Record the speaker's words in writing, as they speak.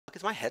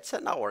Is my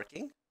headset not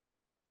working?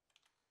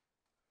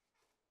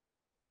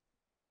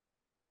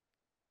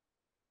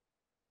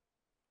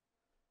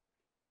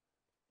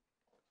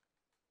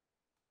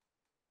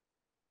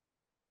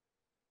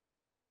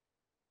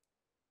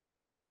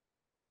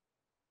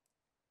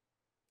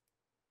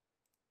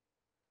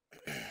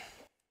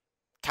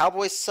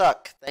 Cowboys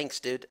suck. Thanks,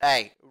 dude.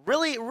 Hey,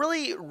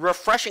 really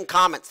refreshing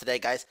comments today,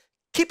 guys.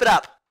 Keep it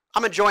up.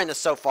 I'm enjoying this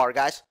so far,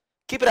 guys.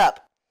 Keep it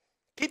up.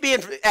 Keep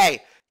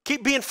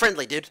being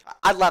friendly, dude.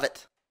 I love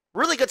it.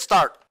 Really good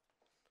start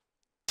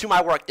to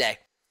my work day.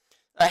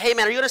 Hey,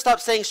 man, are you going to stop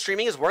saying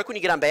streaming is work when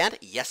you get unbanned?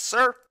 Yes,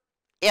 sir.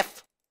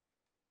 If.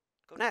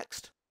 Go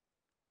next.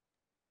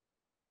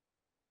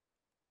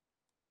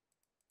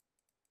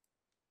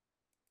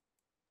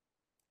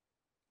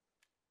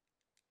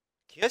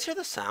 Can you guys hear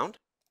the sound?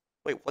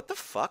 Wait, what the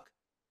fuck?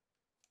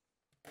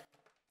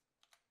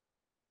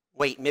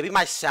 Wait, maybe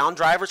my sound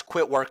drivers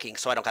quit working,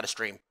 so I don't gotta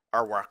stream.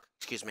 Or work.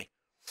 Excuse me.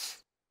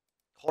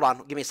 Hold on,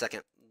 give me a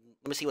second.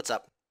 Let me see what's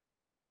up.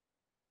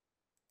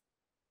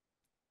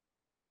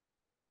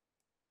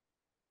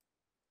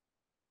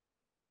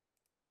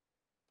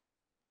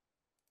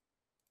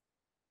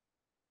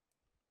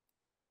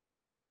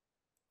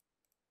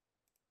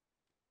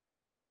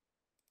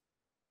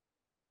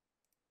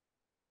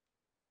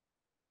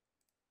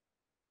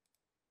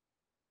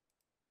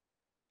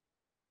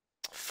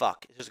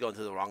 Fuck, it's just going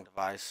through the wrong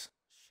device.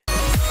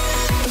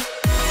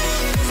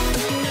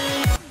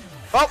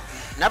 Oh,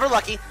 never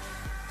lucky.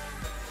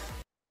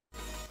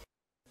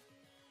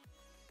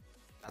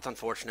 That's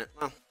unfortunate.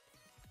 Well,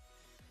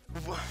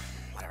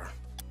 whatever.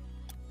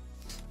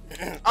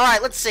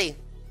 Alright, let's see.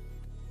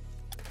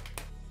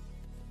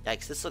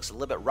 Yikes, this looks a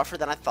little bit rougher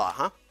than I thought,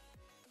 huh?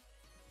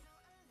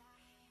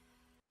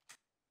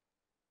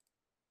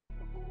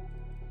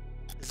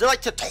 Is there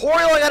like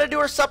tutorial I gotta do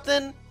or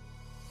something?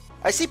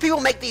 I see people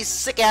make these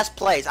sick-ass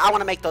plays. I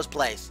want to make those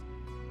plays.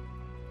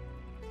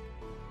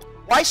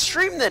 Why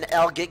stream then,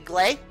 El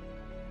Giglay?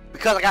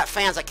 Because I got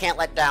fans I can't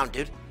let down,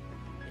 dude.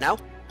 You know?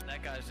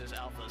 That guy's just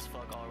alpha as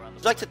fuck all around the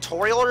Is there like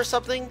tutorial or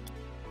something?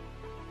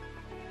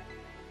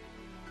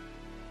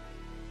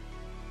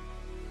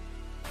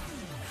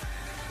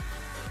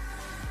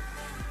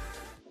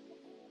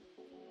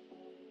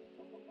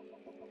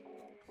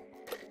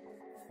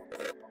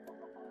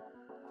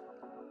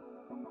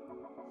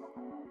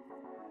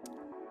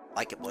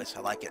 I like it, boys. I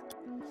like it.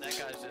 That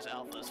guy's just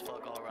alpha as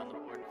fuck all around the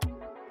board.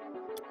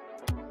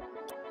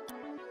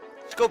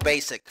 Let's go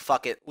basic.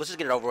 Fuck it. Let's just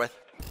get it over with.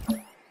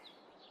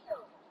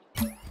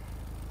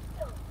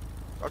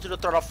 Not to the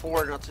third off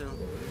forward, not to...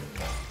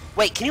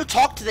 Wait, can you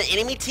talk to the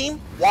enemy team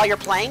while you're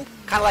playing?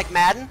 Kind of like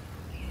Madden?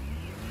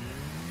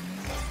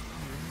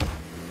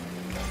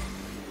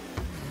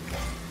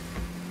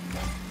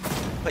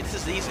 Wait, this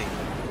is easy.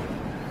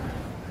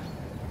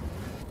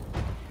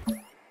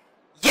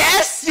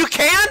 Yes, you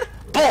can?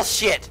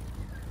 Bullshit!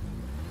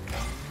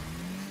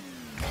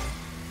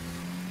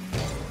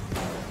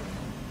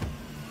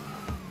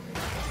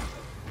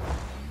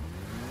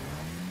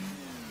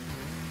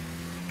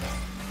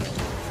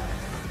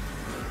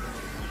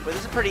 But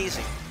this is pretty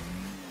easy.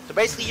 So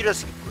basically you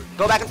just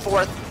go back and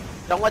forth.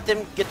 Don't let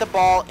them get the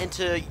ball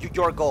into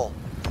your goal,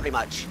 pretty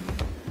much.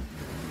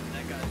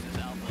 That guy's just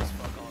alpha as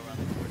fuck all around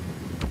the board.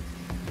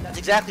 That's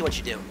exactly what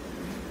you do.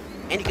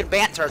 And you can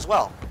banter as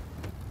well.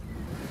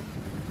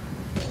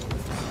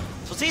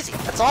 So it's easy,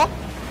 that's all.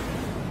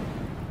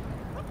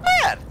 Not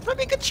bad. It might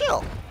be a good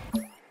chill.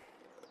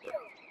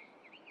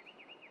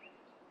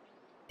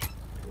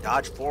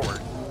 Dodge forward.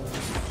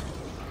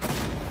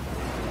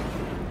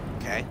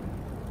 Okay.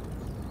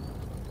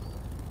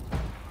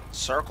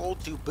 Circle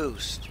to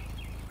boost.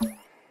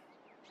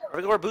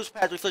 Regular boost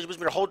pads, reflex boost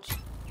meter.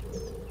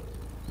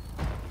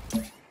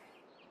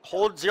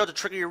 Hold 0 to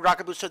trigger your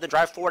rocket booster, then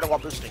drive forward while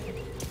boosting.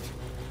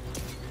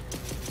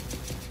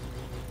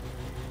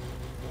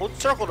 Hold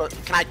circle to...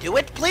 Can I do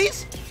it,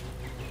 please?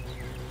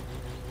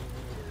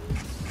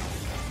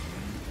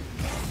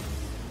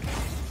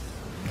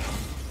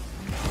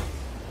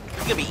 This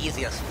is gonna be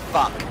easy as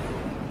fuck.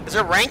 Is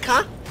there rank,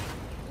 huh?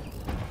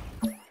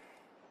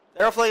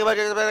 Aeroflame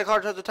about the car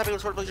to the typing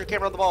of sword, place your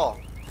camera on the ball.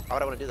 Why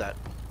would I want to do that?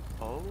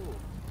 Oh.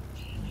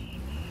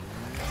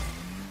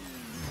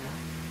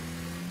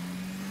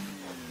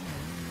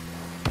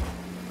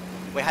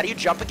 Wait, how do you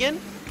jump again?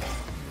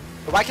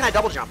 Why can't I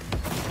double jump?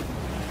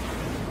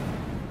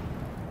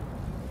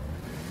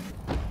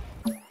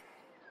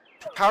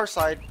 Power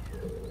slide.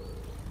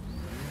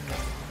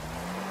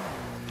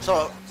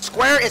 So,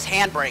 square is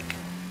handbrake.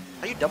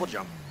 How do you double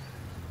jump?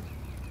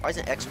 Why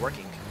isn't X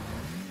working?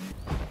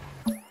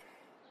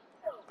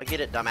 I get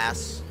it,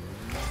 dumbass.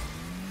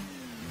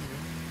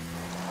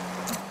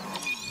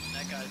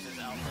 That guy's just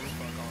alpha as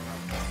fuck all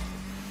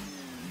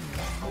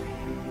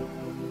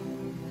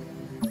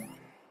around.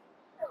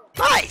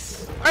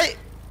 Nice! Right?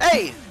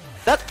 Hey,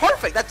 that's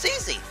perfect. That's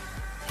easy.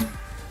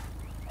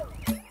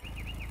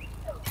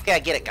 Okay, I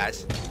get it,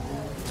 guys. That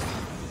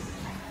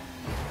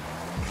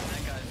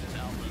guy's just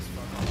alpha as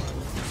fuck all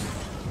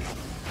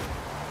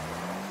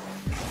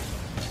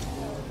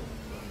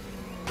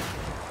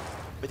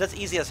But that's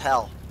easy as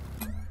hell.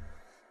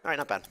 Alright,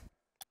 not bad.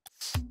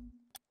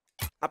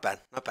 Not bad,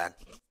 not bad.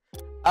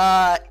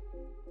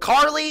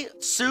 Carly,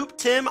 Soup,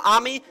 Tim,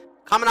 Ami,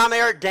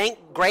 Kaminamir, Dank,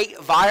 Great,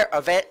 Vire,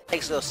 Avet,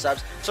 thanks for those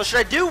subs. So should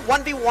I do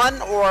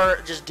 1v1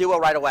 or just duo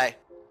right away?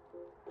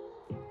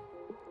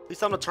 Please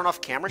tell them to turn off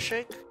camera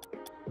shake.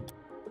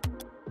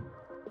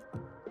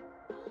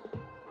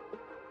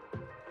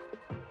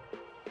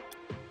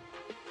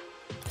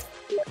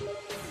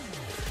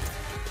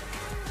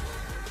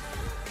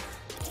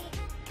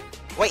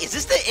 Wait, is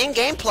this the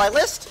in-game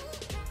playlist?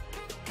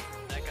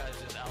 That guy's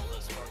just alpha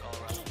as fuck all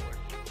around the board.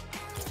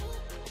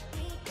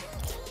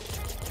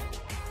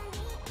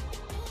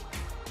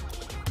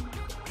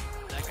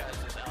 That guy's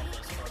just alpha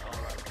as fuck all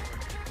around the board.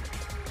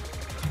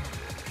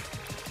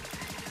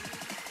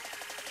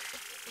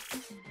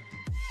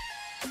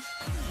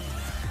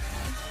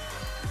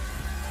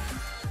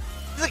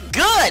 This is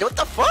good! What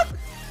the fuck?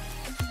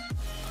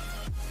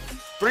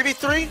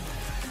 3v3?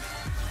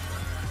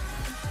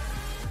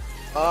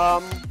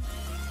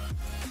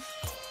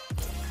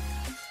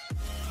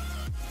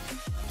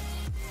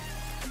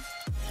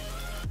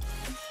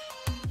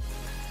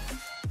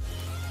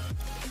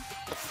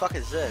 What the fuck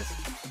is this?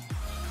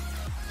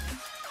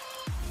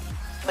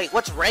 Wait,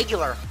 what's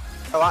regular?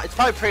 Oh, it's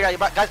probably pretty.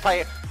 Guys,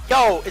 probably.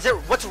 Yo, is it?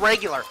 What's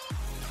regular?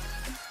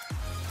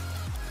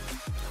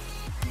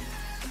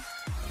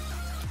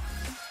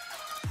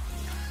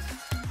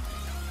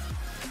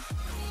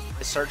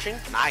 Is searching?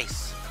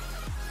 Nice.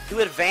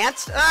 Do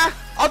advanced?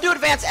 I'll do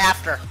advanced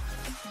after.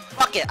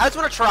 Fuck it. I just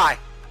want to try.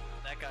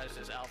 That guy's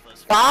just alpha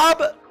as fuck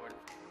Bob, all around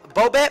the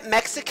board. Bobet,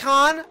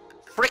 Mexican,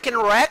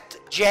 Frickin' Wrecked,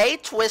 Jay,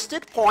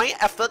 Twisted, Point,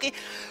 F. Fucking.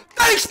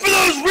 Thanks for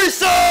those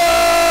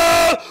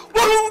resubs!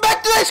 Welcome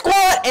back to the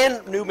squad!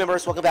 And new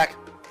members, welcome back.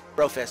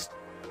 Bro Fist.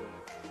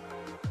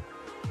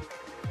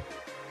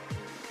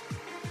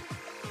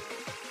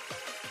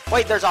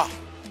 Wait, there's only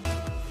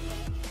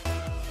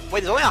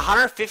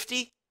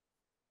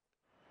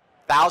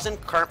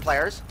 150,000 current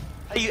players.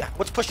 How do you?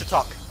 What's push to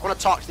talk? I want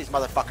to talk to these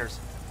motherfuckers.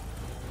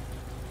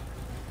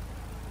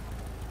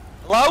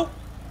 Hello?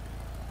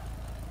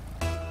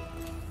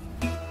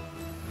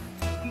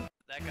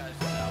 That guy's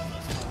just alpha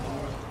as fuck all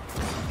around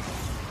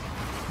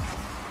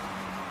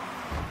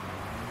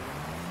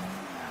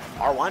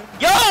the board. R1?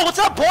 Yo, what's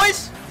up,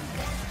 boys?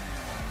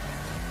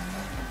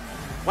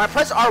 When I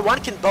press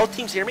R1, can both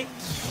teams hear me?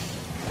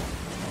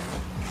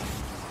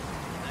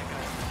 That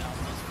guy's just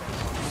alpha as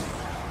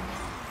fuck all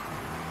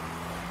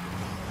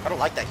around. I don't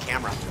like that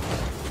camera.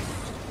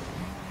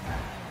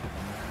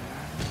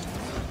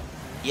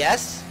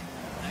 Yes?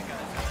 That guy's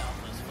just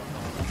alpha as fuck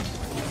all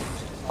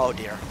around. Oh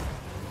dear.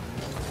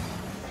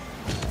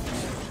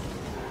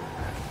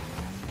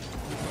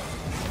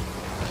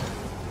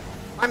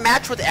 My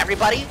match with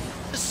everybody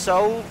is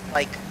so,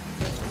 like...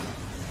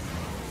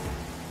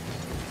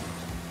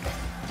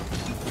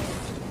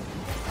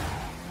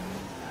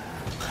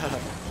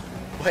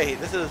 Wait,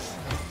 this is...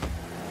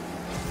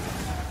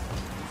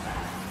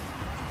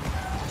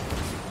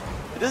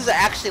 This is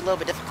actually a little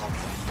bit difficult.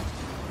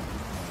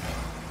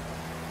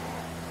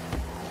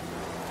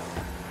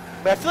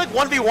 But I feel like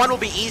 1v1 will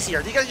be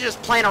easier. You guys are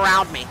just playing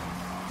around me.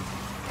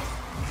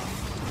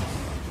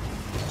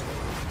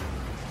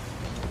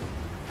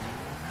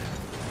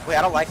 Wait,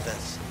 I don't like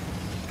this.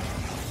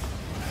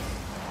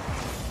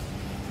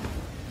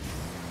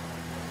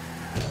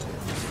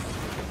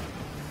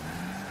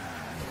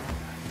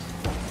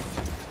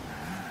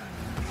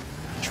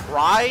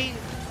 Try...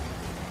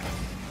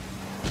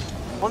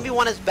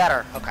 1v1 is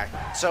better. Okay.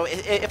 So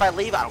if I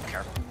leave, I don't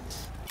care.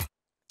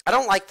 I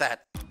don't like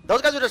that.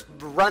 Those guys are just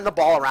running the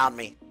ball around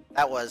me.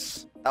 That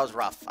was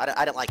rough. I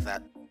didn't like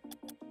that.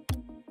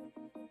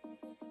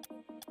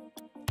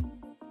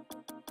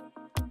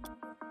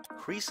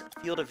 Increase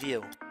field of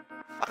view.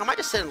 Fuck, I might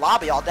just sit in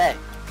lobby all day.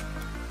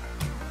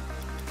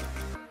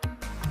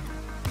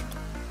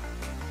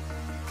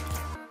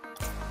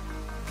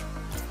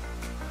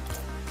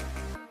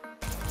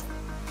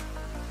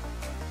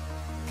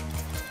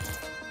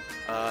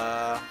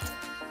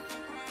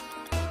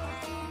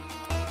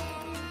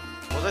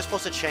 Was I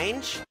supposed to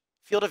change?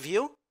 Field of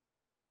view?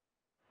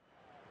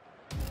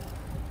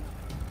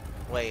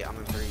 Wait, I'm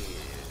in 3.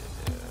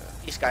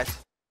 Peace, guys.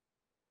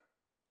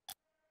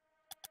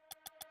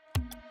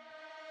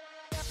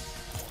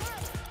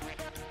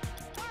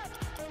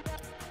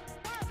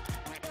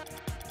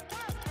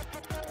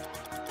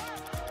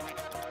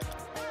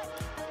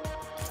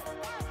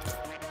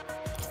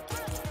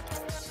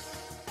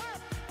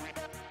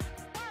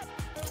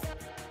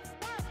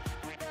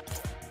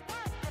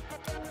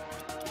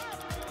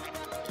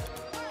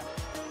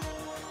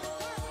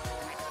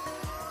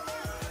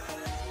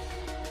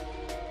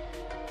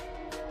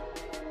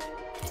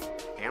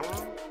 Camera?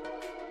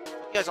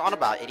 What you guys on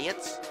about,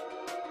 idiots?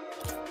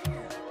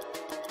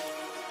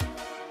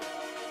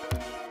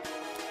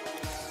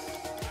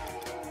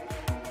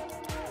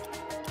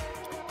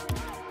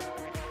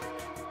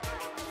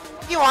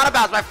 What you on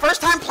about? It's my first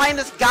time playing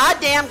this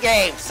goddamn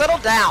game. Settle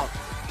down.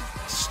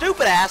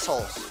 Stupid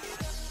assholes.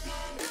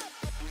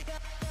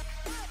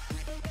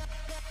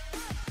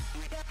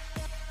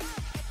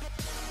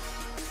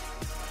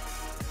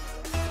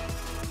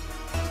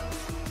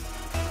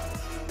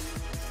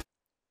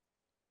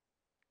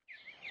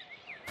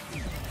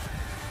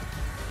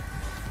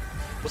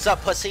 What's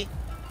up, pussy? You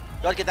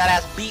wanna get that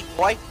ass beat,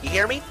 boy? You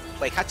hear me?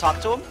 Wait, can I talk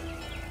to him?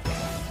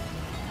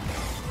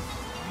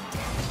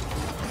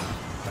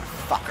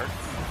 Fucker.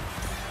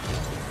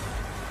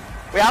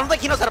 Wait, I don't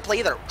think he knows how to play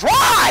either.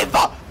 Drive!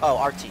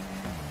 Oh, RT.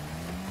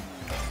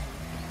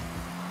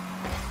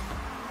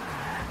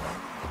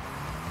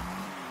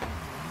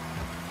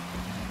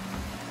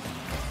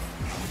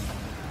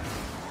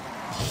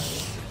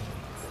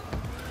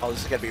 Oh,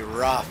 this is gonna be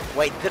rough.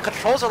 Wait, the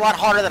controls are a lot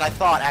harder than I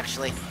thought,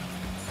 actually.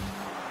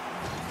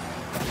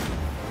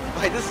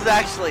 Wait, this is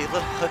actually a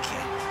little... Okay.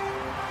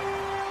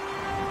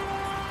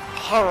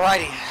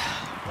 Alrighty.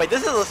 Wait,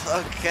 this is...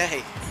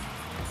 Okay.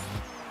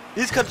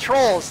 These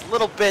controls, a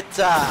little bit,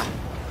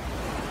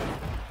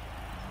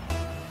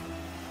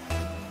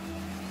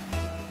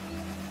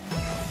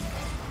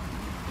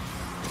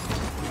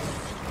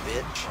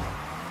 Bitch.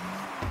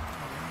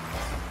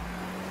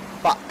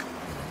 Fuck.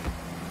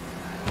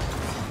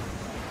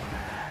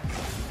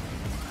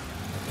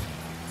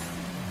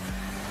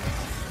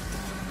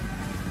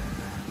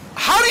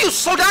 How do you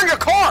slow down your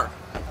car?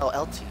 Oh,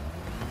 LT.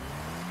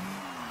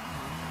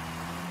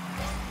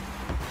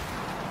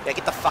 Yeah,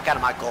 get the fuck out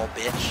of my goal,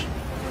 bitch.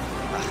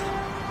 Ugh.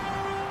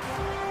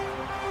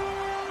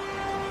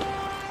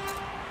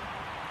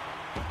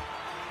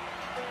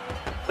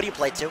 What do you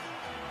play to?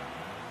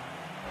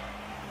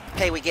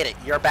 Okay, we get it.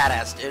 You're a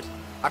badass, dude.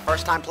 My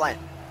first time playing.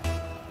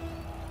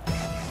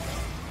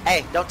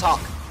 Hey, don't talk.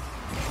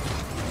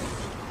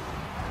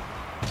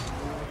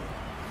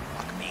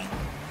 Fuck me.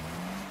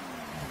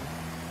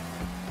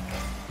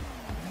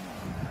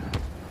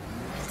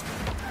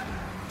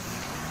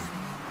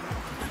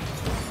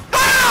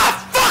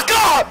 Ah! Fuck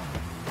off!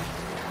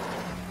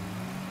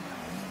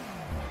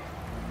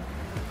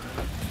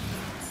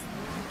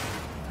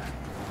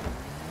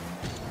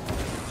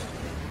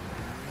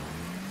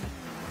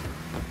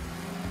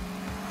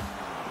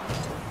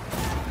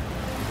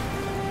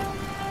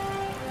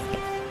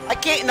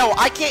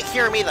 I can't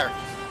hear him either.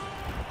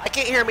 I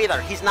can't hear him either.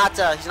 He's not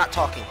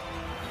talking.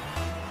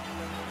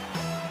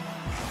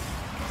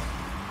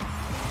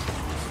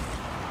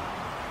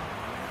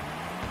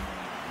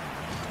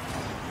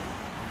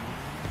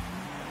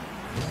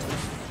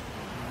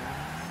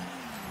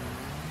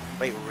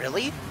 Wait,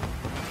 really?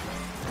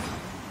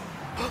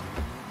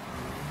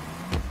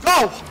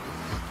 No!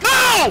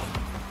 No!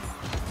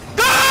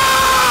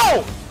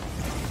 No!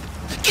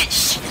 Get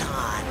shit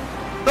on.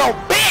 No,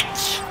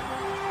 bitch!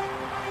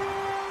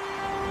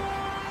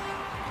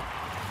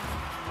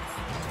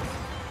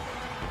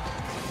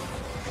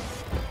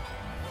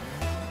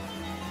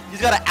 You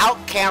gotta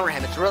out-camera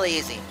him. It's really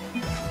easy.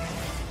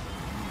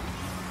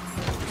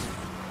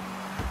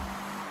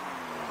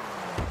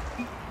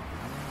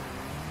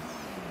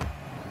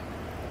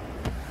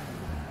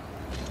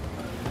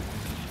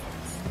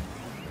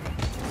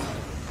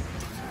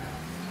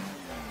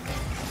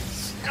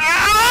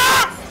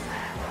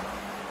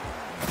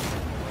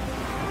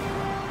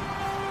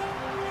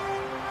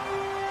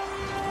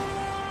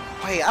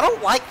 Wait, I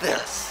don't like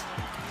this.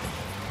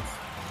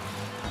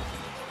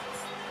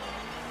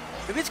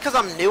 Maybe it's because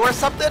I'm new or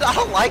something? I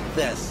don't like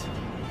this.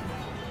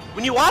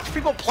 When you watch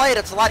people play it,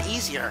 it's a lot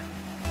easier.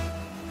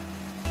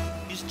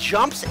 Use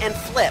jumps and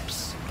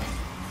flips.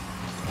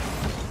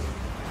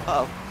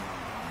 Uh-oh.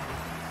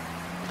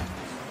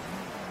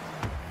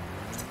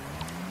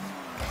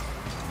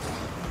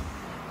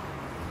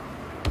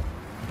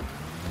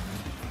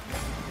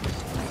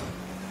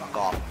 Fuck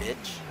off,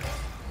 bitch.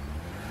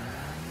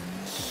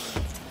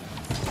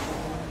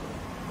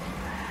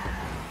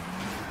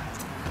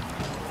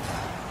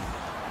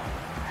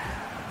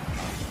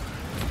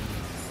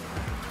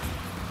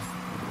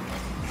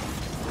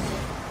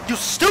 You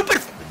stupid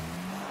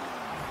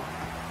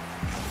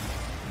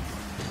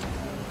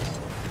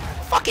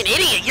fucking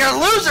idiot! You're a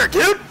loser,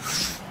 dude!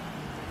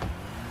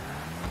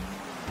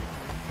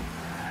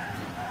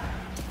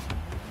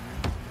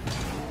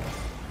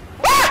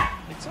 Ah!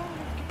 It's all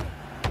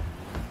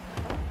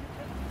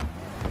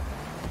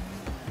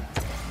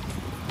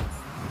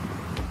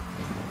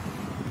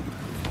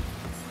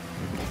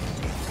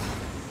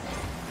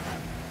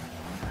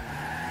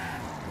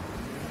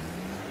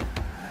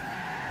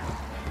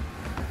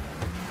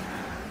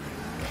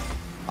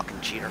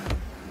Fucking cheater. What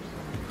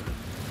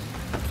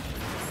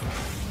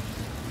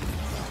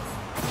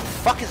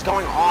the fuck is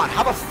going on?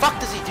 How the fuck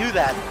does he do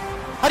that?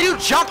 How do you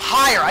jump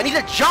higher? I need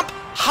to jump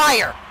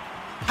higher.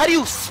 How do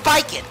you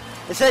spike it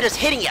instead of just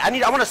hitting it?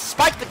 I want to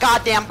spike the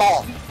goddamn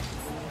ball.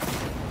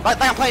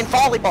 Like I'm playing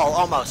volleyball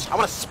almost. I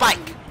want to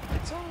spike.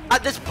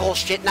 Not this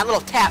bullshit. Not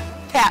little tap,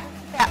 tap,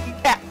 tap,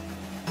 tap.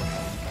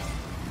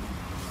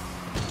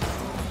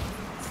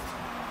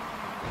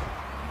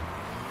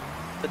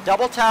 The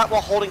double tap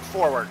while holding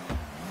forward.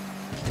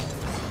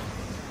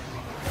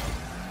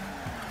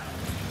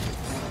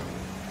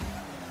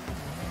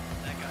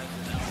 that guy's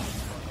just out.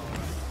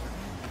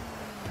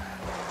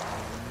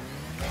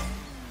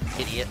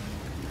 Idiot.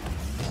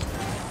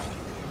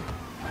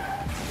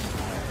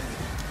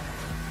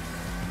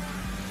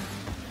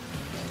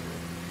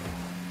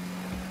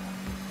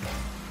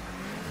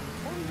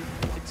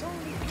 It's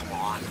only Come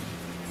on.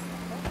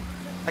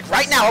 Like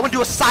right now, I want to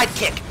do a side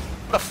kick.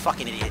 What a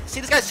fucking idiot. See,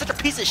 this guy's such a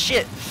piece of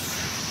shit.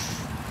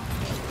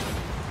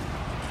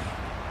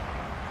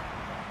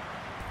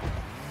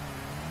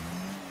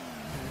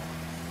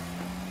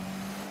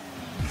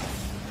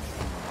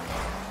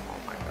 Oh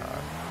my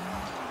god.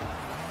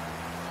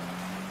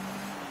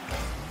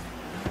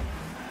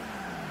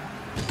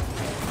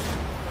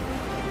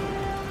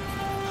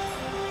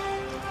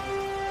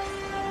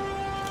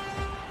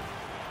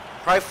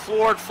 Try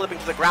forward flipping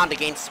to the ground to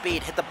gain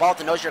speed. Hit the ball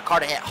to nose your car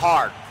to hit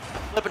hard.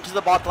 Flip into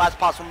the ball at the last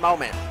possible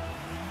moment.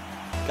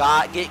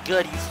 God, get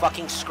good, you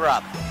fucking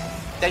scrub.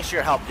 Thanks for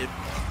your help, dude.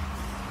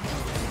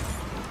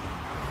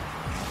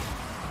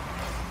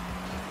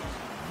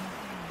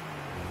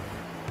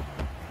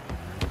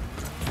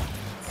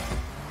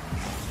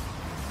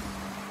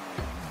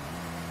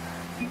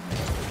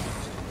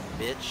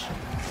 Bitch.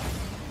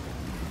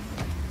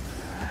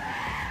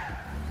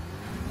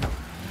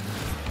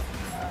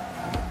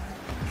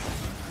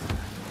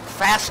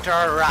 Faster!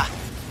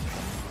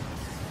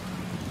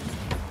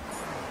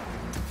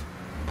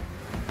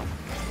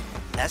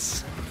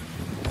 Yes.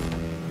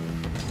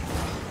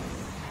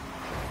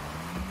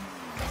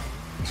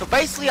 So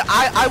basically,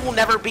 I will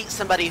never beat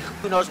somebody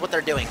who knows what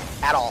they're doing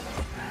at all.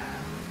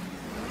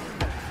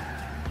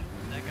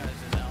 That guy's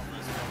just alpha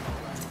as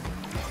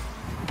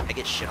fuck. I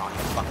get shit on, you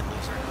fucking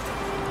loser.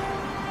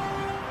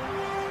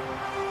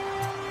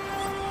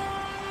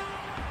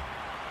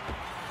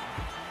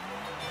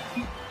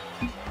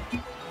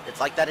 It's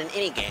like that in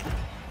any game.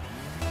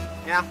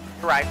 Yeah,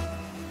 you're right.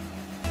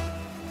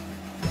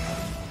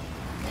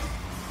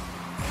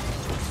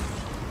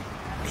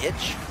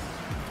 Bitch.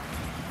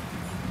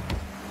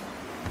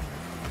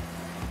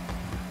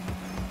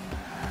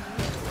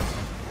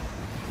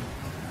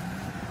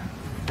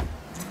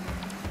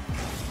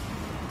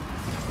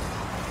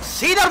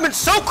 See, that would've been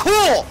so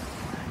cool!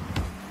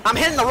 I'm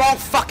hitting the wrong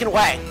fucking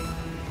way.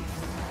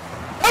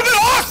 That'd been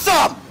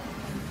awesome!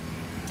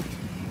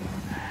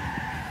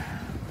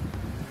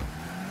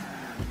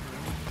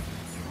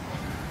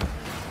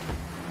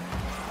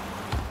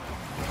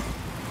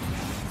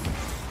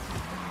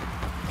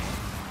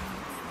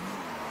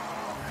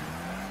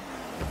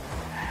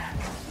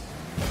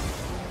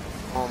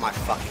 Oh my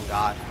fucking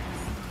god.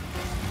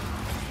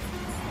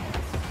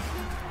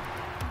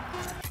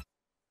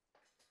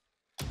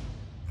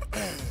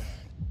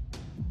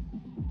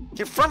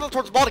 You front flip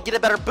towards the ball to get a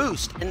better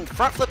boost, and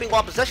front flipping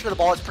while possession of the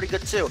ball is pretty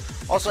good too.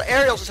 Also,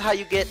 aerials is how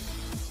you get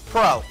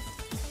pro.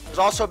 There's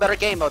also a better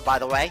game mode, by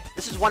the way.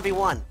 This is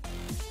 1v1.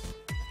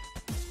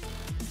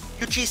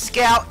 UG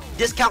Scout,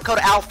 discount code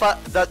Alpha,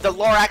 the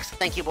Lorax.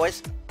 Thank you,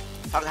 boys.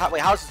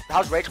 Wait,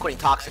 how's rage quitting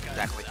toxic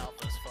exactly?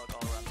 Alpha as fuck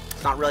all around.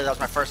 It's not really. That was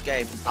my first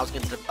game. I was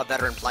against a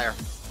veteran player.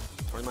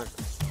 20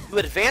 months. Do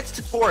advanced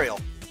tutorial.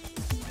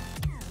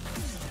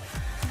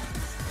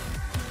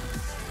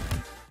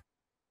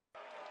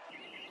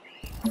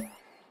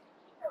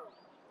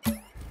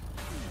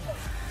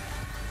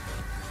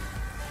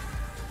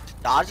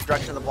 Dodge the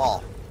direction of the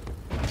ball.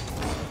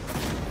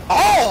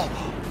 Oh!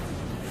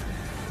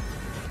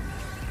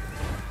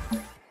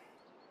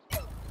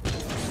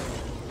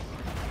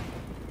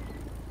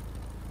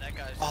 That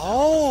guy's just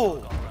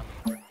Oh! alpha as fuck all around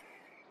the court.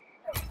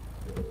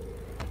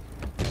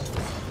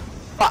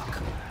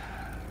 Fuck.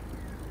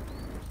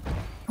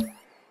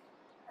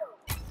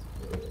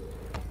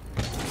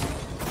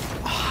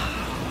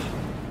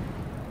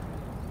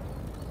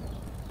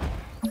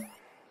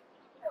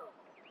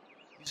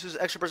 Use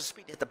extra burst of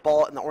speed to hit the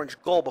ball in the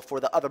orange goal before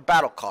the other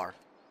battle car.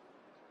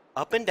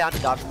 Up and down to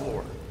dodge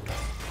forward.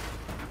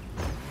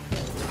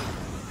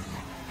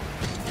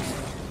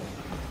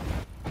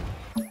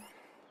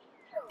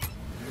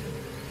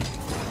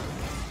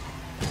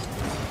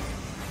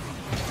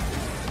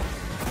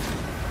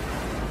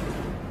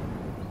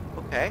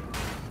 Okay.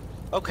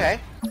 Okay.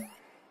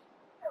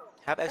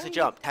 Tap X to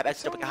jump. Tap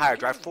X to jump higher.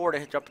 Drive forward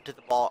and jump into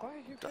the ball.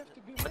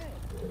 What?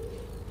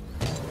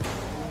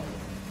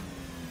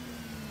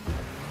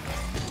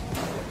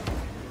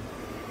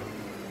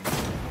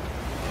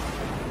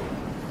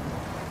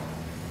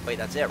 Wait,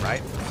 that's it,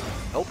 right?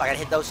 Nope, I gotta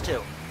hit those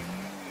too.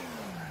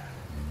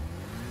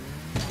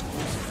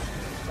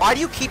 Why do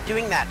you keep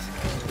doing that?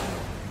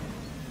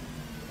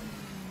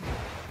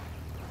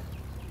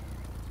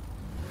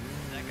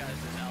 That guy's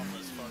just alpha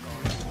as fuck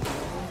all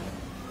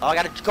around. Oh, I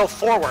gotta go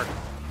forward.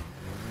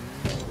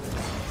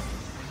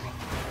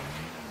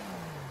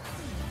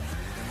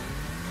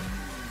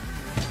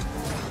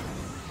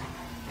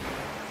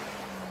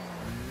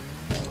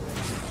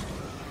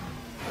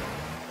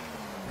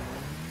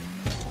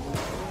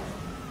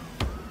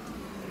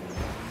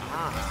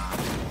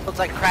 Looks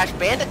like Crash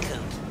Bandicoot.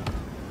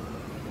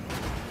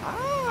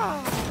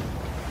 Ah.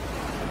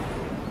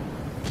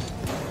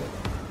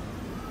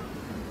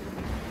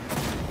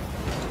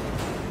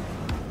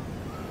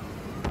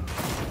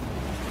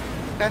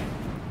 Okay.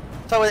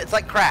 So it's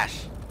like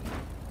Crash.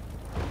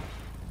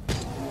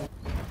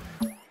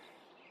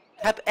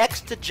 Tap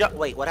X to jump.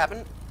 Wait, what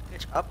happened?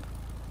 Pitch up.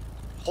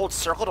 Hold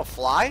circle to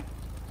fly?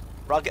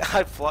 Rugged.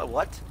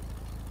 What?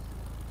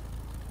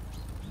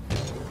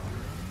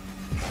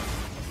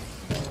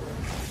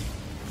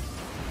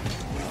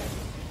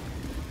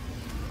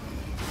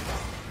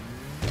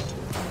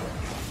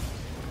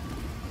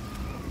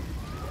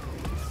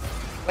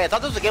 Wait, I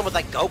thought this was a game with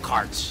like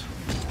go-karts.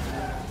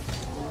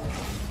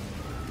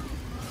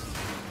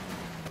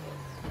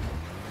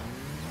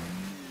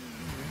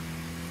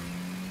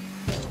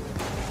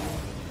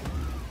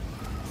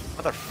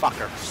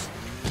 Motherfuckers.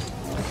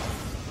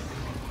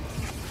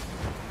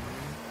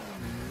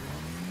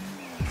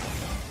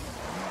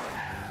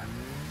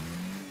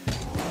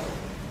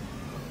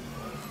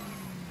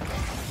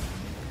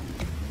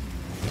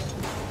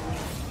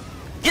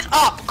 Get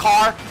up,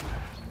 car!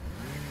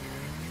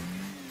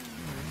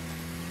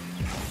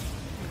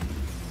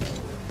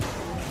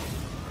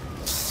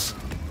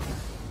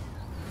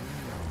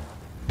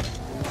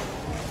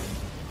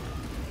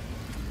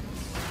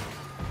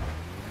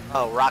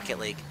 Oh, Rocket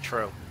League.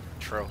 True.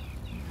 True.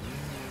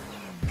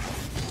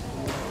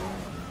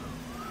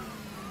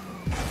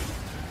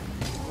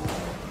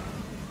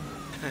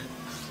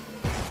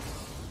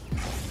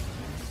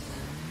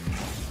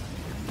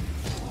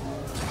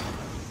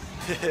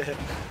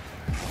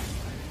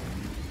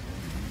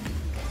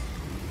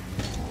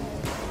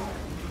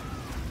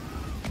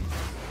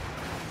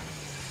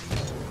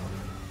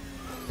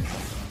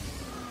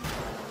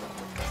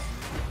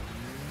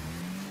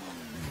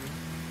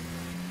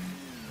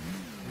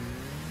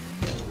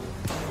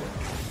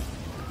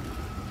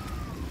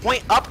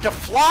 Point up to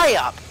fly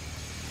up.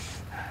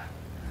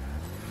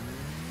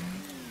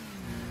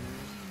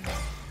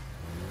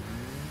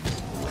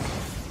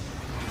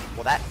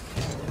 Well, that.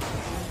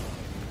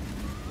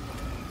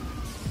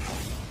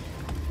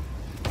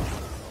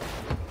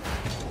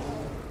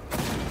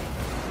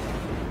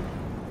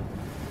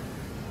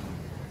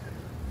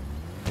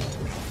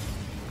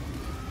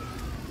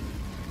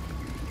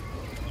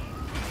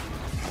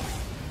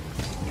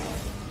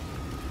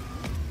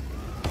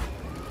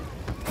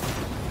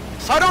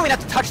 So I don't even have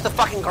to touch the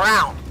fucking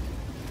ground.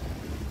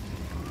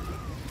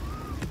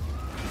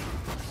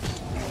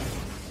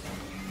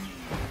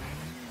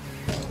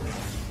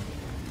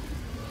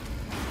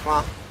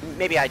 Well,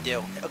 maybe I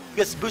do.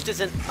 Because boost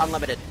isn't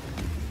unlimited.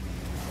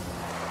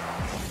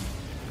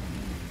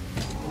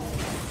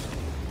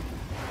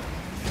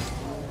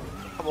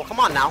 Well, come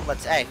on now.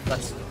 Let's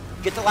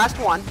get the last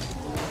one.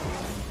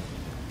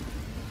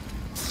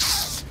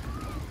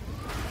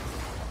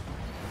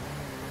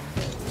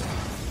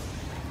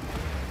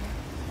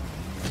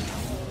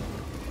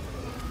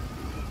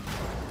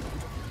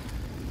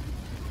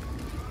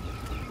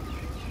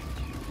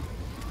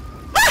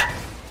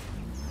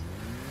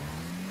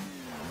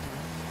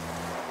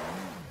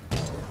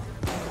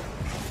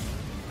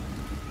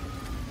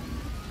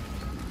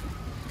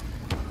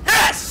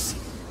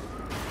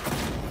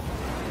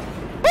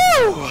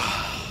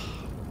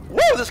 Woo!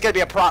 This is gonna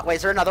be a pro. Wait,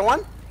 is there another one?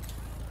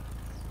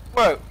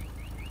 Whoa.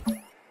 I'm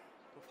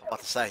about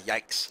to say,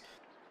 yikes.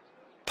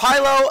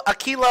 Pylo,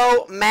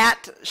 Akilo,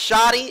 Matt,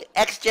 Shoddy,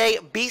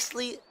 XJ,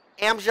 Beastly,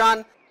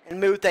 Amjon, and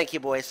Moo. Thank you,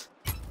 boys.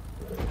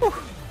 Whew.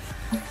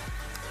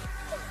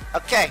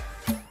 Okay.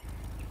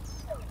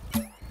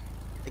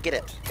 I get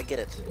it. I get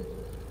it.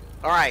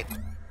 Alright.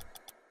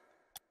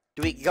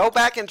 Do we go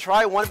back and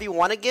try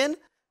 1v1 again?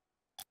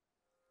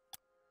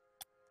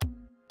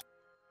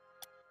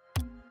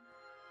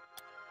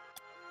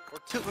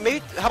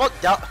 Maybe, how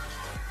about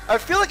I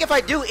feel like if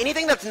I do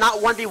anything that's not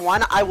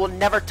 1v1, I will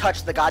never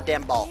touch the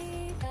goddamn ball.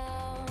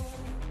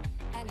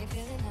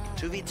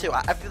 2v2.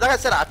 Like I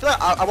said, I feel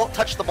like I won't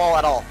touch the ball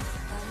at all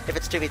if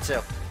it's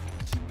 2v2.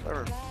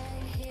 Whatever.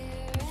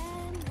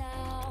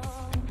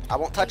 I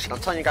won't touch it. I'm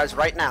telling you guys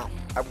right now.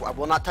 I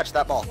will not touch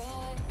that ball.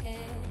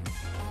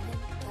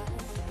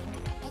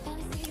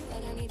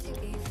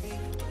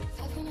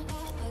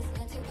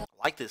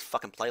 I like this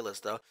fucking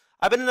playlist though.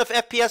 I've been in the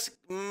FPS.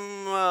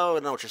 I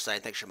don't know what you're saying.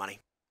 Thanks for your money.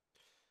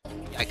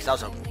 Yikes, that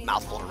was a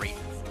mouthful to read.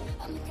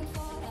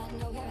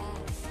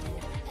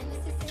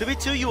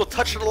 2v2, you will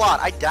touch it a lot.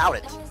 I doubt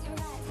it.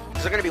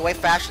 Because they're going to be way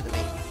faster than me.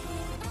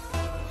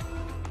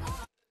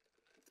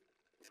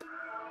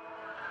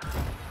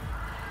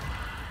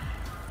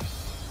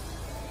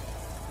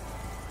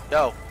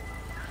 Yo.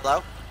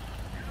 Hello?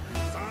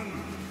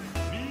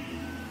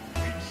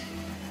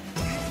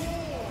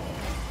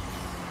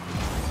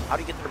 How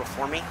do you get there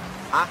before me?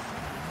 Huh?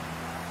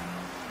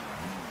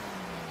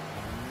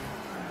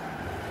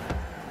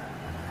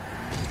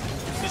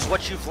 This is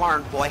what you've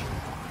learned, boy.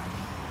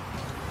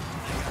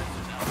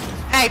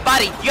 Hey,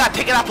 buddy, you gotta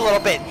pick it up a little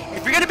bit.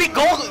 If you're gonna be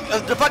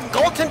the fucking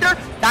goaltender,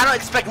 I don't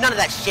expect none of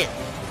that shit.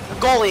 A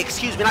goalie,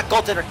 excuse me, not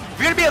goaltender. If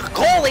you're gonna be a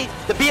goalie,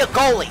 then be a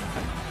goalie.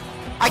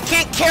 I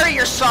can't carry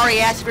your sorry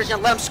ass if you're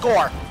gonna let him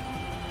score.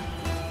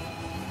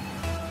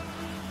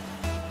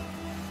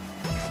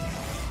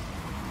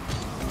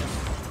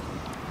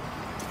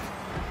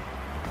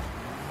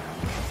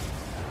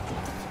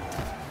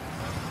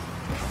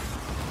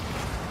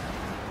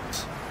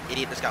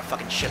 Idiot, this got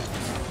fucking shit.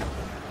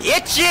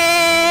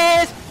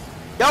 Bitches!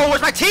 Yo,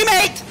 where's my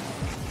teammate?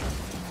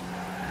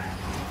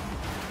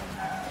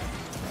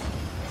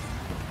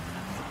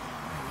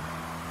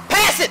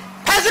 Pass it!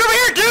 Pass it over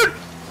here, dude!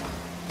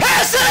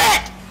 Pass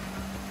it!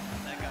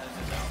 That guy's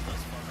just out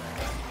this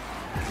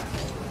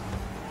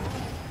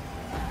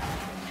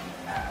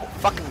fuck. Don't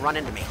fucking run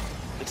into me.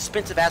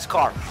 expensive ass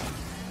car.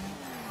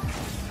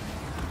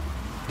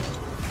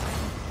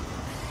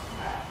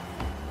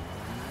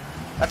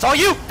 That's all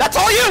you! That's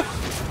all you!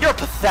 You're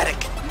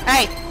pathetic.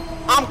 Hey,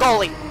 I'm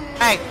goalie.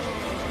 Hey,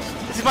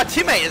 my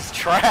teammate is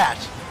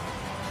trash.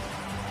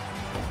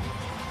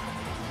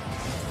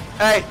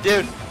 Hey,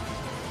 dude,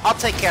 I'll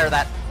take care of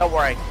that. Don't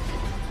worry.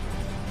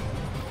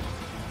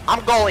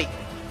 I'm goalie.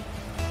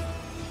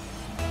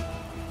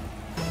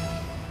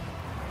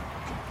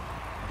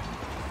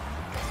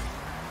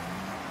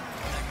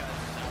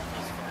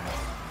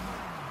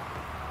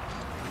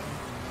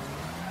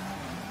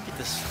 Get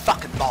this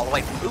fucking ball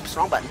away from. Oops,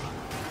 wrong button.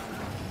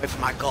 Away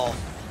from my goal.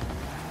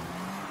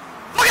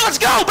 Okay, let's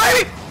go,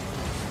 baby!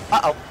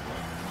 Uh-oh.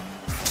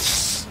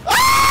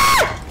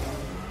 Ah!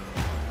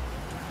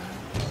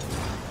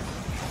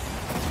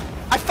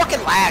 I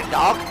fucking lagged,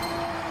 dog.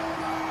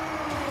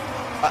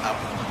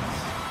 Uh-oh.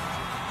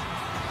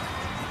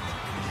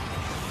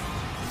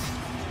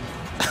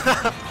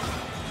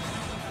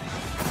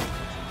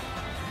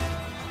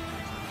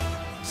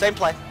 Same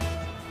play.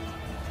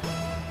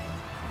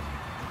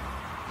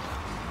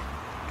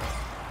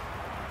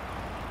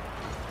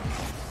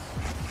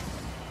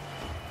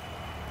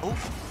 Oh,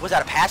 was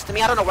that a pass to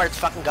me? I don't know where it's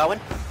fucking going.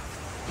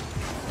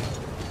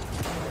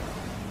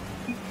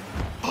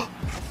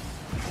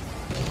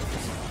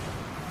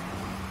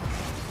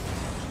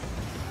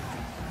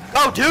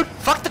 Go, dude!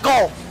 Fuck the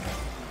goal!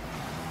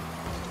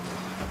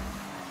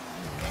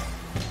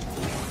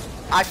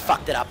 I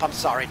fucked it up. I'm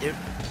sorry, dude.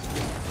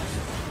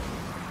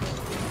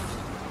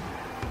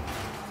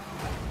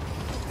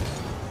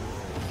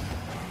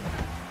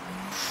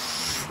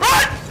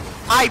 Run!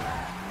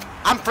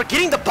 I'm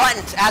forgetting the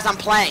buttons as I'm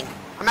playing.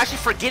 I'm actually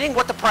forgetting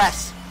what to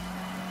press.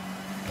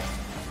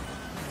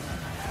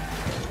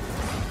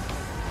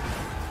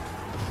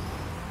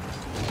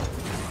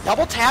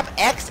 Double tap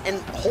X and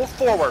hold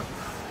forward.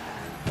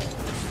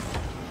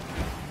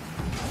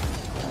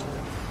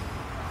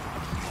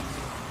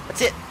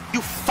 That's it.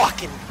 You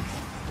fucking...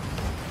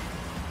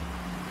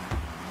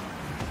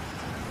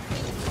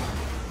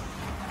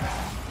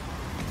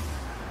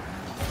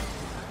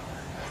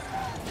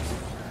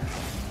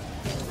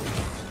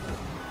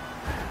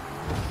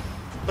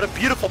 What a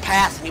beautiful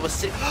pass, and he was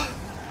sitting...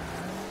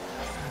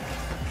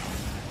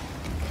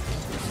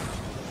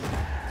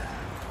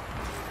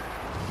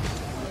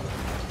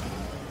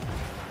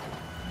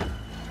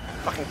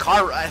 Fucking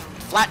car,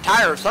 flat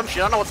tire or some shit. I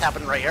don't know what's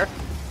happening right here.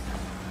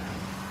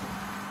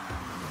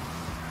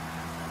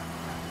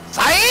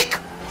 Psych!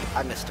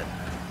 I missed it.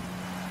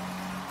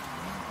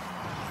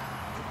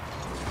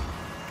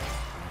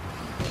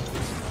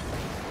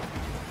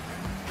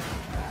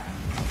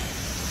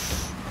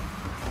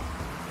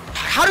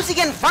 How does he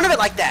get in front of it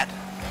like that?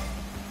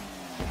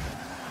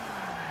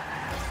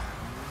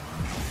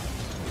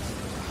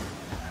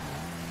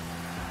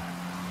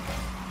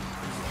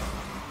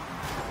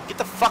 Get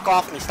the fuck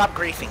off me. Stop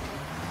griefing.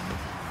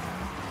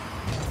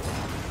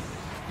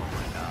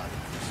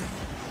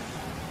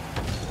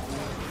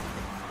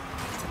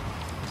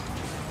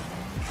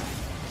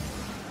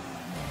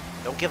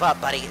 Don't give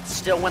up, buddy. It's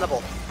still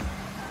winnable.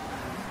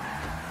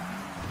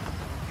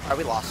 Alright,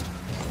 we lost.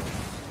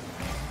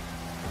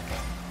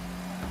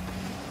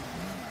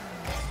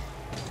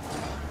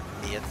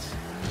 Idiots.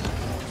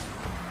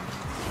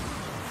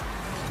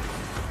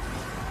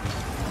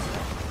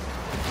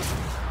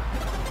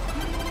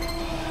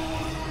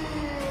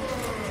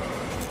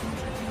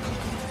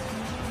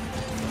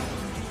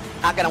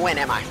 Not gonna win,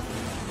 am I?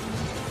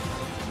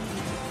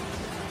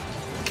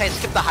 Okay,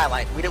 skip the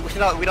highlight. We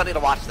don't need to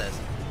watch this.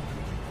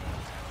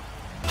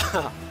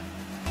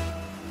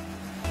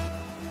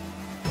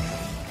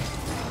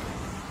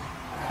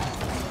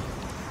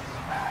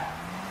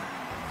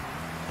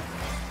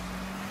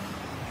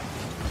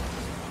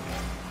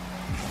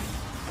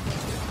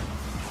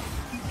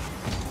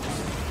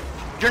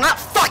 You're not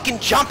fucking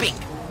jumping!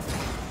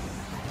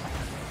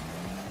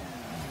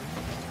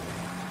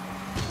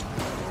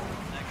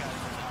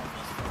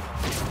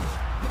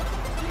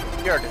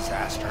 You're a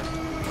disaster.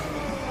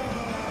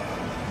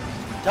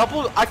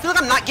 Double... I feel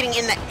like I'm not getting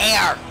in the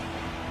air.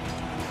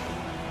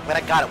 But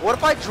I got it. What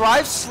if I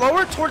drive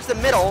slower towards the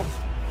middle?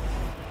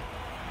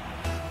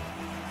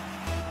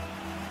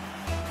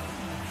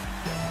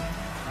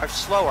 Drive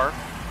slower.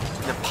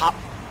 And then pop...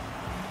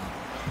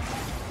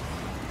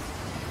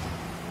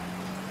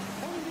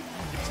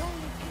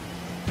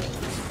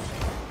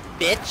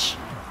 Bitch.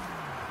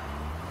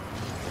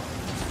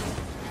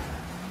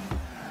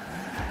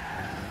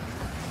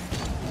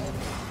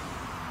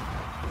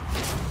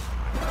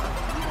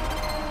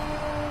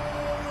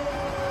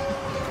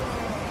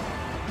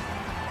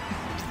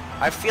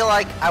 I feel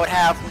like I would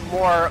have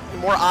more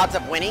odds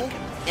of winning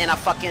in a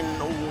fucking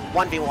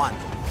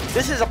 1v1.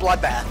 This is a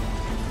bloodbath.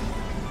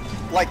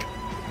 Like,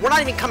 we're not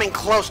even coming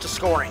close to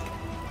scoring.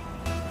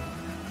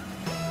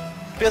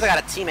 Feels like I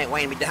got a teammate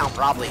weighing me down,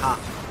 probably, huh?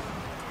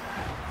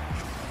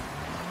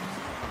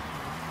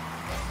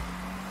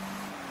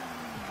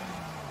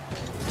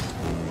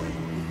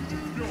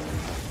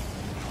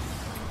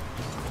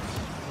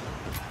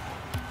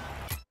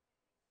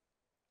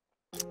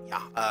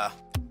 Yeah,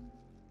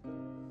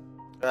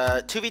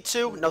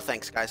 2v2? No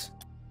thanks, guys.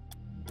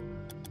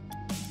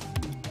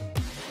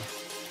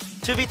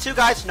 2v2,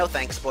 guys? No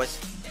thanks, boys.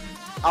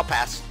 I'll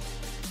pass.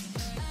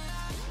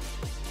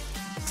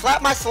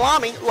 Slap my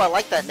salami. Ooh, I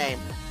like that name.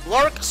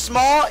 Lurk,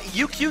 Small,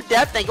 UQ,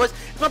 Dev. Thank you, boys.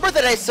 It's my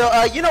birthday today, so,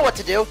 you know what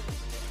to do.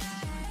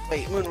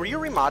 Wait, Moon, were you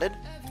remodded?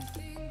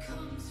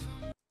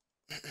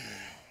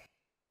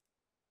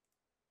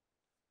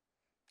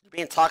 You're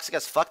being toxic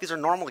as fuck. These are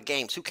normal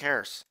games. Who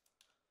cares?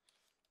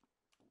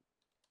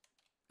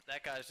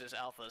 That guy's just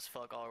alpha as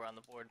fuck all around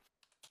the board.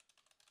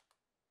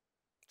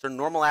 They're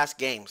normal-ass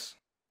games.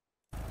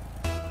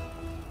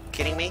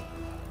 Kidding me?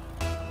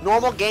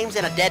 Normal games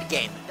in a dead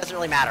game. It doesn't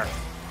really matter.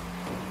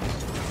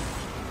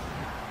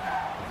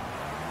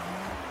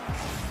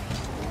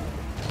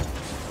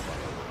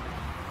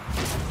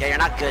 Yeah, you're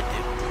not good,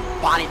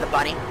 dude. Bonnie the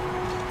Bunny.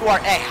 Who are?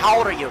 Hey, how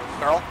old are you,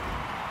 girl?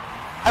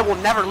 I will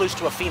never lose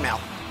to a female.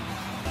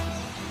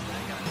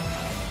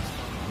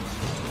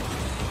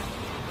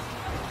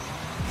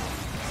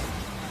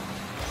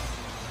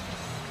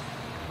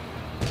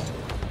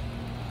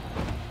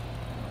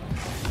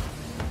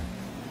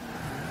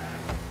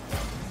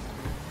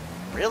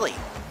 Really?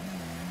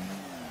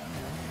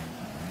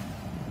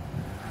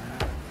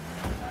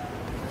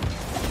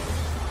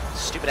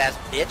 Stupid ass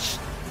bitch.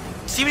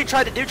 See what he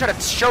tried to do? Try to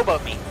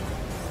showboat me.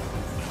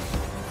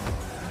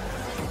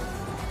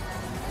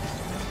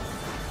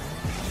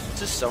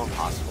 This is so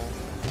impossible.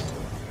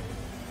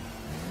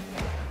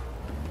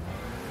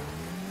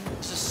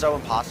 This is so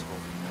impossible.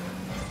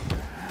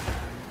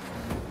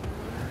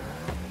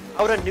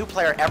 How would a new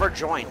player ever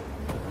join?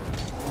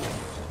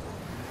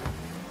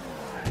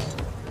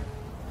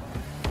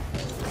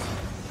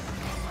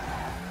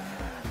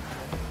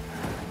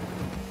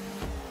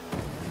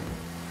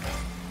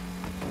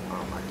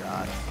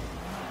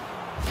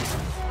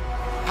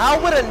 How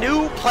would a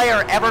new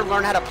player ever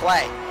learn how to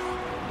play?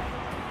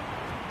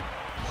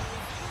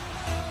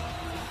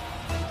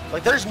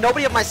 Like, there's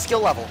nobody at my skill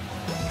level.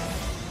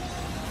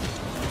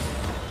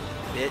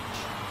 Bitch.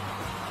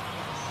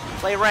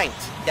 Play ranked.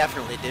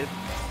 Definitely, dude.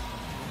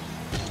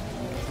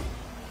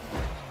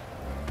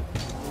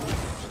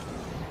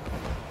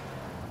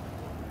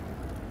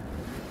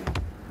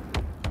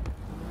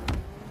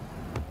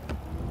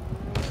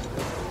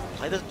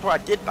 Play this before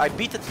I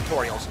beat the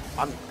tutorials.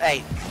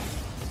 Hey.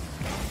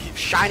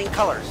 Shining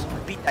colors.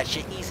 Beat that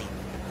shit easy.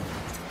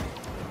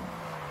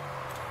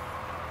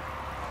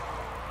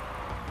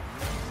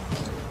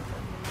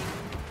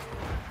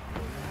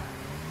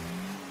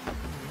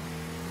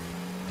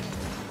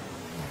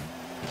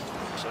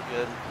 So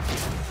good.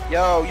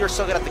 Yo, you're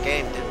so good at the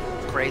game, dude.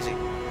 It's crazy.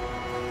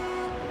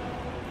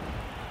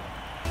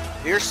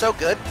 You're so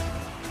good.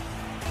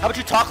 How about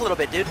you talk a little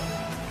bit, dude?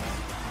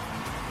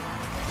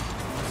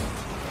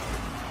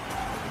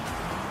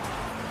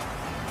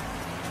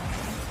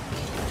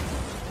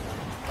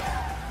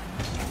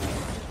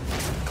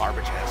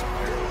 Garbage ass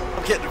player.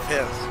 I'm getting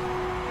pissed.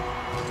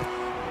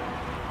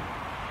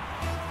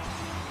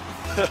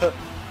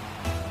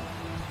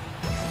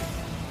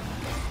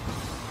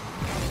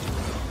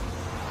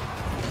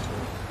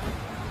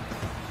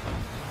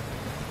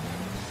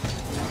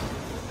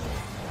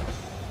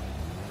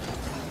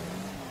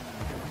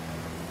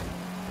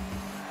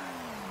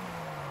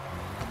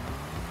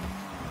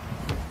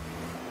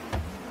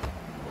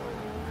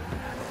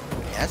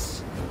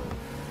 Yes?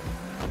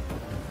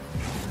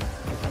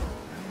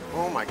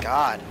 Oh my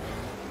god.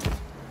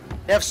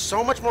 They have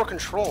so much more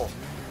control.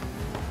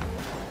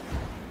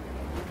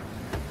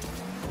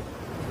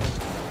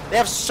 They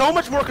have so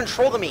much more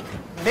control than me.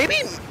 Maybe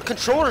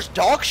controller's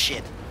dog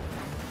shit.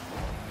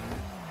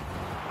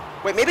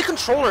 Wait, maybe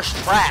controller's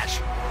trash.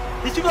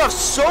 These people have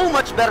so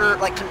much better,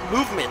 like,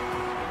 movement.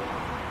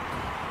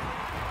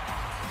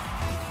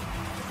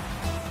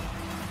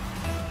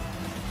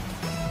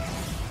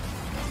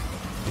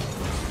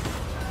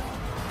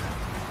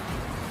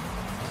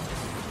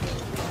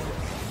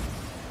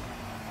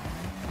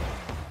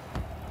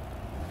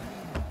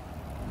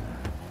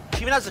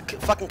 She even has a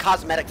fucking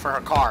cosmetic for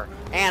her car.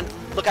 And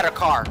look at her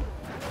car.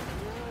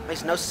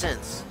 Makes no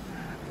sense.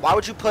 Why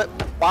would you put...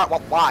 Why?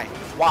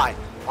 Why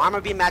am I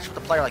being matched with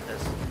a player like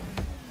this?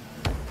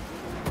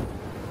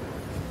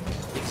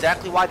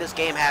 Exactly why this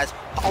game has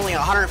only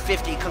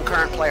 150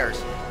 concurrent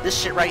players. This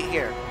shit right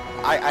here.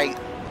 I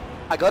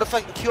go to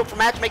fucking queue up for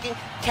matchmaking,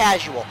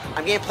 casual.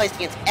 I'm getting placed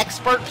against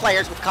expert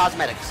players with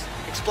cosmetics.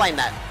 Explain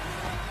that.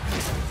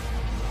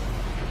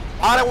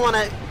 I don't want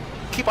to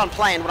keep on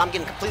playing when I'm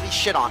getting completely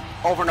shit on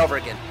over and over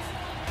again.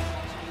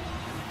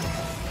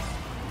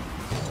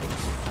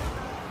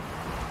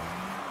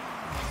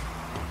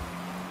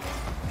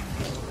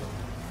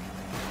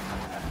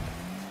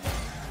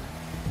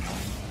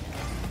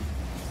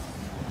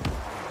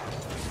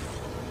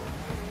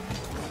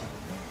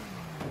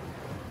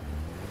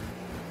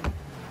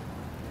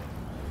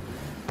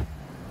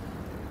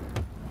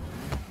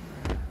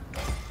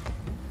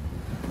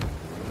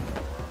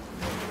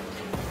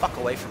 Fuck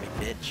away from me,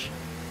 bitch.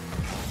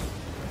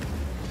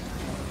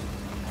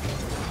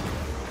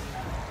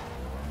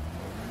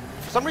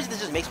 For some reason, this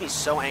just makes me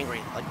so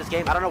angry. Like, this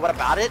game, I don't know what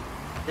about it.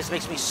 This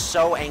makes me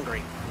so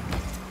angry.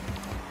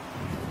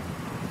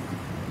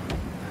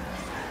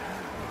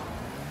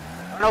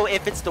 I don't know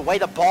if it's the way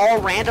the ball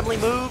randomly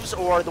moves,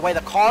 or the way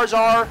the cars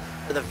are,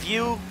 or the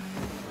view.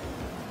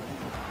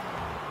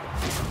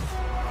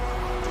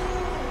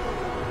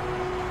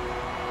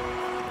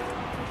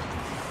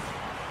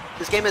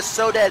 This game is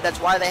so dead, that's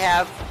why they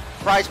have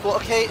prize pool.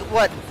 Okay,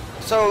 what?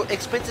 So,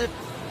 expensive...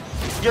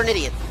 You're an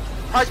idiot.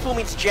 Prize pool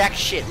means jack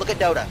shit. Look at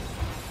Dota.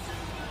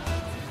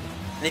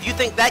 And if you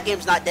think that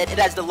game's not dead, it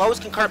has the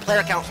lowest concurrent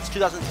player count since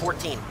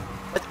 2014.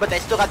 But they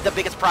still have the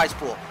biggest prize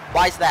pool.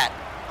 Why is that?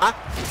 Huh?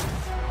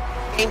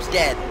 Game's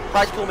dead.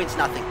 Prize pool means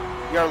nothing.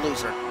 You're a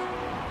loser.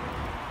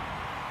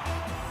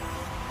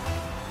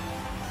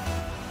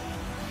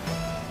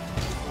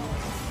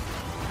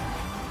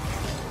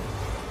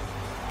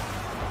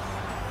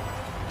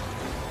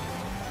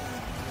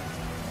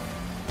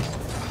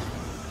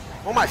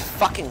 Oh my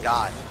fucking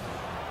god.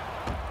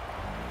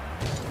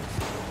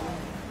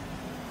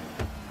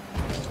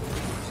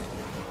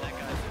 That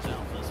guy's just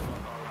alpha as fuck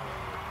all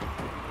around.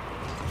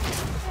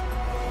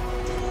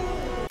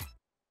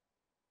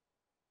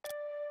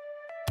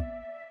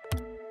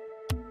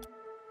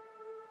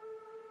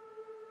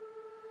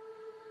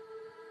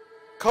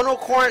 Kono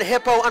Corn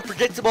Hippo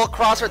Unpredictable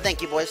Crosser.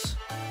 Thank you, boys.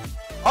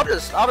 I'll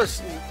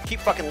just keep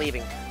fucking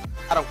leaving.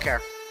 I don't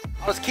care.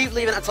 I'll just keep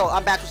leaving until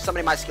I'm matched with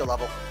somebody my skill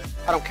level.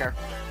 I don't care.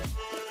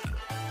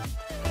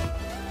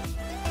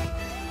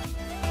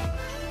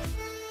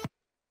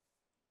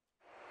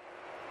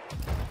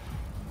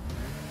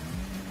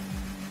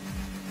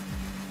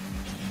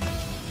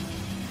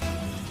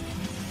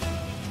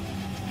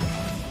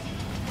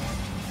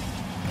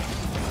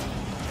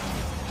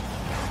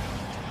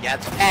 Yeah,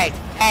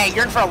 hey,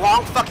 you're in for a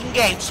long fucking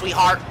game,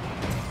 sweetheart.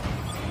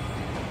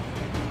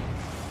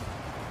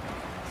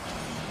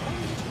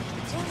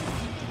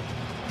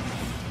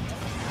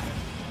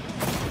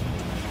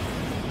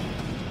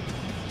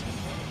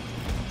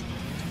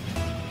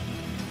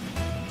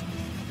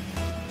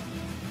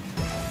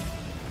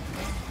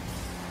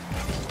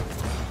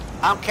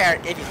 I don't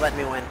care if he's letting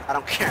me win. I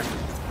don't care.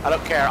 I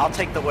don't care. I'll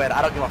take the win.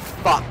 I don't give a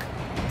fuck.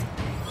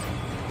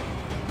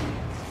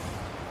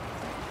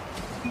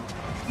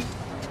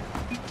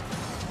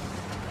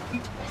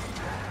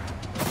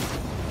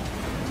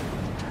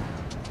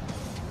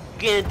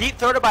 Getting deep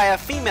throated by a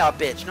female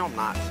bitch. No, I'm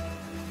not.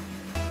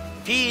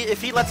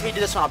 If he lets me do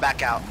this one, I'll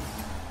back out.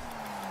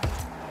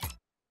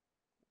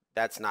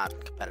 That's not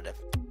competitive.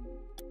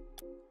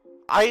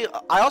 I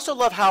also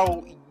love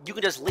how you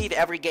can just leave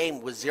every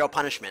game with 0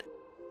 punishment.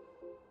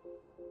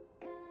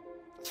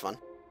 It's fun.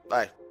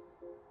 Bye.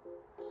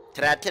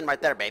 10 out of 10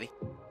 right there, baby.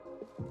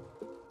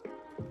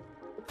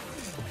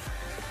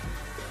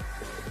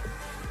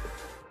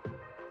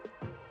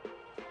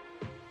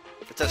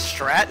 It's a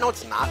strat? No,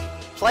 it's not.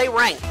 Play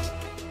ranked.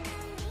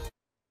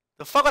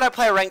 The fuck would I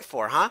play ranked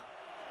for, huh?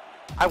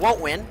 I won't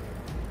win.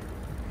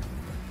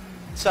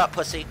 What's up,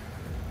 pussy?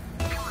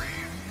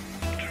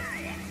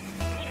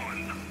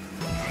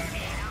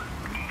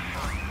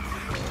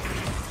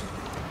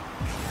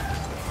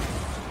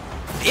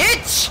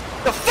 Bitch!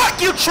 The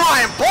fuck you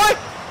trying, boy?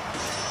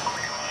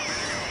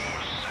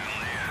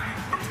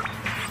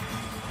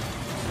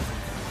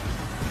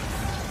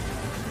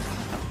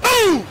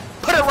 Boom!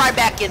 Put it right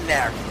back in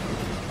there.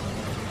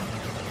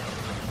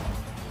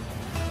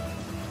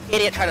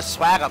 Idiot tried to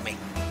swag on me.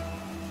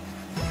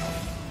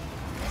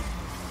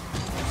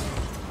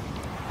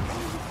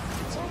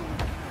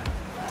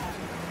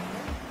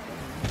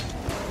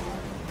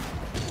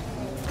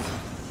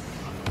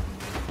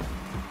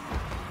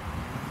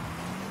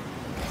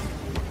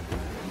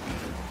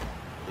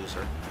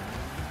 Loser.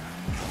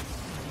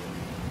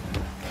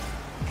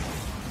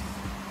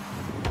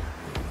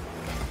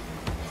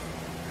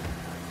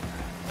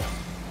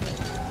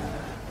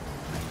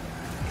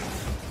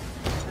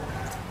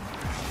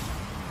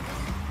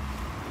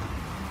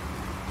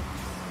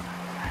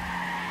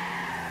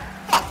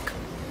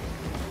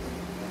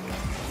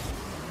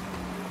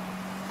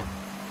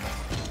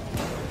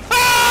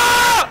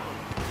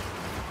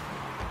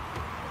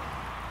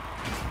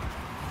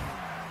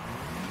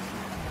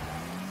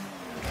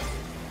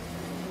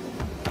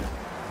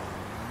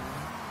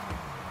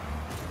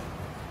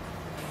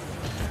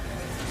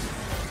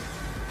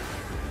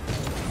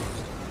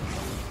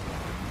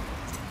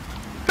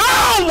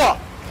 No!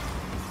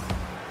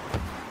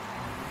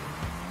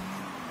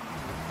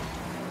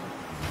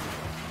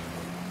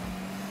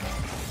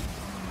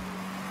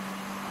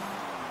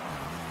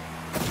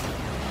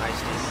 Nice,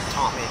 dude.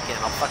 Taunt me again.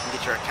 I'll fucking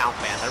get your account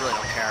banned. I really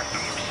don't care.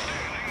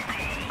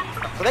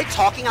 Are they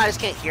talking and I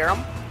just can't hear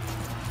them?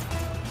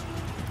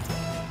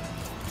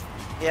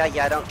 Yeah,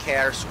 I don't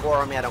care. Score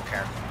on me, I don't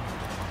care.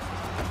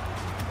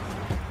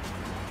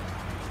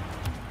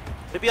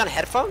 Would it be on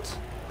headphones?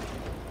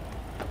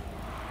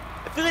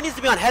 I feel it needs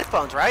to be on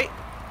headphones, right?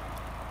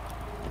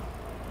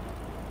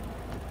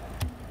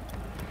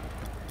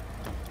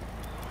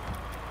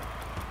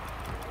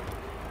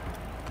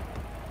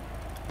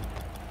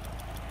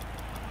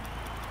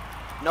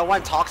 No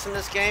one talks in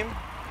this game?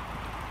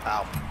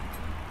 Oh.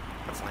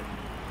 That's fine.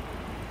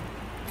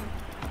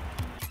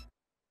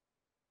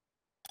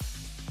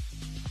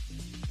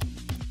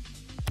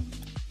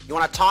 You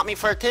wanna taunt me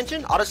for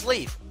attention? I'll just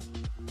leave.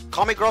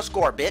 Call me girl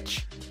score,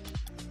 bitch.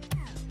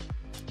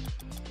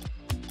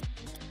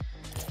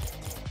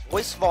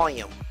 Voice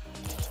volume.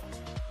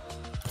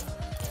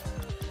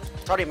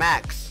 It's already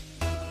max.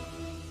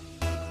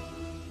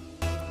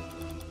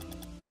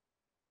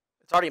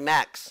 It's already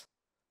max.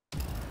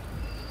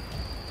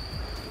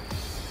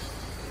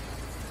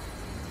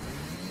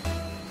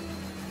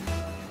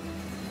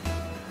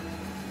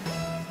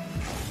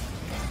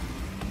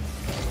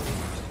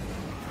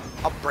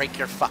 I'll break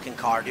your fucking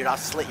car, dude. I'll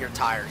slit your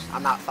tires.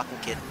 I'm not fucking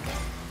kidding.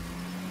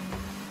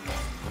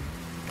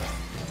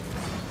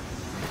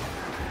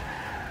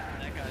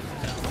 That guy's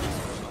just out.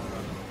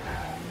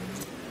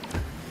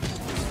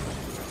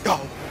 Go!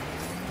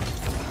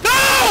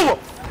 No!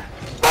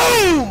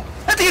 Boom!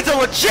 That thing's a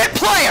legit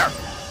player!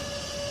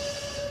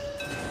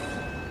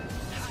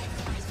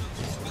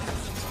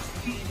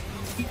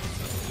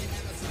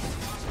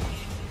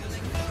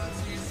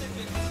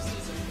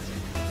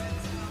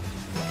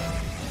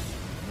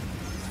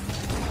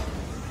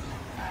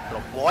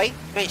 Little boy,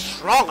 you ain't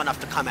strong enough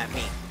to come at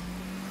me.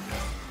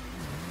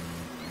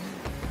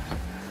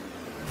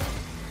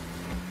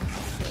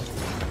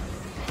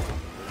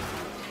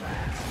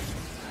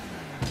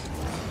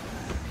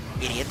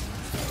 Idiot.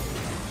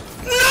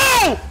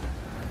 No!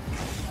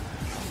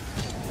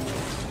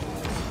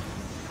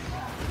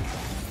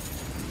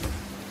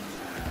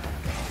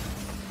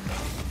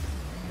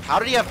 How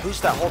did he have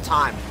boost that whole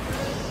time?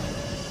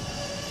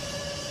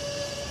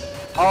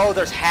 Oh,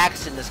 there's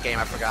hacks in this game,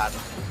 I forgot.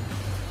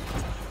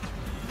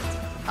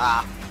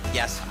 Ah,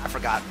 yes, I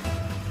forgot.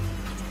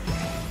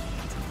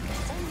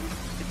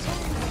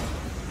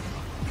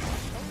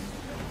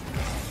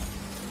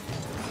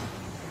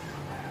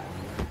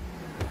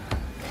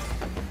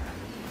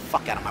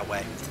 Fuck out of my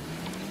way.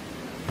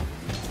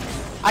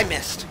 I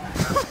missed.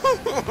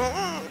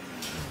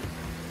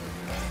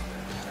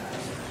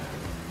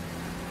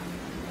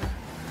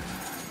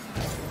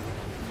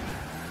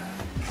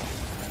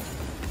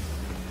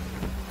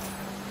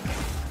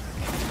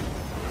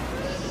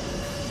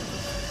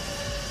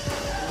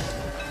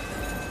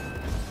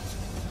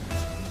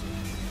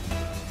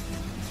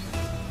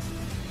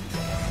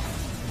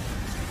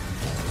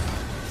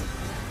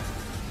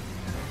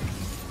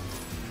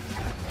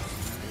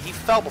 He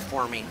fell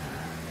before me.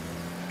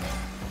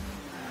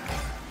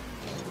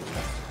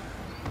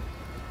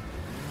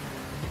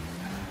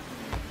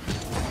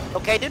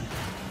 Okay, dude.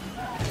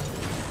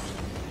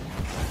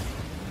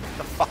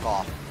 The fuck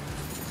off.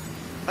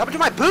 What happened to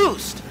my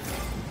boost?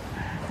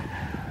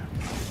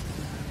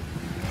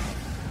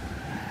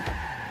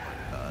 Oh my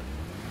God.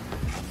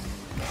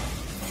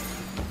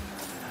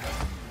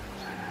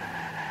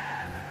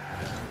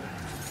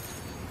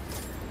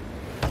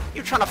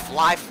 You're trying to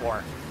fly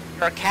for?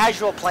 You're a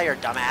casual player,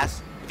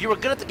 dumbass. If you were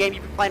good at the game,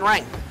 you'd be playing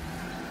ranked.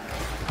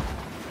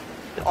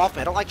 Get off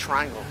me. I don't like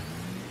triangle.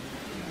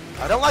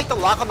 I don't like the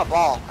lock on the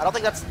ball. I don't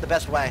think that's the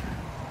best way.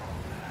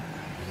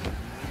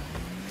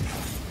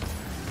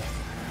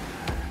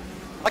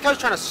 Like I was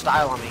trying to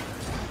style on me.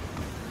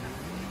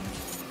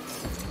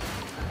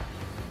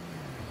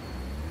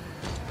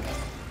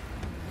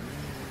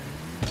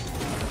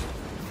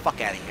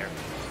 Fuck out of here.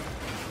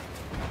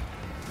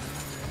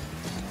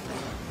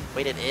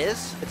 Wait, it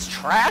is? It's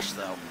trash,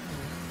 though.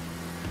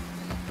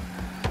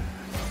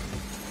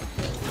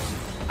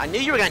 I knew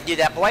you were gonna do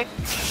that, boy.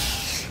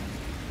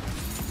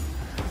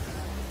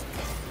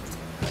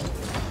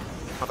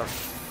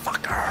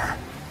 Motherfucker.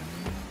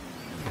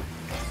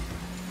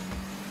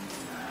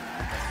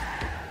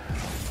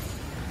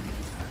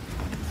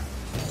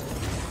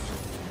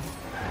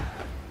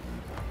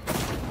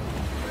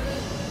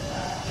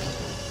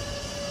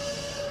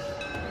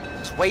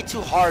 It's way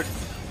too hard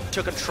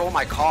to control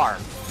my car.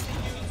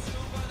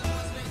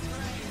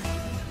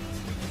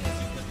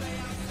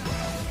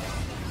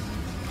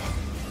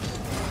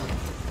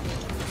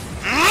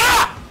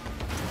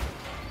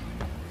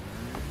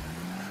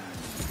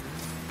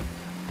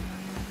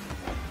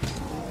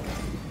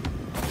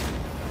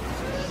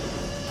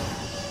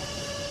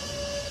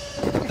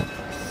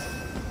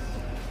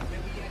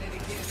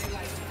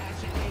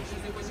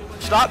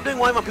 Stop doing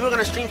one when people are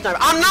gonna stream snipe.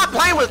 I'm not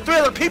playing with 3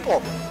 other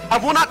people. I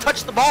will not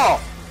touch the ball.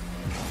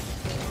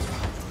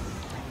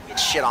 Get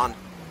shit on.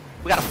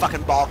 We got a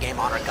fucking ball game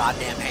on our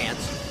goddamn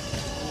hands.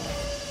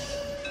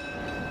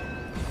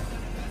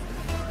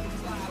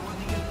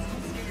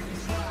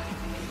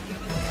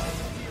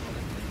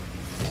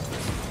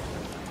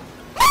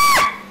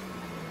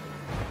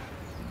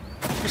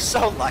 You're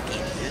so lucky,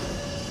 dude.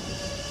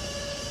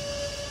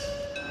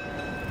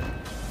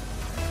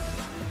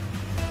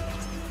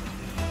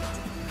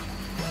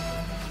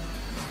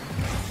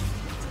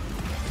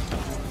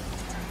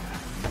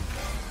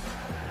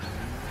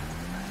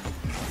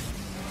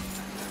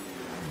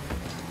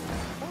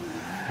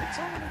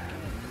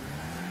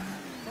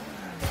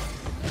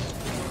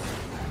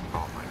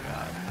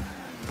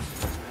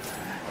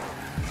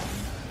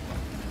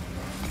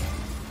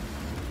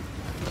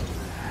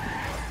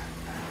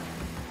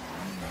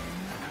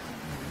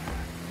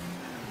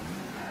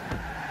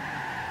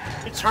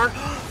 Turn.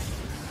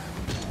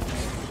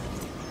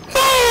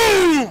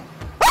 Boom!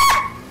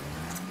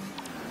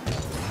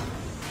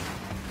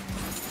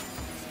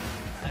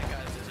 That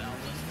guy's just out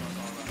this fuck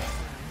all around.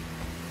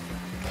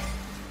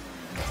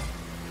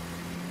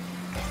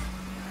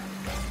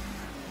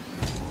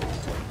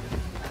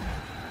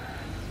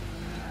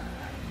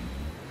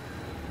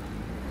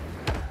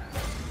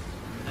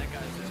 That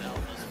guy's just out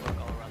this fuck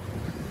all around the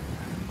board.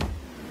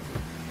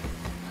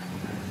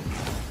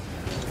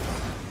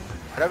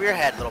 Right over your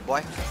head, little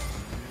boy.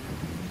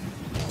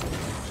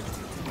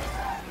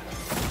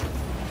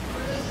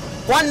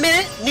 1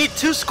 minute, need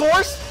 2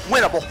 scores,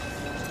 winnable.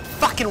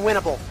 Fucking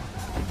winnable.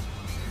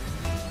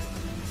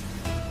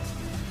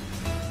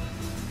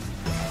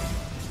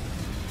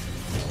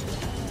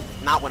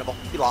 Not winnable.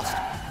 We lost.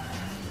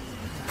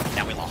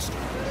 Yeah, we lost.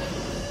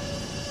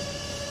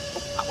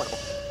 Oh, not winnable.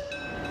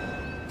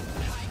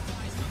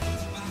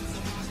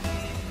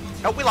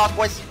 Nope, we lost,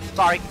 boys.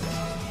 Sorry.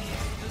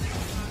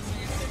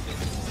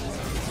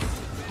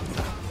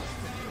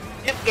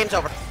 Yep, game's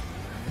over.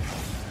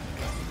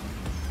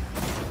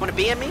 Wanna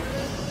be in me?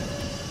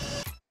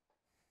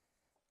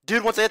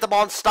 Dude, once I hit the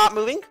ball and stop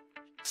moving,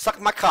 suck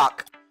my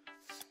cock.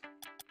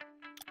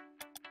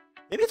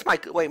 Maybe it's my...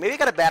 Wait, maybe I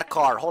got a bad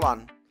car. Hold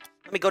on.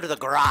 Let me go to the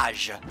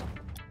garage.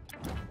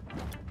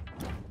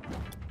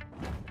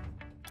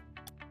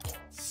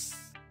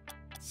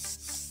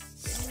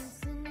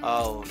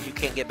 Oh, you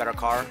can't get better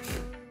car?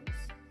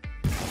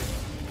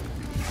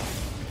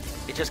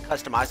 It's just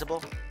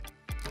customizable?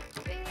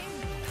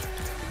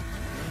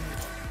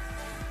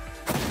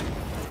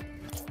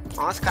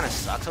 Oh, this kind of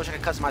sucks. I wish I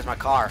could customize my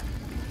car.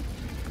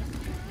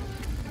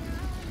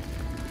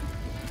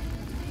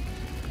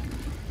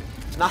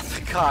 It's not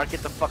the car.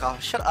 Get the fuck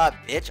off. Shut up,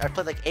 bitch. I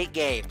played like 8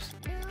 games.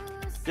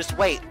 Just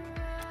wait.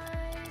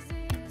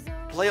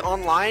 Play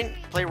online,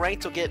 play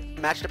ranked, or get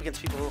matched up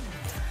against people.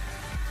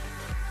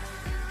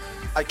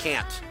 I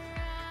can't.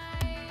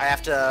 I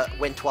have to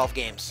win 12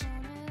 games.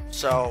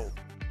 So...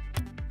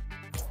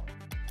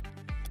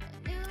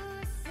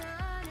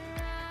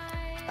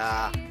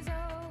 yeah.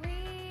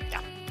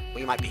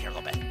 We might be here a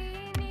little bit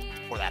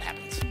before that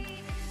happens.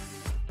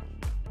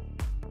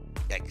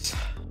 Yikes.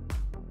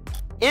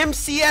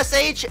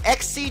 MCSH,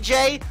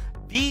 XCJ,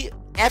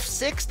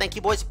 BF6, thank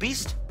you boys.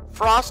 Beast,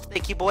 Frost,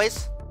 thank you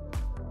boys.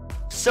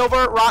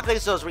 Silver, Rock,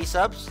 thanks those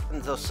resubs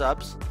and those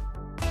subs.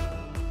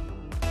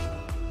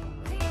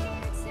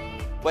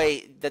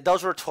 Wait,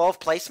 those were 12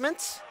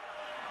 placements?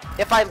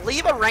 If I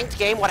leave a ranked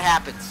game, what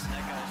happens?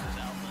 That guy's just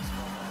out this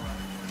fuck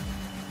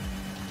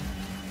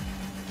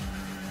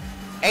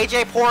all around.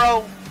 AJ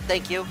Poro,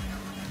 thank you.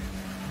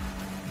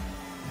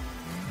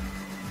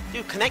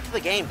 Dude, connect to the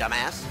game,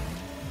 dumbass.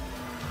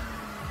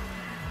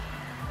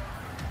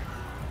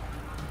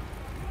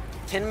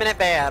 10-minute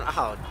ban.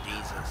 Oh,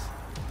 Jesus.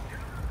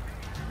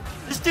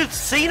 This dude's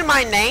seen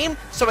my name,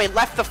 so he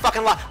left the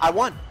fucking lot. I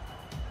won.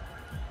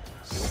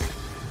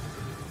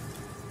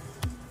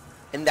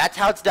 And that's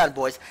how it's done,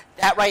 boys.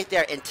 That right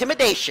there.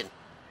 Intimidation.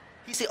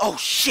 He said, oh,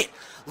 shit.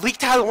 League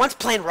TYLER1's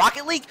playing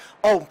Rocket League?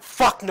 Oh,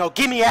 fuck no.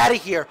 Get me out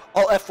of here.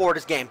 I'll F4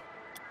 this game.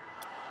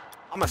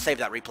 I'm going to save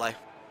that replay.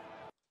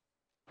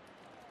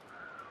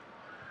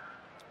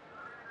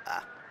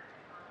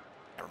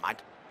 Never mind.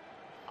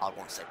 I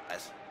won't save it,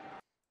 guys.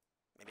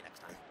 Maybe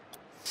next time.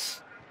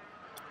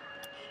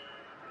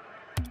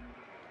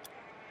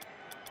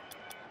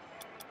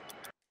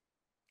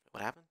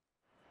 What happened?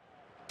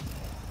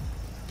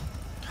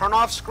 Turn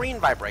off screen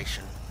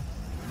vibration.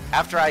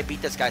 After I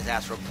beat this guy's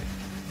ass real quick.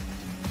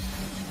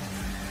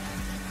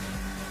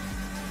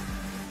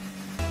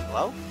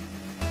 Hello?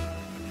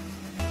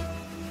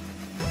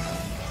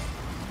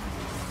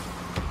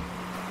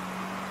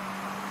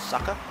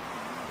 Sucker?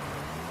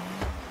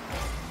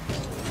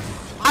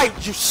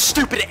 You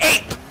stupid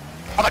ape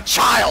of a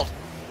child!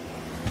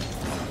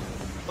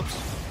 Oops.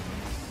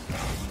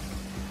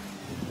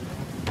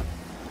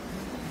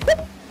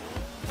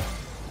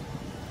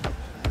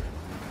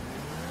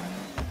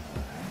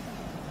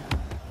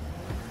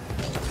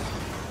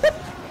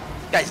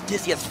 Guy's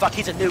dizzy as fuck.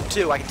 He's a noob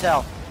too, I can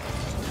tell.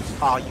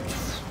 Oh, you...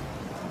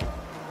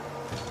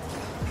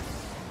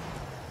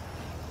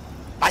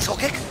 Bicycle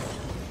kick?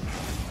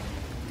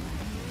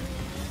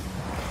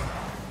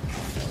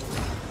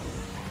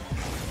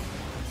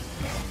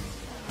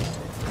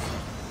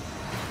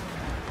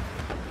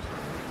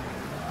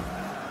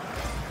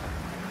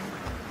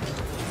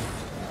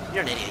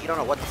 You're an idiot. You don't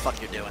know what the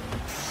fuck you're doing.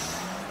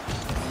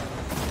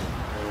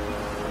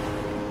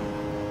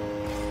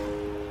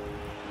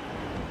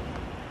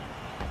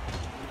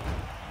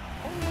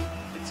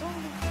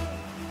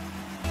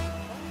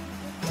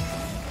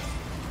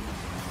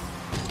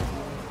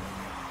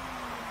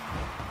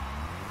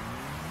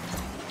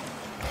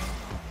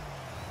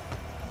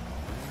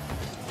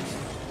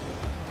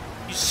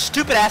 You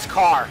stupid ass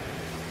car.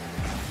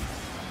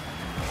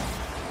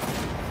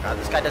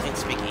 This guy doesn't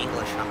speak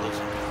English. I'm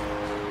losing.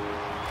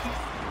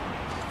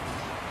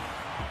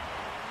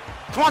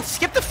 Come on,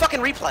 skip the fucking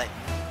replay.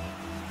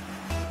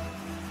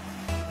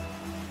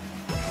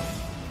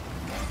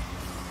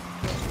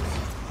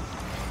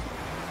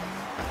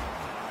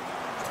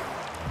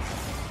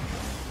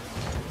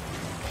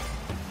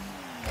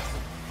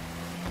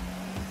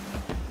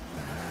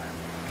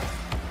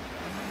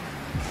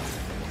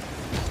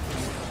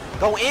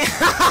 Go in.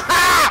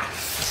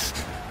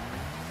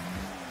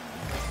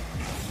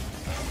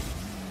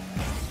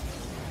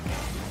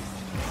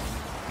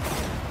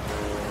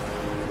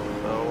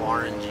 Oh,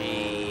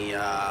 RNG.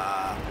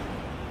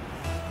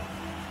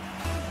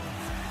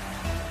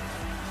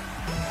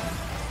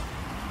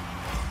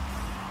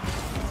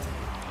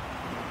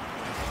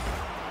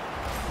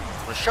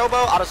 With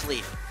Shobo, I'll just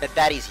leave.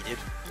 That easy, dude.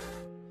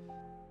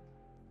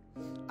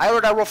 I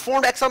ordered a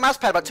reformed XL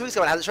mousepad about 2 weeks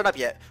ago and it hasn't shown up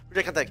yet.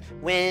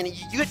 When you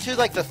get to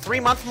like the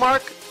 3-month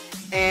mark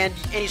and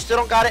you still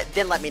don't got it,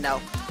 then let me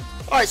know.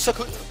 All right, so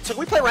can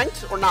we play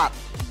ranked or not?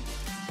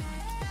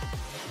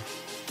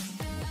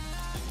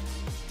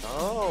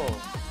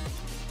 Oh.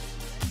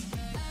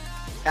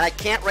 And I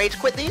can't rage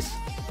quit these?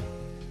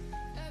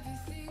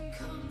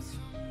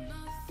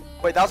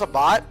 Wait, that was a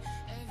bot?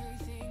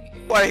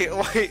 Wait,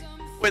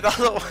 that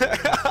was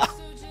a...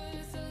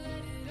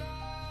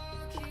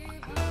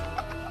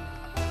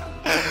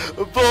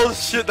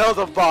 Bullshit, that was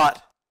a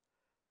bot.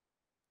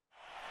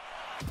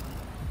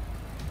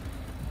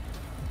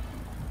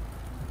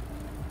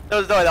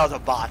 There's no way that was a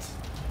bot.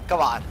 Come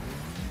on.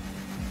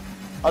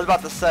 I was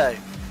about to say.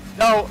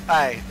 No,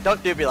 hey,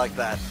 don't do me like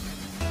that.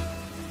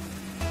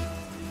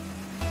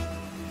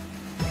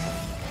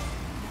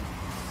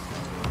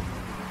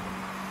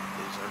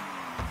 Loser.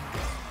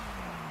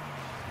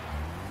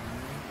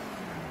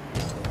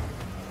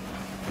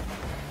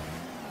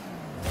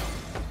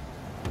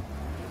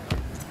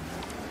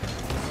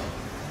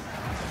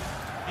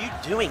 What are you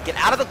doing? Get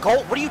out of the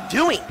goal. What are you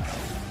doing?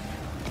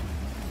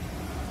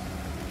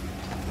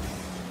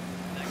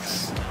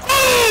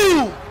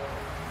 Ooh!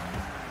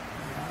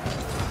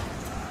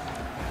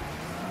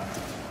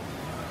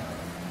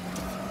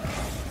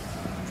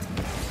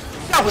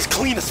 That was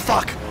clean as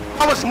fuck.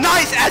 That was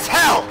nice as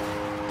hell.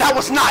 That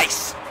was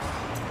nice.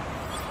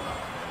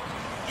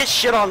 Get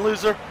shit on,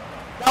 loser.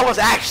 That was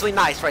actually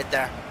nice right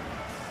there.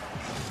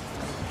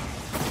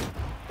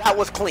 That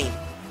was clean.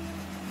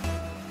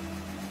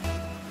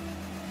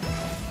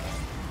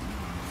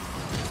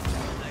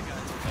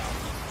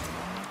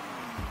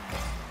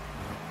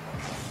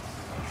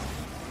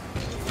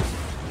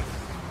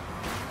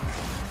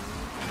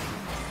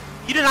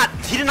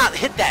 He did not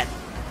hit that,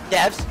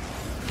 Devs.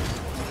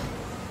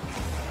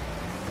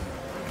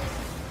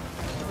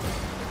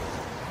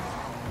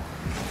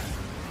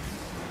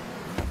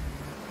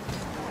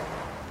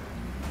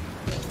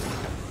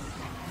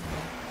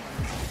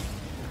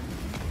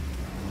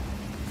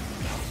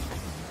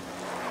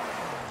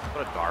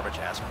 What a garbage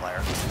ass player.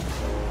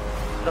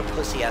 What a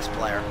pussy ass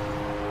player.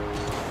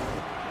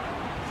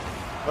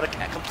 What a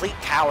complete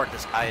coward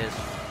this guy is.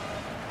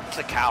 He's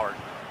a coward.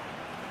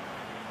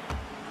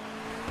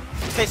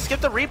 Okay, skip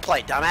the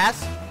replay,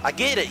 dumbass. I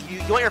get it. You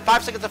want your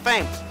 5 seconds of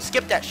fame.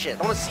 Skip that shit.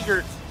 I want to see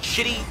your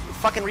shitty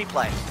fucking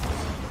replay.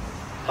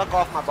 Fuck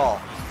off my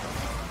ball.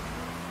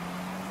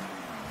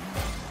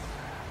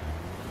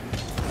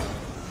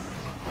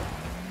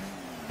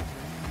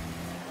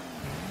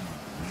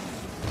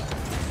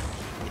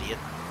 Idiot.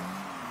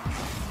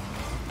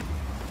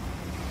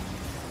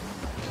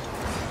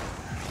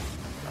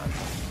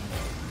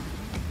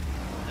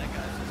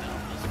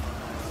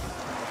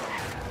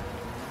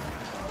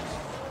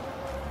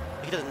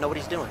 He doesn't know what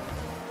he's doing.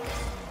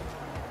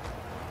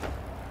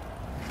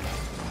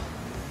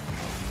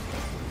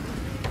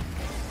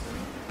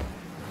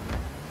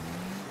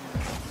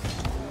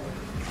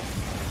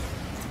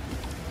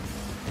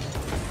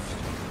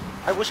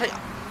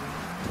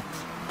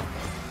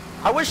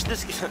 I wish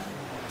this...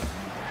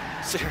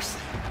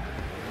 Seriously.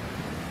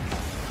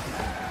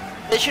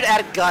 They should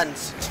add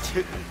guns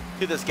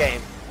to this game.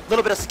 A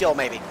little bit of skill,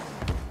 maybe.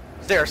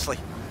 Seriously.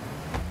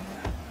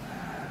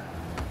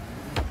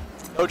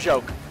 No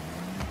joke.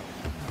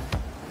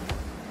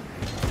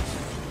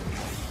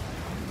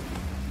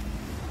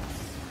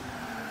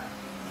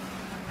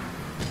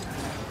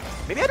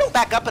 Maybe I don't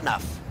back up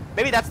enough.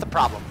 Maybe that's the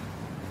problem.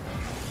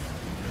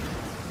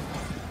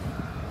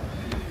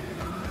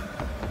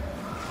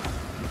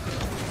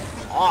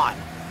 Come on.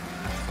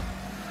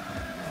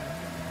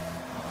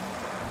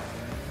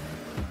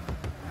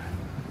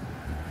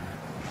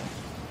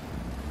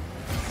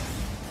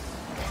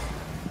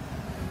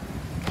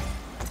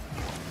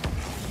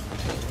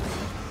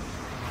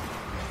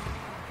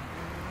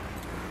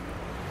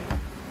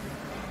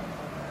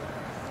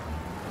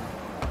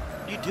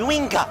 What are you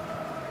doing?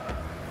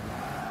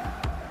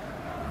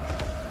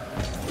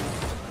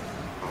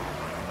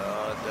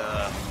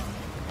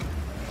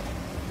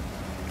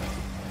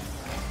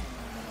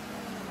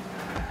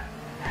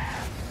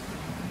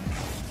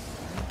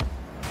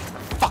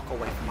 Fuck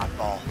away from my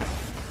ball.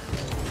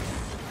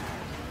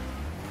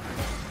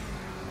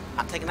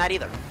 Not taking that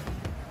either.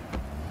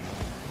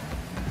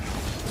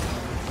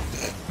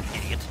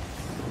 Idiot.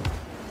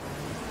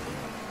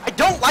 I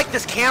don't like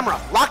this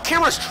camera. Lock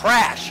camera's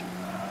trash.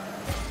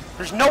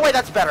 There's no way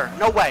that's better.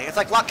 No way. It's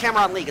like lock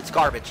camera on League. It's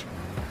garbage.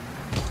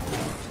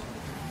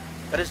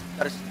 That is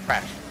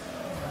trash.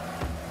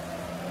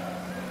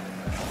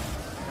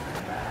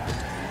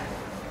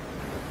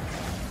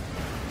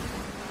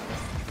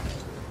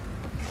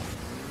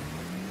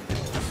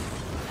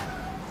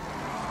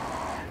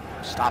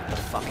 Stop the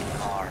fucking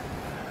car.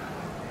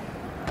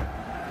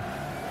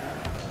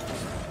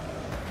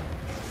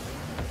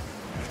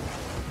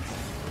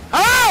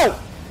 Oh!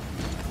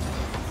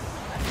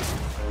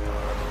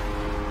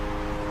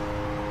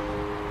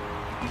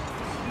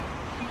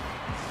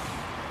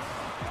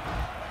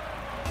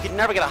 You can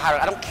never get a high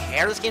rank. I don't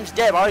care. This game's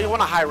dead. Why do you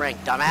want a high rank,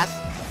 dumbass?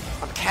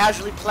 I'm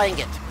casually playing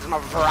it because I'm a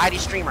variety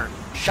streamer.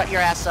 Shut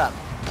your ass up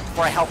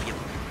before I help you.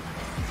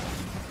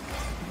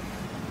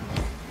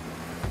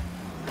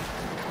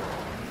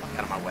 Fuck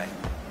out of my way.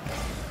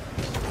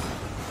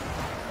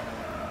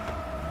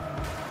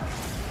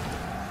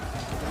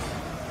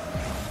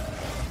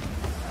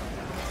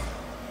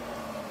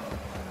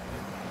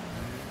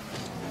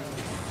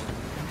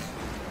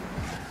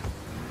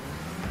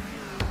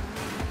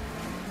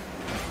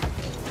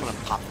 I'm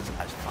gonna pop this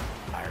guy's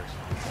fucking tires.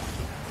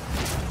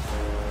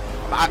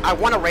 I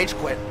want to rage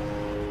quit.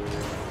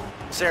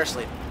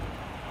 Seriously.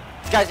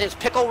 This guy's name's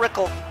Pickle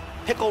Rickle,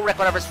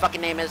 whatever his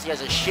fucking name is. He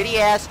has a shitty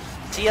ass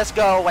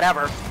CSGO,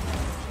 whatever,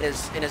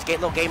 is in his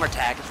little gamer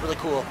tag. It's really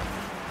cool.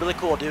 Really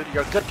cool, dude.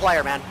 You're a good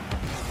player, man.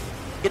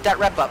 Get that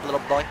rep up, little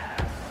boy.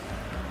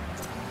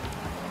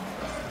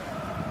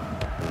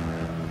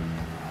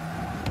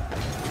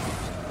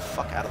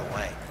 Fuck out of the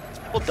way. These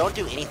people don't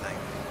do anything.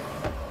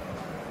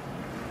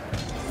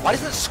 Why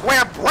doesn't the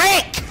square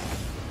break?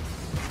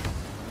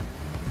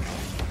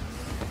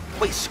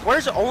 Wait,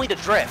 squares are only to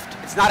drift.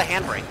 It's not a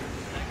handbrake.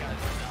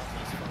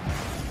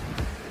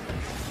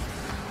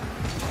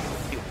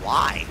 Wait,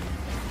 why?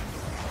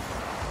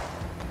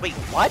 Wait,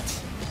 what?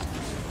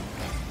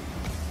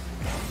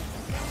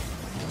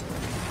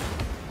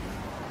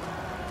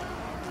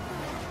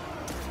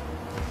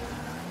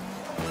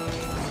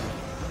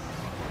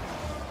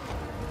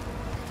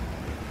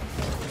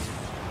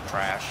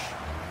 Trash.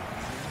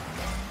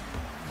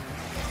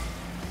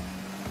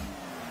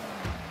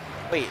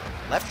 Wait,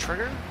 left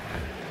trigger?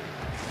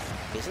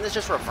 Isn't this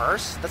just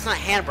reverse? That's not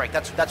handbrake,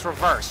 that's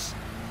reverse.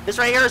 This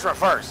right here is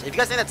reverse. If you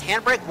guys think that's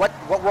handbrake, what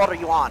world are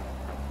you on?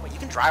 Wait, you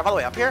can drive all the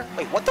way up here?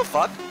 Wait, what the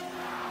fuck?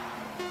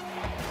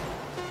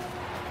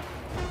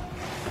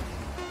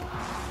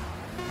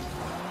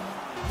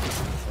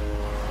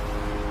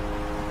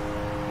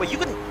 Wait, you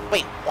can,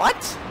 wait,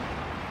 what?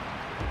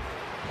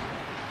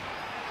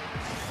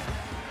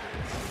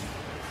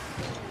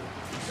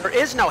 There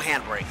is no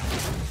handbrake.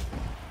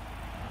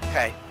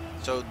 Okay,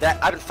 so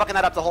that, I've been fucking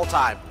that up the whole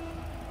time.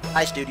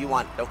 Nice, dude, you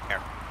won. Don't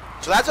care.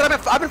 So that's what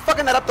I've been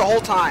fucking that up the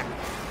whole time.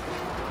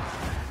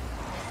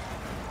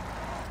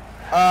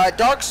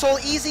 Dark Soul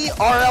Easy,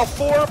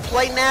 RL4,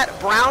 Play Nat,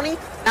 Brownie.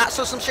 Not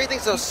so some shady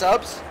things, those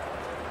subs.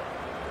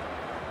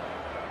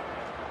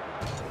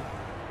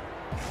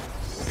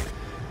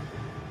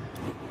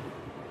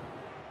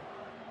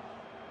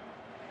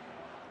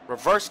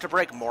 Reverse to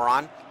brake,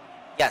 moron.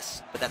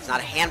 Yes, but that's not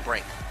a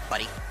handbrake,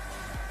 buddy.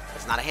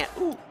 That's not a hand.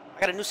 Ooh, I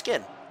got a new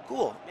skin.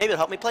 Cool. Maybe it'll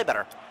help me play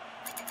better.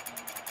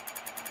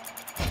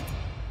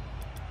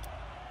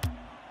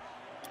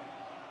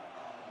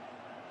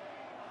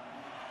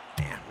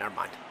 Never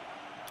mind.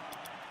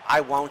 I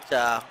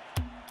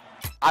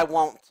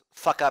won't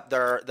fuck up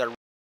their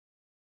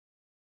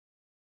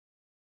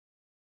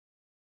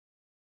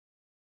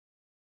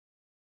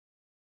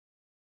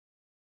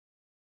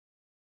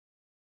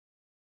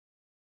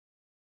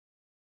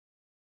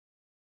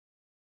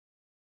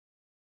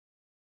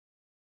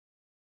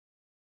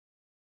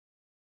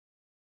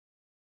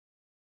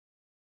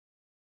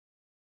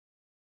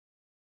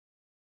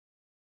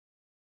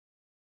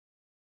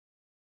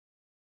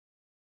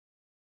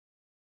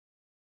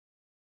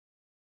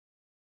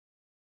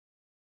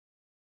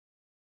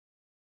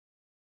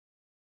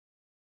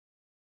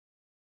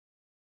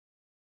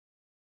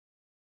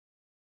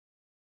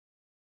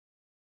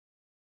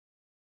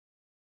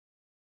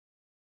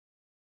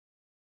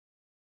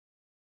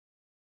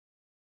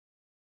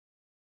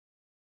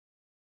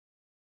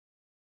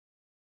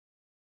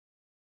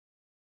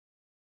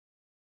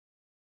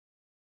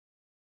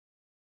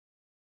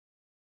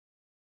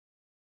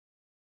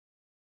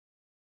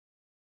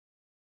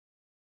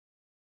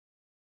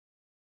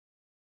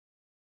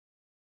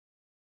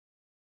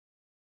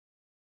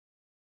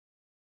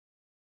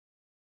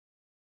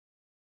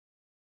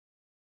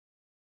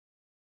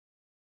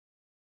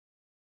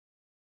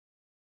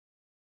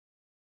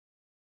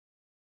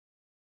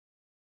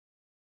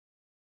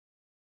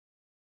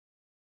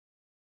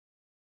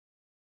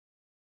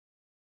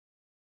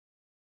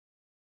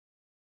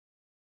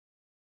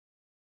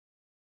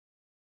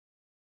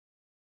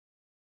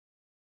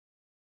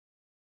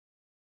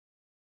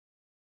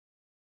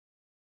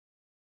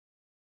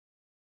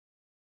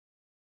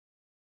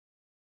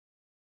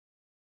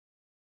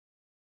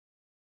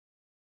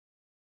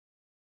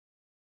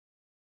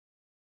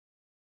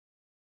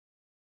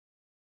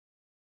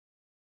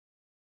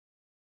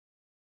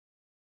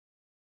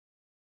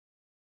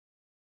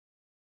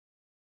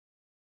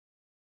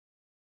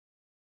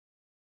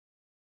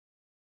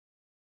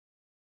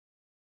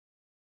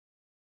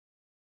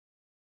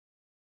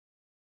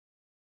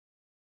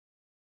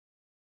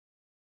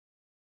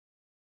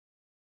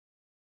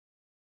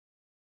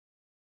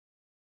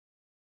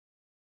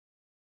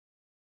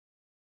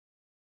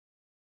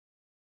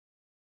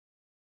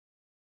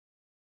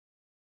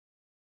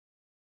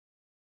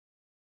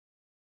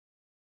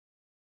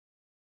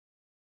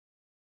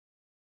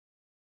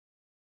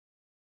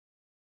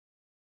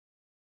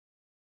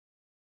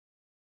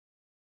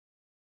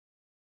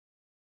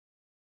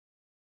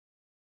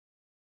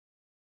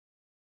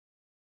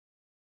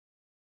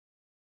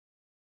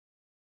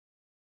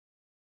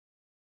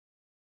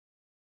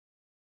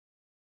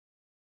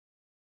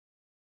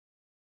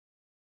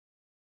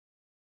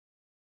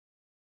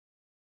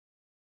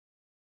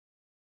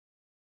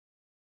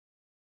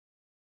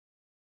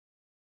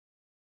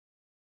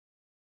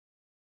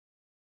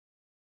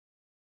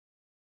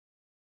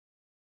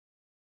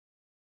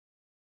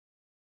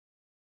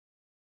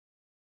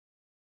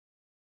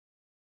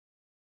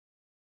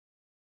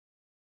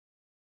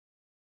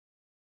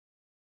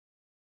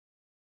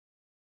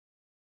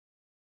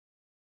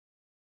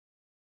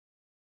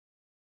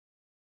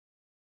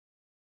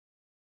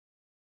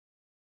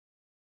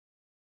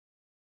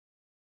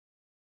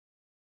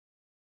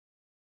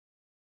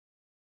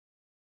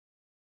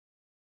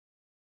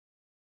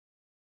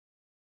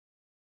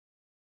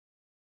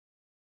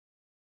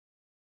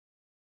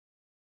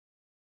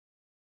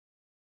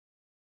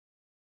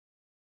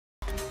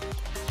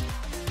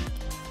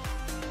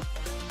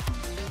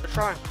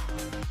try.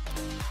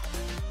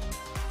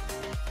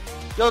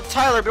 Yo,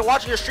 Tyler, been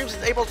watching your streams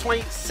since April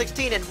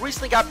 2016 and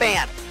recently got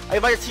banned. I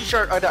buy a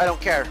t-shirt. I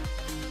don't care.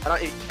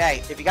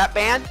 Hey, if you got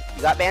banned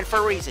for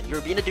a reason.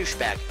 You're being a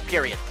douchebag.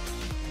 Period.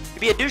 You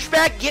be a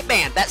douchebag, get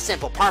banned. That's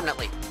simple.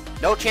 Permanently.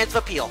 No chance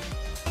of appeal.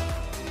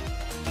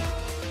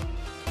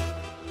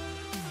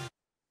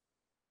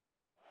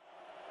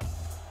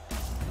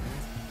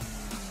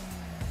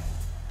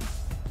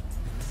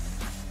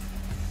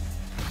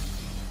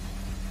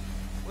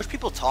 Wish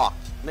people talked.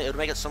 It would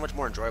make it so much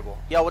more enjoyable.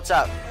 Yo, what's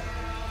up?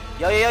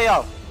 Yo, yo, yo,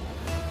 yo.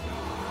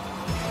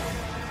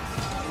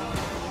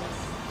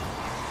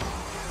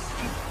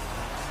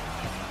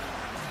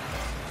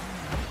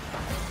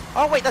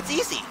 Oh, wait, that's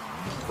easy.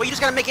 Wait, you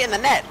just gotta make it in the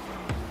net.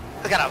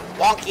 I got a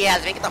wonky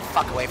ass. Get the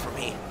fuck away from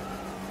me.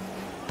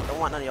 Don't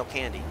want none of your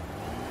candy.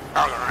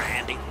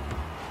 Handy.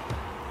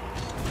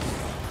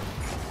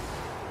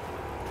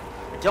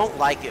 I don't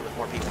like it with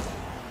more people.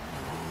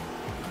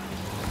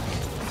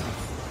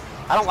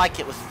 I don't like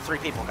it with 3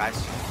 people, guys.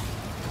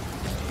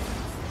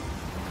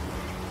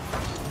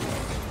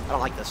 I don't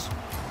like this.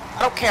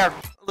 I don't care.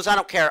 Listen, I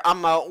don't care.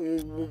 I'm a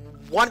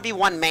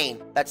 1v1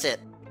 main. That's it.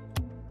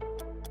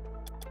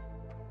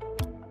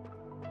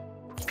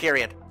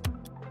 Period.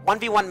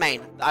 1v1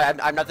 main. I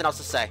have nothing else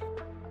to say.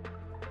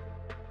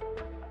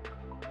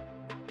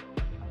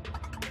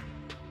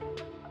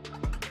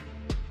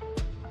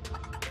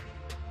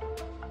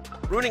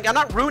 I'm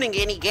not ruining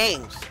any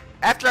games.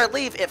 After I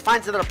leave, it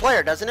finds another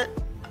player, doesn't it?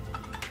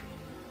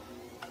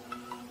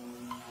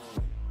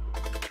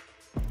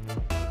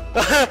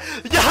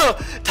 Yo,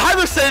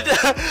 Tyler said,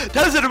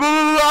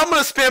 I'm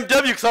gonna spam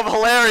W because I'm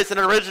hilarious and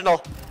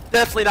original.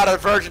 Definitely not a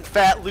virgin,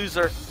 fat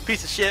loser,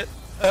 piece of shit.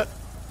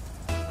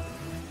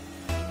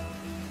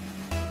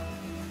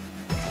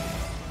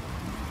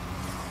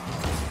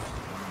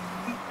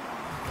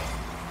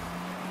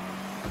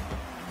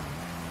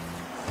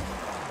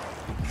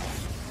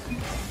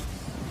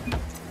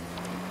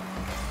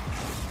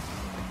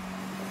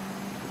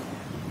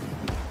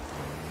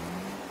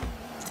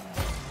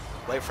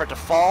 Wait for it to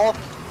fall,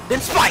 then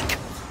spike!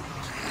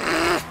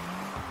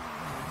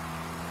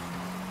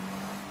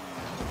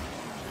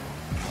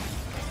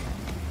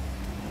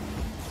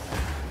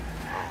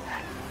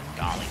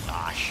 Golly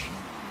gosh.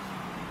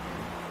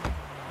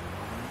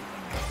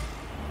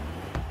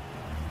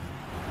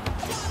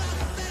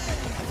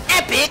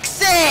 Epic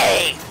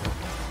save!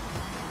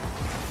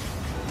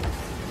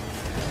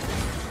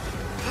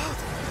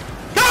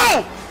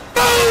 Go!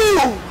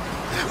 Boom!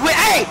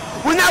 Hey!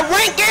 When that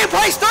ranked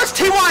gameplay starts,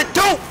 T1,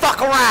 don't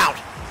fuck around!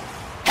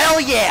 Hell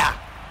yeah!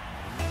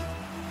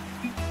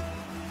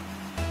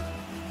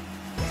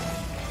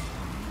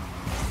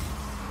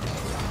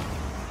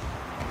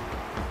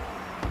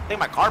 I think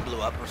my car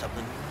blew up or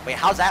something. Wait,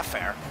 how's that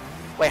fair?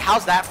 Wait,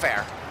 how's that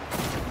fair?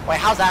 Wait,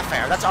 how's that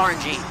fair? That's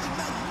RNG.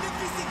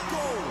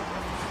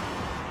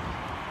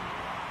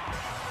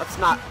 That's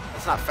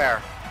not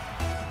fair.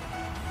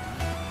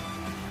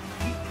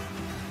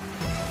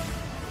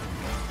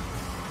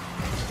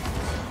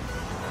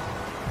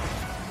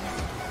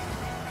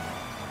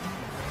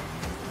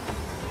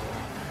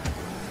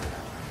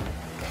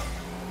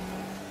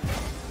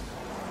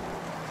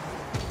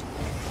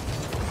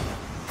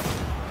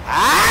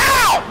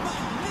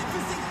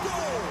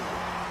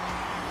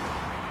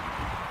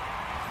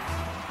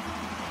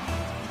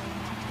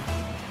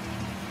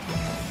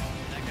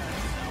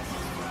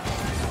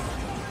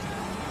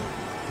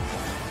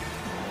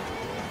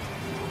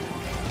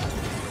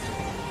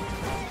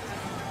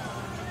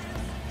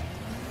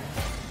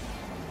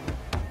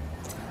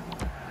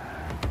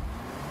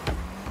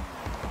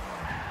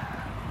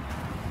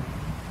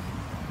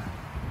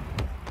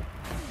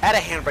 Add a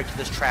handbrake to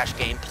this trash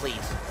game,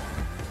 please.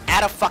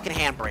 Add a fucking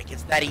handbrake.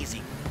 It's that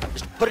easy.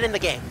 Just put it in the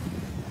game.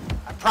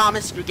 I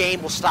promise your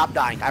game will stop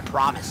dying. I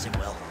promise it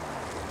will.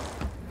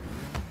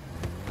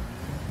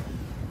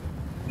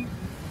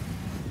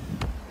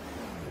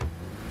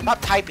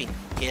 Stop typing,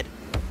 kid.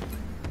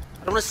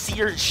 I don't want to see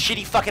your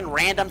shitty fucking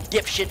random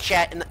dipshit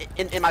chat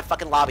in my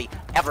fucking lobby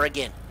ever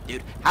again,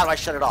 dude. How do I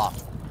shut it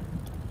off?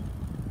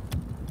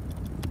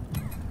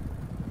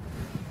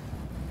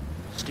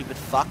 Stupid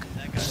fuck.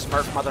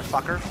 Smurf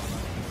motherfucker.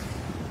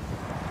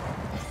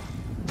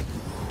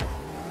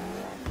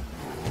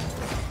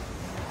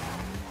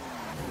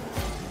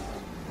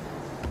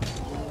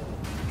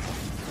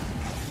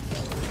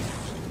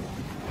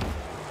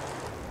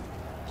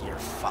 Dear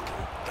fucking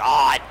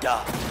God.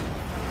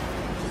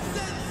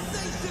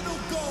 Sensational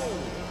goal.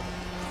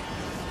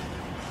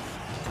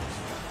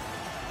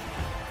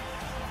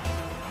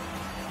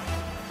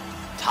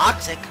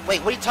 Toxic?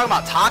 Wait, what are you talking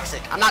about,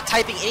 toxic? I'm not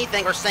typing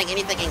anything or saying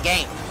anything in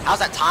game. How's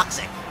that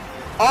toxic?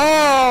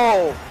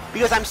 Oh!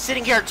 Because I'm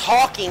sitting here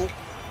talking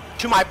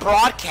to my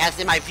broadcast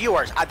and my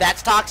viewers.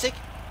 That's toxic?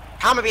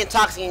 How am I being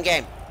toxic in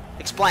game?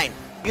 Explain.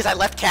 Because I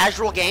left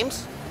casual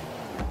games?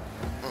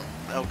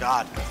 Oh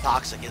god,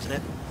 toxic, isn't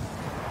it?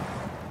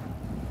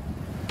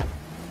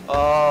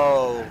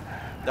 Oh,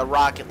 the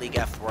Rocket League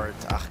F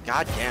words. Ugh,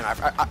 god damn,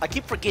 I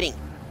keep forgetting.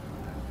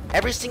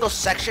 Every single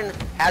section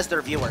has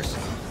their viewers.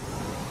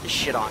 Just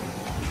shit on.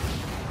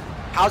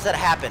 How's that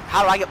happen?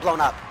 How did I get blown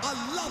up? A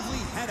lovely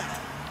header.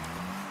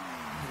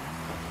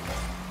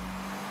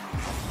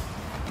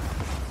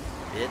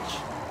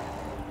 Bitch.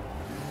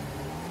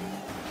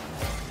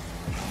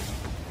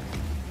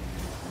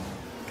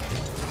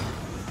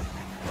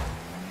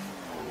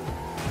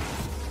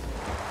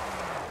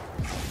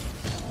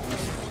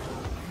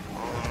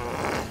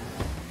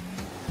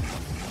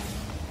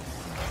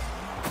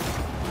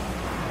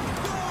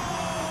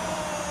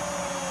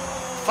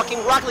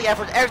 Fucking Rocket League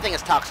effort, everything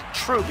is toxic.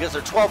 True, because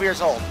they're 12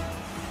 years old.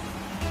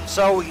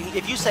 So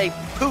if you say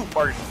poop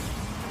or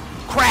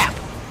crap,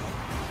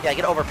 yeah,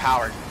 get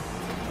overpowered.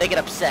 They get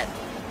upset.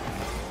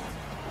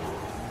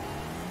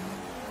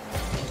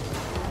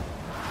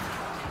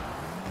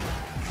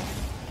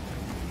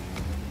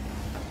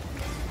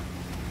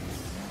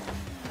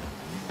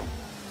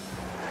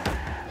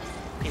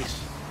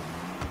 Peace.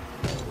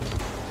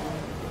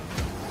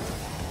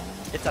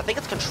 I think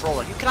it's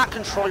controller. You cannot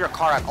control your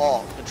car at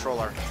all with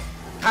controller.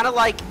 Kind of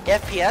like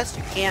FPS,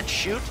 you can't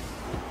shoot.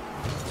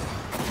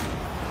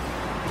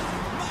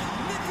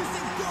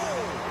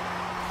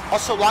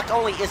 Also, locked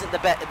only isn't the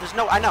best. There's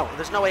no, I know,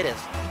 there's no way it is.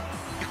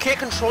 You can't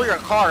control your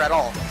car at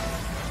all.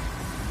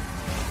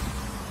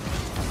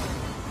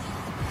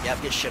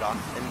 Yep, get shit on.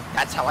 And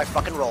that's how I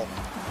fucking roll.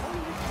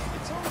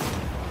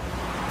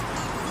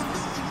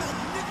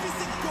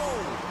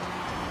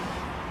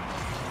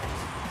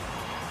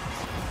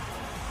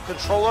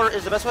 Controller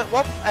is the best way.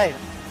 Well, hey,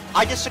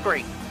 I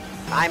disagree.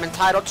 I'm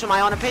entitled to my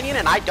own opinion,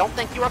 and I don't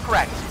think you are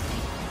correct.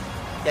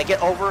 Yeah,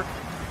 get over,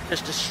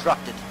 just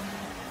destructed.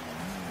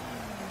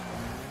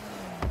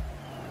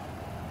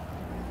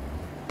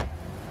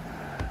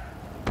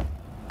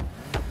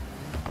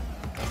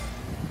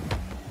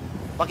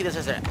 Lucky this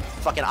isn't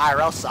fucking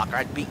IRL soccer.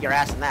 I'd beat your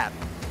ass in that.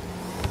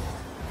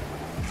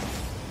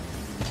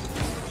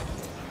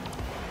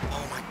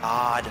 Oh my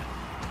god.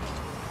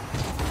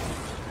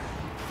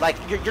 Like,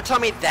 you're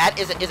telling me that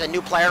is a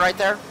new player right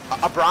there?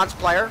 A bronze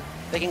player?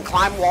 They can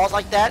climb walls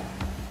like that?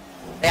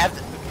 They have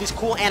this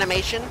cool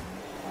animation?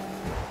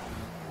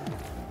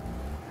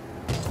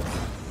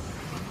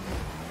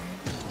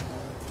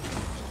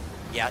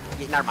 Yeah,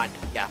 never mind.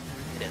 Yeah,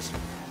 it is.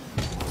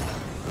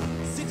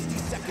 60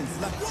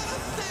 seconds left. What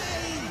a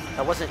save!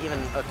 That wasn't even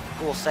a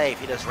cool save.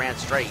 He just ran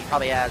straight. He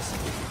probably has...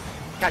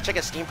 Can I check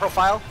his Steam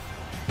profile?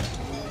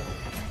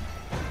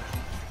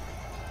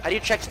 How do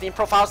you check Steam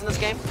profiles in this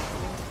game?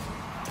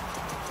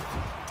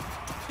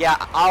 Yeah,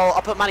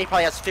 I'll put money. He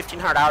probably has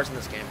 1,500 hours in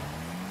this game.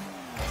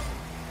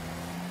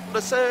 What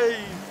a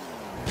save!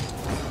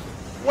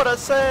 What a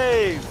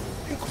save!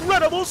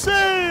 Incredible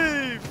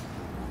save!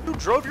 You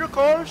drove your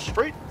car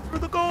straight through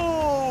the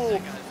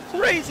goal!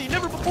 Crazy,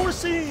 never before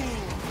seen!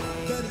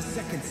 30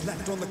 seconds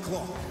left on the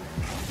clock.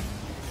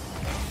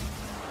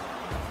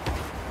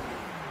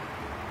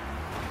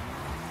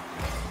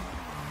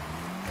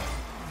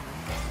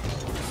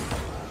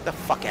 Get the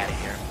fuck out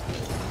of here.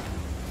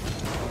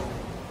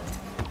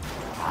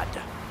 God.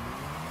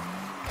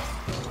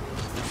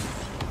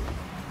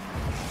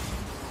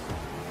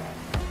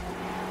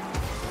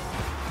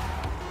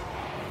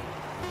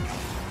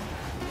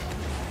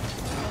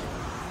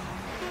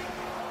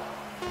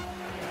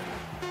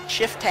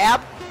 Shift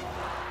tab.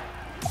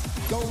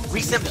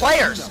 Recent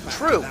players.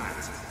 True.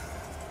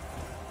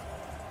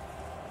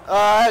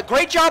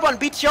 Great job on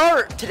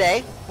BTR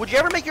today. Would you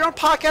ever make your own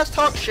podcast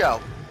talk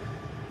show?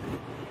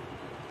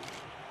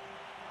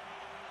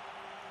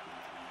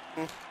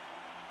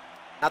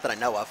 Not that I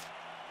know of.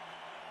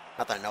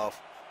 Not that I know of.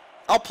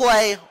 I'll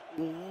play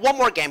one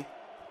more game.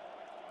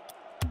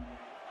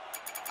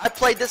 I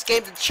played this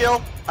game to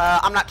chill.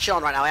 I'm not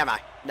chilling right now, am I?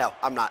 No,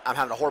 I'm not. I'm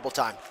having a horrible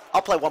time.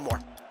 I'll play one more.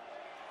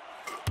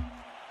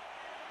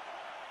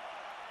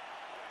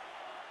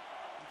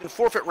 You can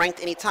forfeit ranked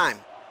anytime.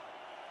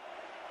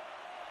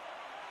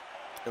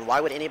 Then why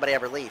would anybody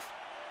ever leave?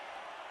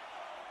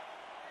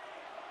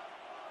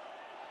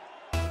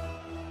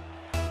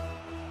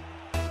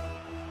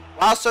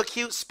 Wow, so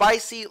cute,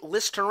 spicy,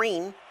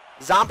 Listerine,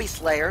 Zombie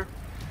Slayer,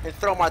 and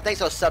throw more. Thanks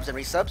for those subs and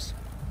resubs.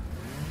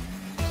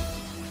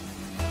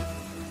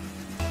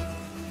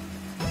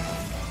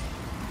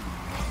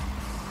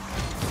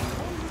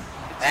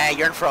 Hey,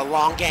 you're in for a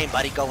long game,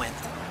 buddy. Go in.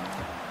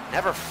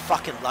 Never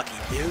fucking lucky,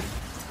 dude.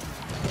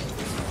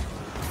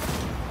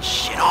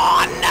 Shit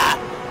on.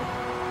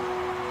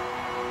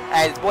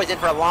 Hey, this boy's in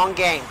for a long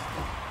game.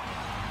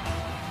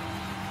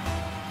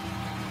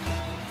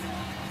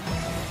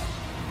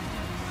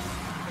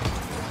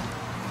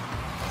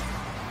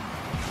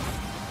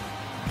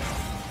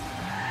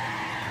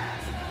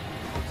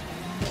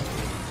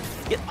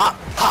 Get up!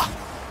 Ha!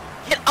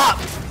 Get up!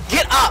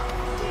 Get up!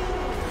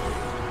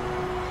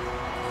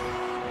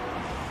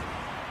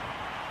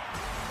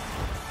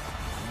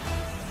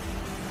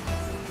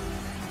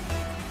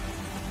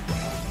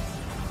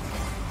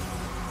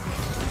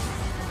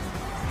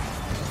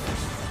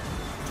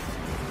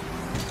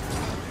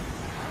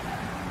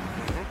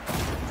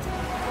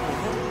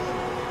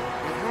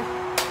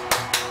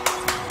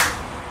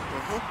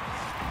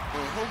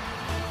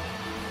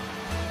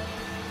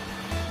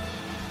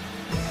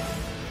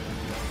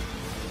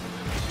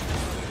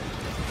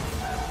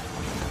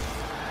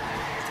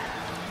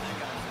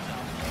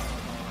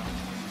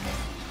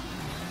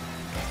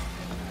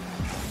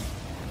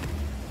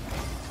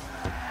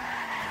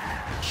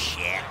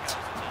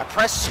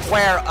 press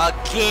square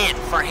again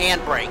for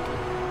handbrake.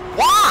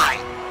 Why?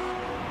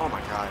 Oh my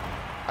god.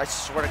 I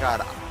swear to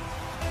god.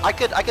 I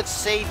could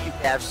save you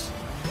devs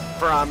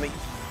from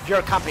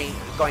your company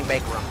going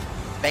bankrupt.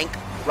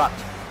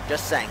 Bankrupt.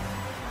 Just saying.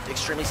 It's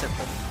extremely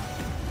simple.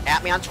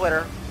 At me on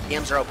Twitter.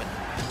 DMs are open.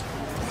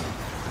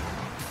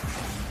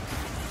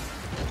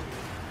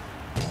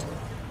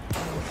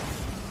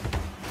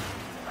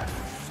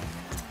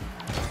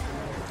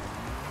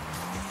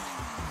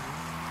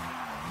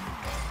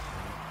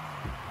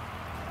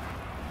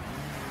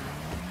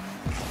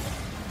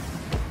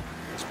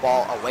 This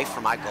ball away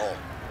from my goal.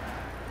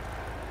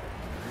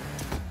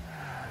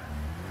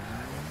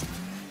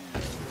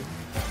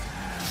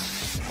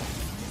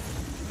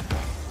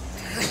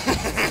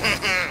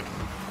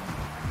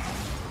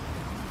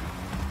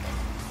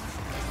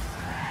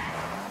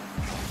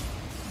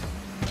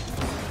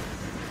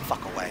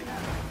 Fuck away.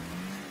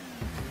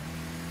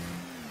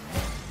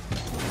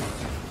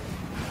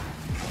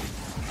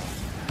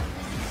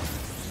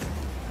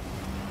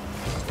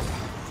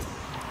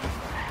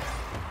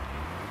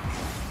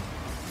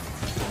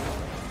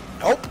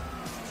 Nope.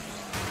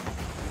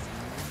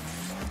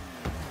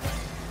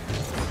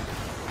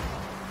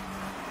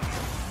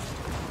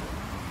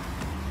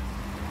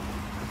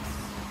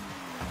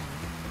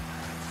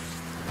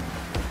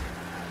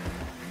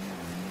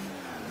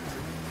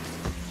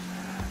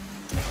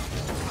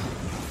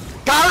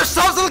 Got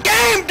ourselves in the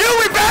game, do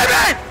we,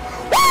 baby?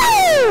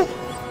 Woo!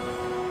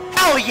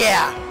 Hell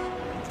yeah!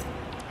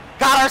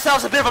 Got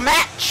ourselves a bit of a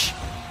match.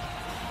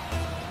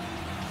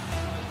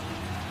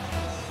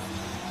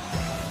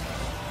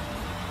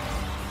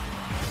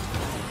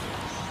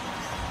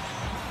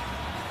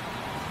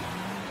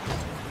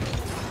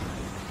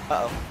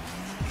 Uh-oh.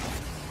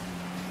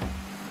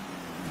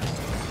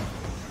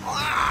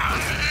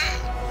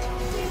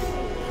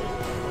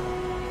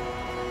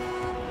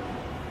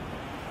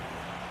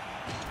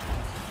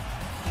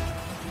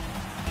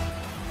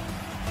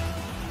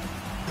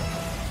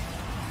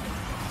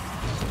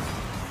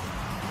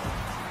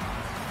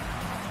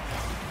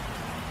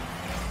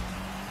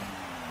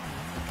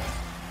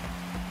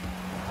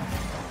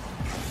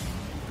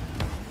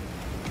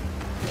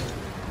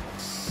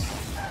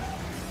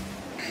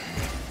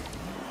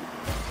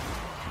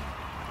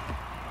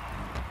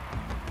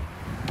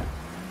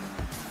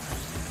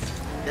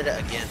 Did it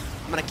again.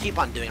 I'm gonna keep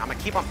on doing it. I'm gonna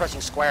keep on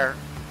pressing square.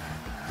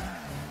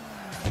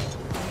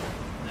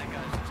 That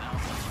guy's just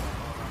alphas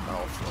fuck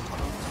all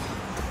around.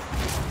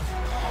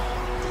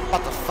 Oh,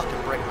 about to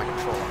fucking break my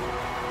controller.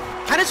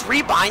 Can I just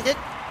rebind it?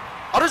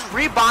 I'll just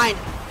rebind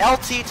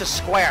LT to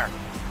square.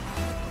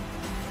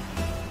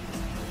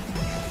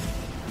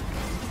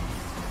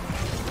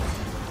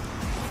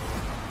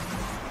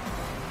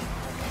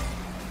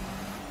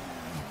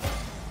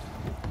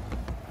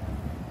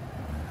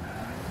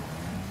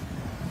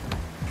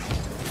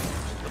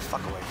 The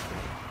fuck away from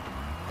me.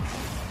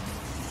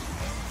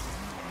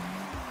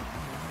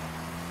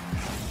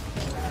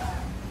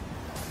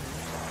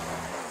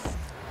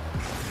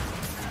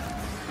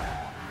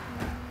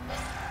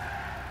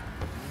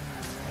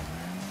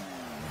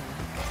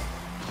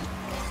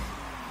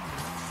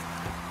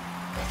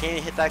 Can't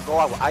even hit that goal.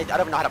 I don't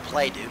even know how to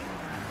play, dude.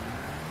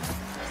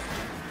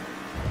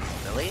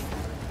 Really?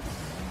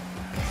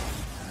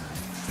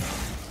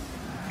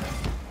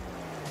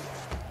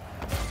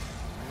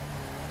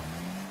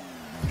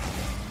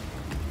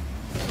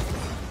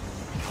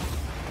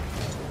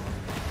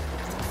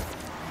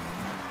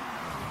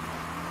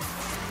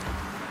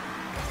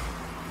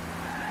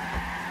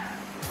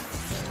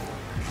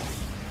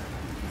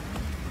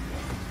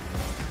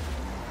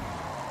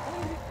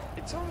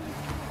 It's only.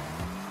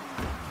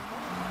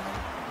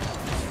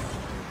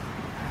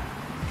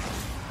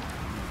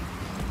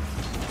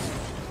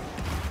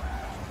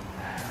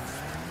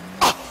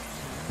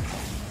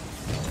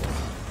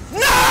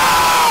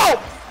 No!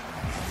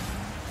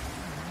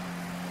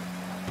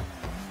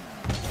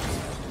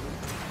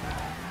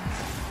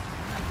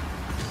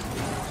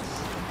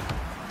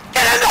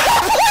 Get in there,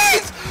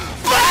 please!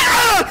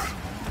 Please!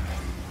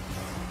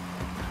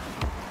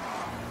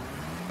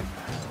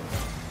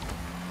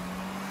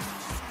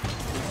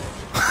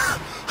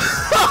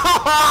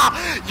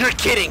 You're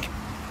kidding.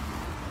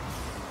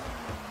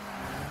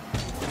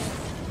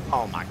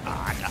 Oh my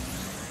god.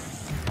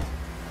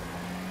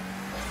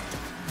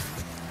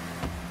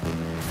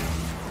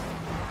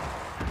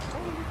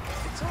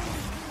 It's only.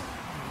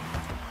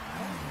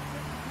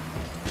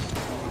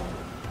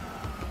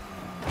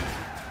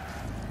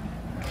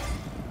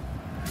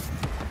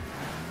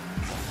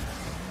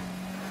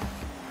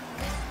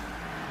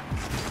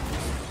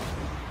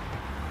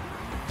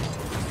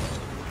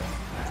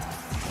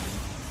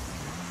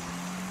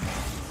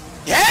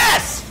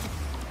 Yes!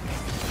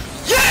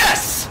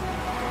 Yes!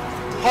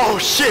 Oh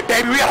shit,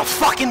 baby, we got a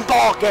fucking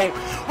ball game.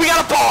 We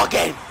got a ball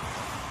game.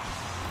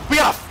 We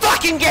got a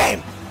fucking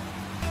game.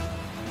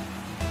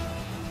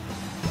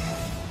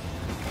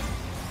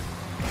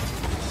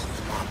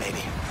 Come on,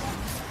 baby.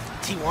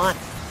 T1.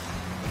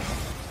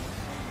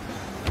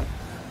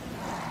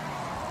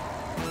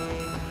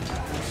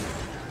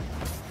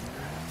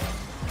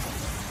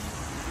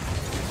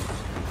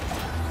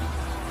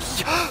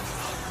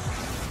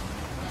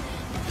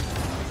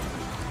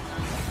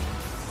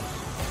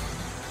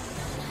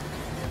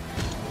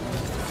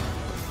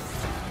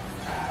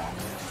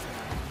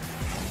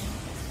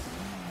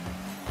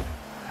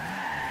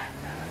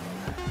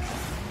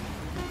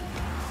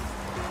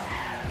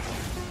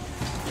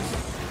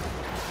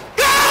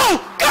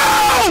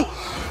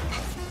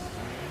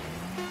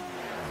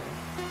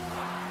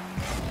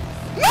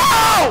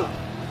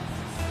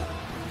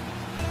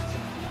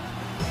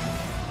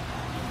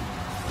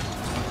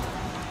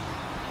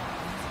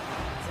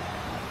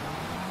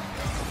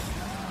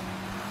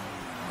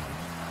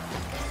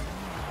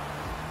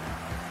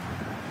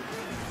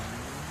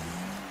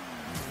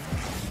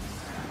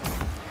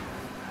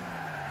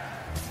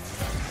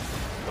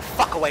 The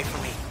fuck away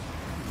from me.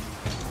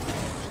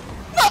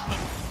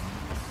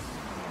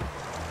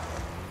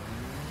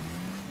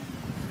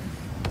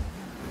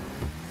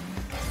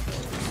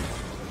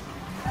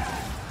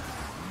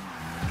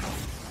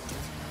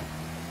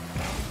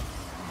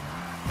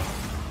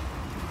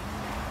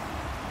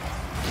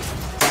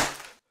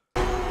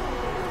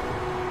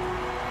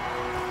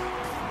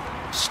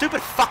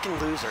 Stupid fucking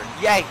loser.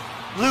 Yay.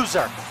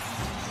 Loser.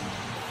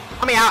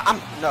 I mean, I'm...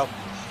 No.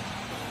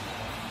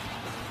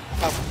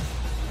 No.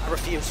 I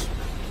refuse.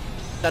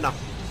 No, no.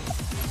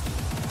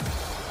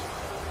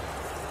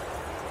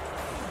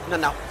 No,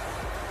 no.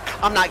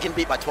 I'm not getting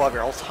beat by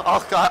 12-year-olds.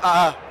 Oh,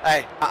 God.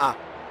 Hey.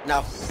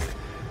 No.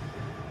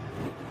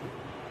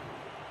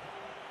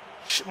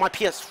 My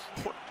PS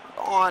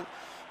on.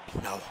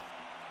 No.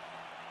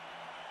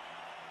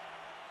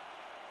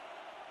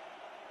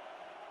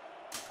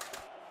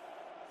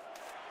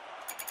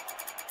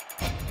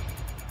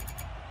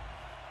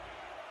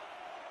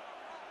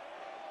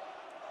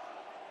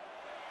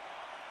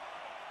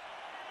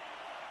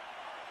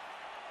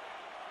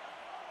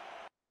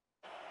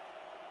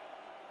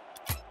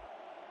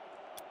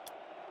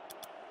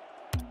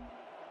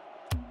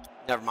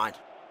 Never mind.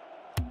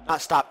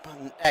 Not stop.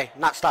 Hey,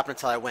 not stopping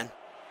until I win.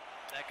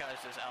 That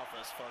guy's just alpha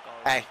as fuck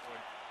all Hey. around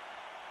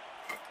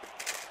the board.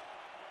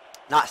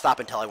 Not stop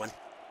until I win.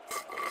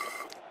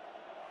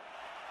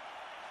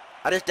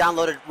 I just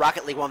downloaded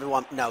Rocket League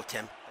 1v1. No,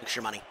 Tim. Thanks for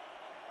your money.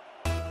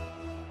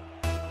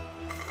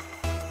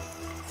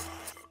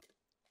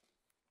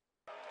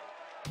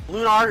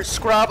 Lunar,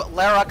 Scrub,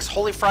 Larux,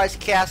 Holy Fries,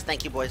 Cast.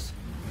 Thank you, boys.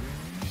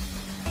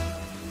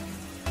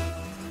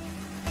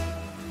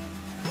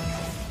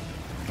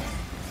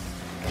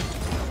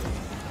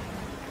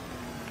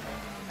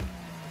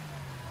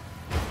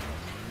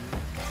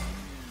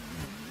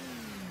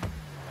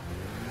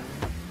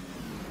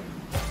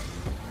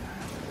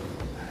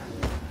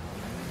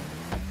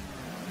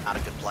 Not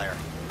a good player.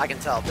 I can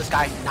tell. This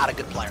guy, not a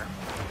good player.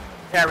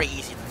 Very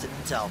easy to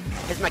tell.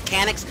 His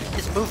mechanics,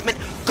 his movement,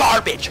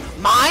 garbage.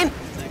 Mine,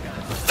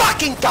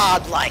 fucking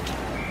godlike.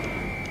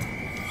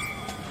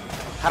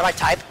 How do I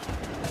type?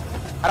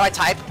 How do I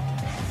type?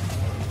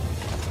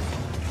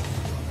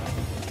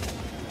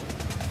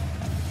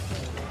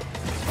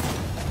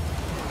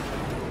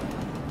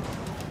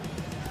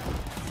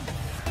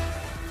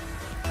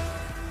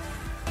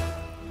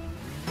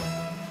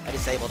 I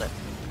disabled it.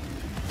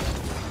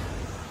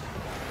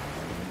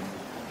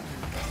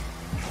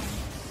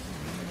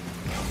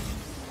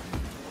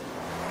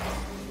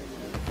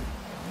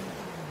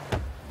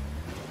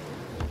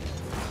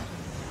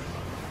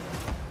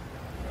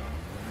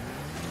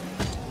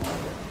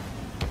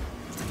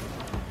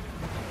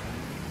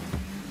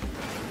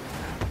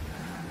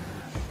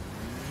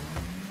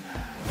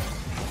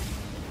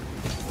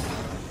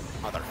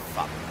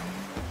 Motherfucker.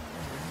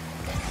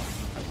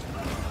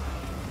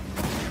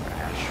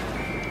 Trash.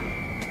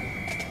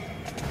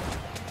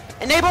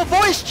 Enable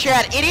voice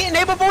chat, idiot!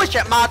 Enable voice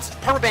chat, mods.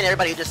 Permaban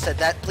everybody who just said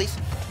that, please.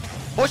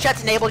 Voice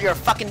chat's enabled. You're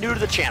fucking new to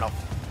the channel.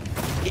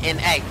 And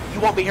hey,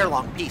 you won't be here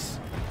long. Peace.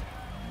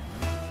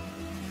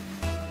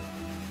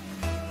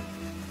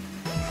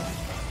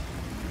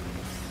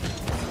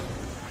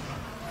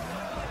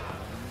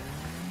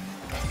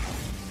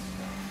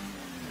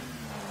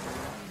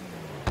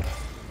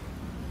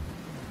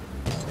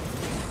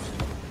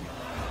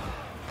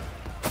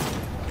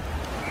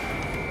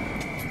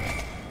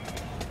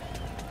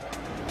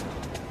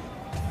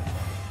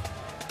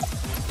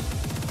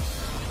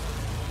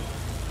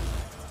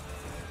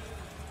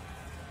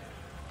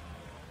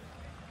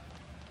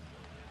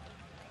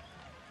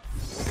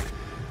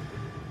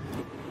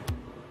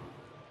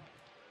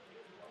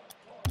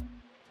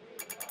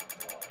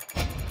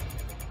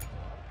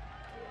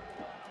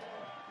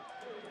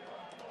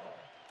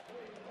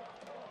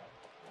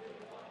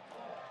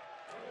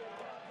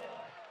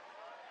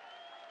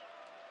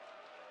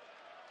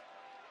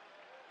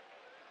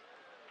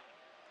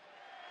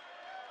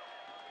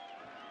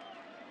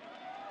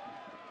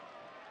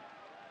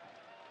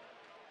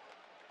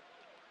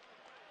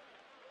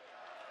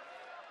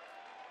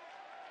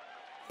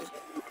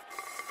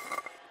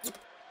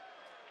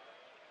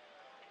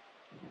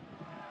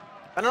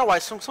 I don't know why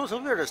some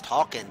people are just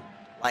talking.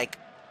 Like,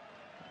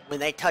 when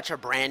they touch a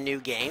brand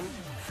new game,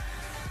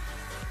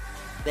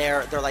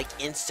 they're like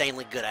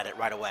insanely good at it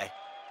right away.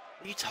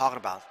 What are you talking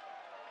about?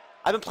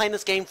 I've been playing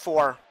this game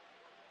for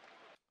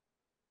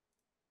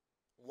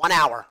 1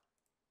 hour.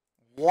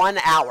 1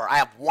 hour. I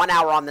have 1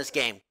 hour on this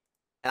game,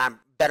 and I'm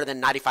better than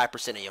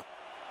 95% of you.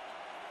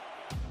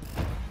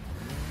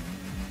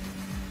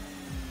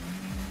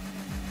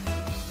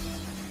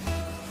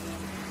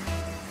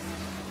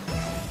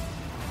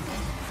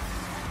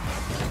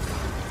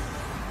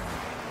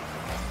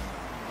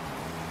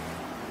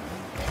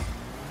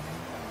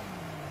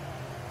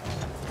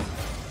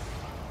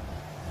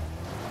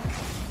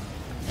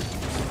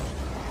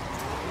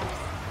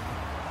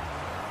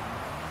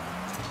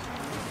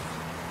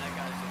 That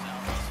guy's just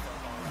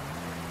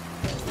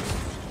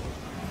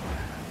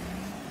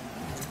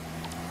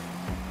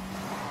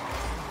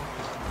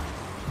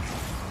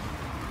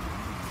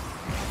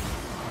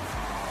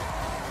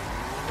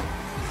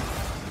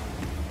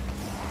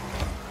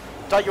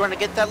Thought you were gonna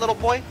get that, little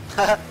boy?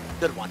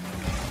 Good one.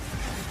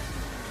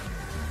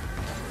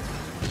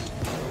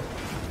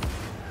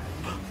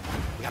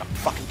 We gotta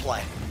fucking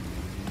play.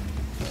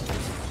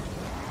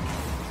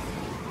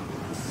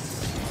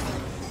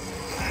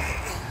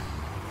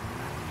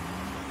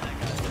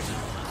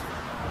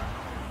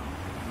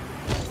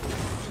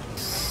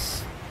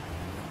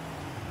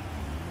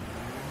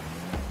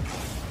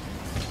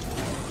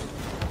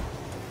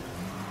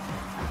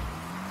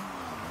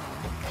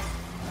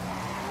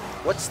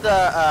 What's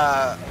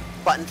the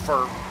button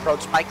for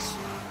road spikes?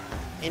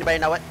 Anybody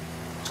know it?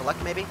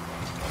 Select maybe?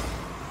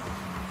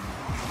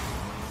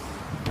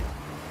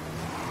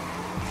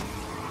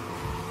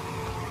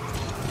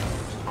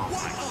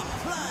 What a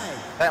play!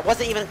 That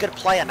wasn't even a good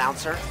play,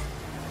 announcer.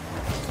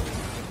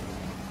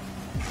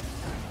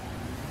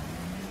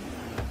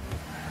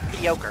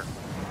 Mediocre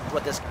is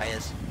what this guy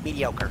is.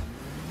 Mediocre.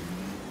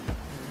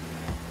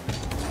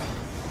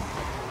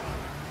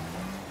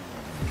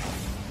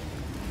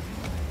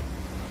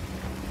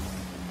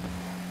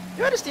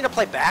 I just need to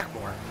play back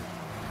more.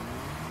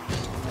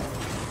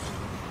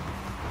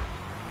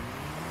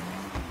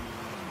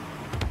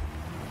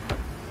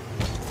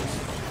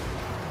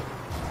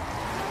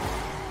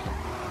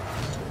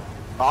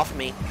 Off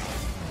me.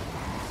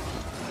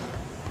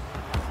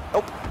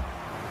 Nope.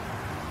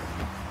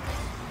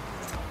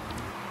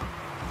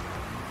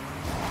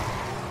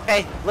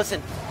 Hey,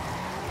 listen.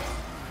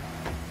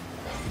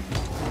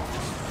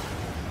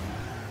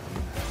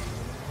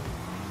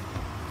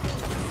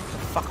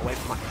 Fuck away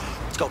from my...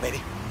 Let's go,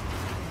 baby.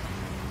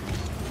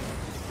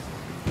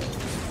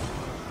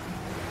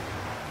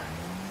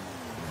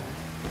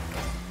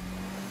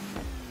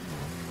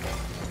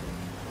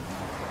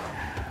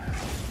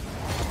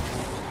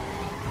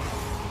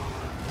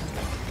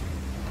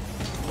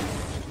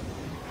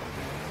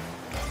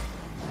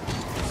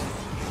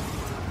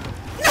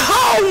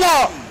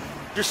 No!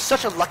 You're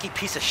such a lucky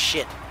piece of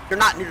shit. You're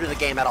not new to the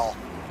game at all.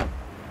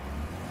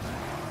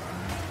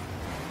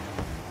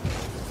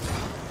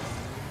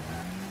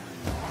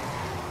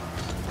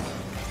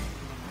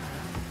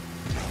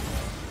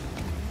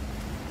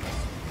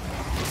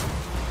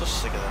 So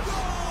sick of this.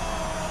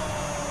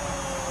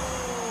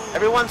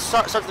 Everyone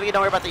starts to don't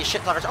worry about these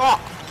shit talkers.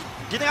 Oh,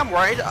 do you think I'm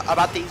worried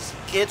about these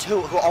kids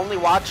who only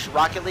watch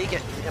Rocket League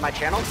in my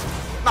channels?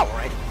 I'm not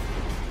worried.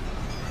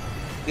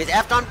 Because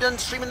after I'm done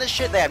streaming this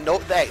shit, they're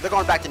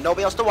going back to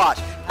nobody else to watch.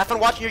 Have fun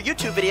watching your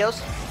YouTube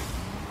videos.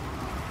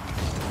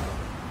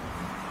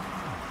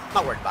 I'm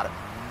not worried about it.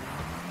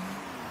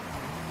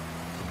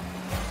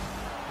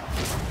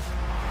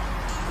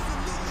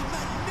 Absolutely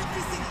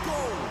magnificent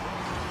goal!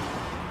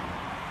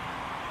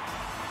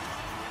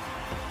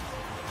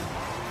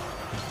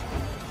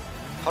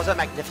 How's that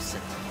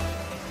magnificent?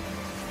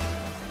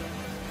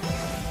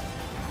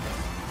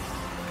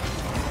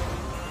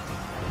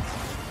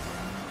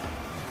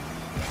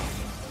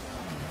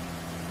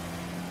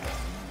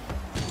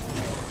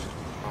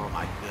 Oh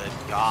my good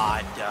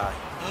God.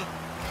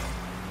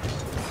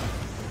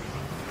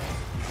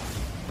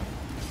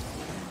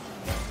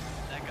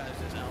 That guy's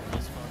just alpha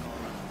as fuck all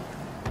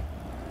around.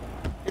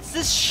 It's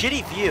this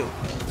shitty view.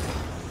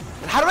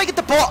 And how do I get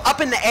the ball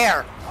up in the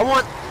air? I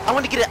want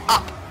to get it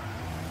up.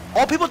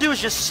 All people do is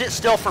just sit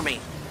still for me.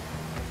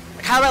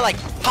 Like, how do I, like,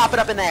 pop it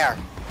up in the air?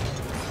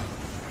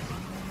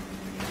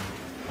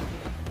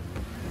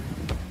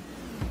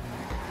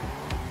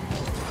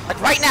 Like,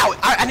 right now,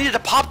 I needed to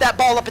pop that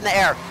ball up in the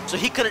air so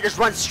he couldn't just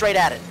run straight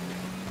at it.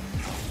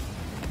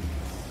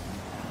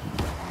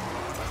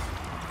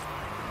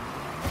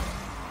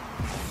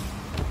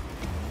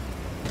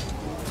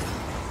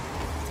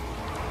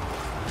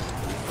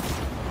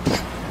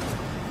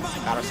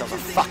 Got ourselves a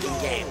fucking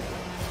game.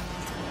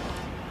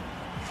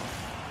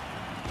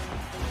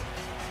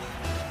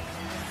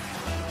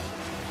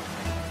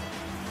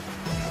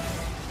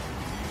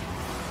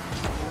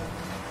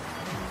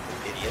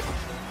 Idiot.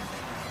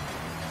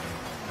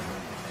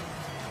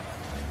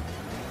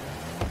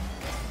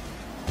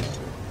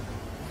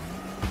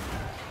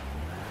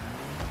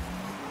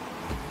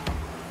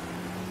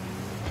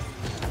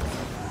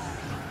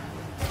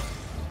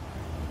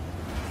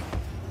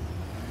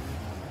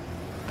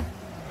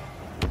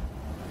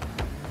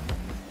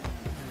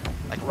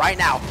 Like right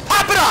now.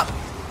 Pop it up!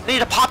 I need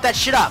to pop that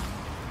shit up.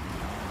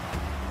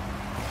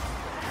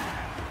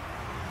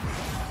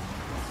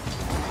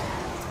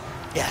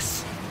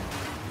 Yes.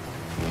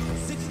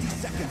 60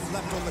 seconds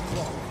left on the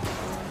clock.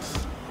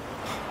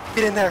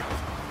 Get in there.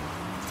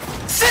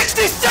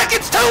 60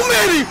 seconds too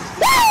many!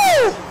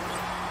 Woo!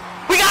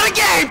 We got a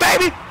game,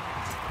 baby!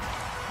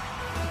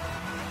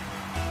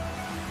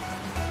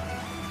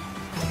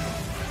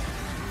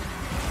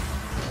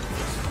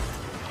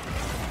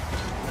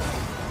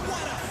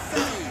 What a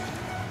save!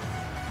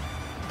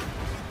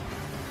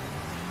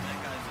 That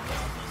guy's just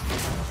alpha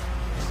as fuck.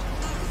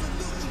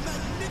 Absolutely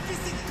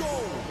magnificent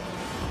goal!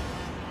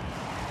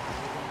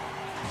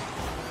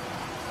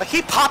 Like,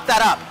 he popped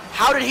that up.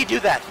 How did he do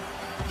that?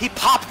 He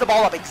popped the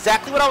ball up.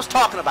 Exactly what I was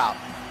talking about.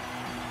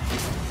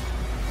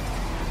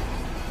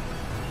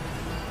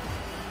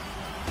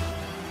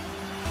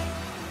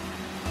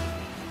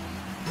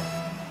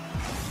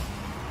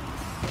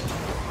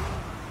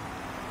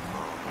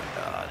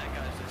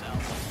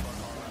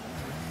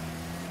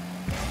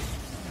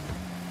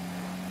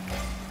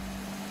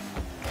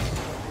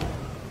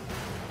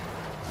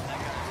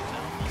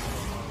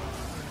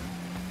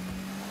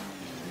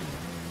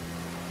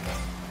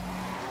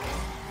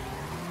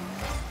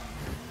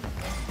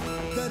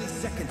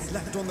 seconds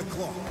left on the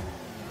clock.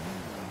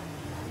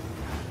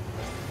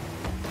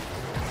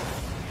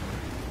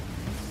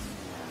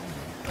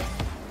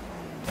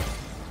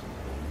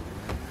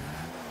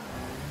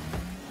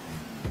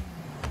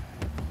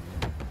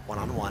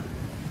 One-on-one.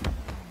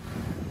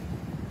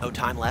 No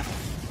time left.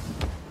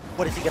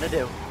 What is he gonna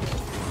do?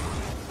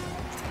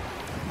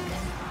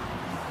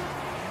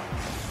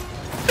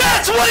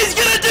 That's what he's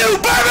gonna do,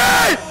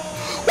 baby!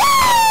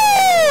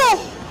 Woo!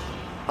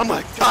 I'm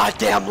a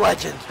goddamn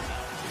legend.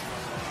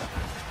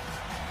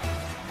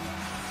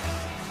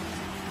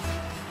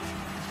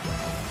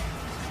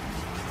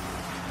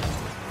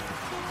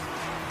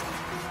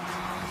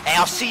 Hey,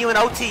 I'll see you in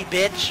OT,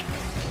 bitch.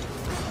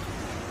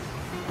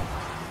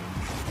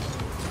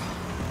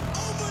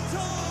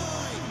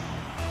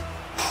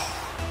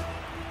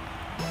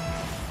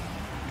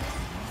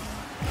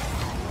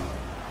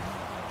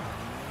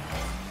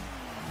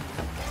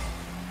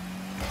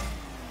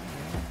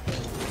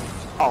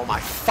 Oh my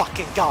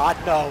fucking god,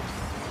 no.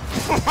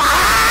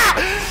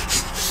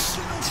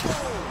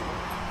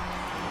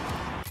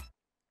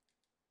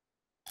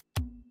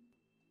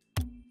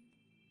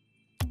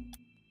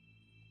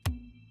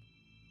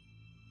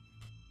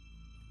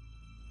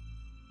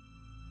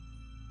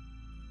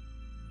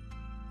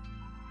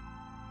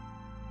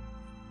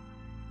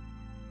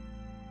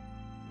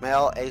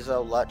 Mel,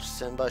 Azo, Lutch,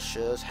 Simba,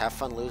 Shiz, have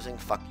fun losing,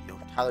 fuck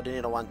you. Tyler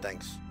Denita 1,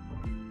 thanks.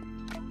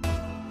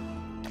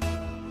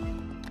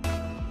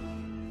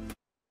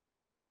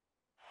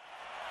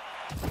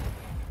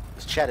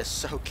 This chat is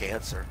so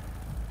cancer.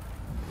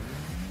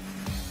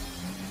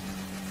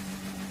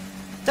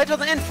 Stay till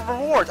the end for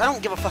rewards. I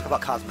don't give a fuck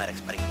about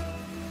cosmetics, buddy. How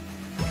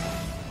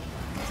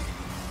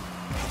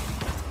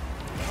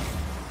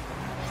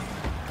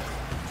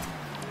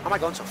am I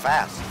going so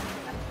fast?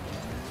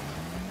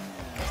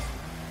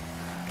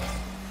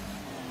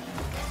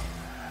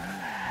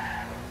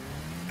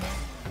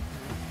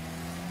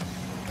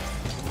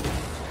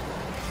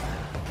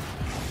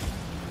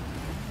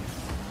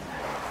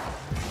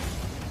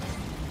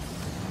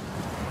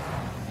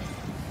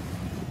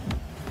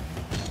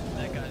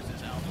 That guy's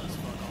just alpha as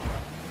fuck all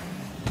around.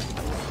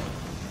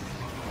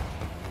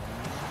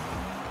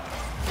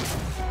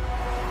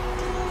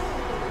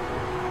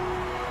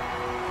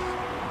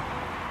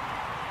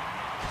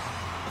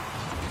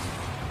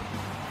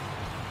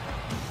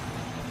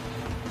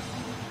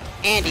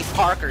 Andy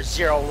Parker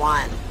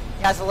 01.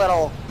 He has a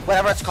little,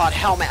 whatever it's called,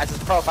 helmet as his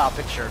profile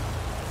picture.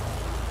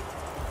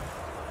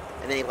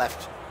 And then he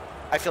left.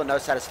 I feel no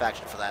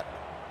satisfaction for that.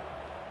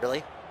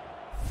 Really?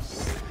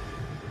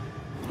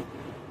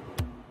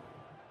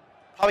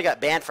 Probably got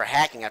banned for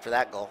hacking after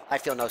that goal. I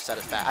feel no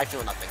satisfaction. I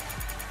feel nothing.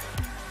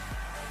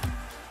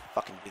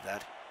 Fucking do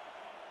that.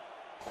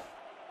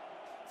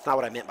 It's not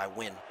what I meant by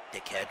win,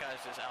 dickhead. That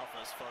guy's just alpha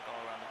as fuck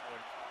all around the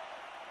board.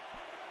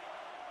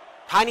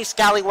 Tiny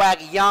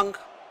Scallywag Young.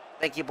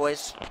 Thank you,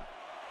 boys. I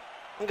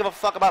don't give a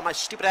fuck about my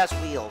stupid ass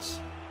wheels.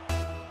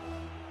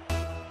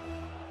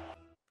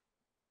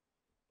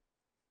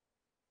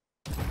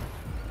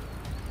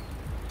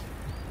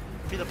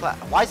 Free the plat.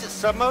 Why is it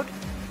sub mode?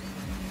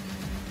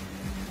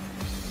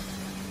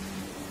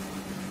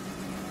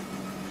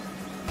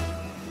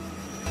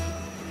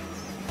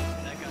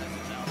 That guy's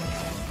just alpha as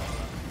fuck all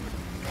around.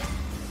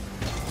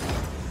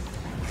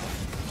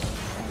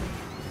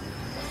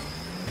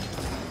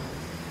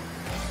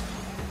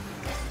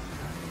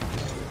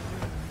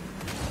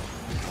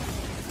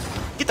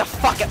 Get the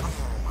fuck out.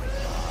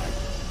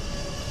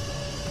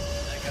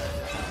 That guy's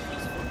just alpha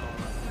as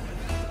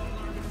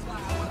fuck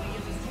all around.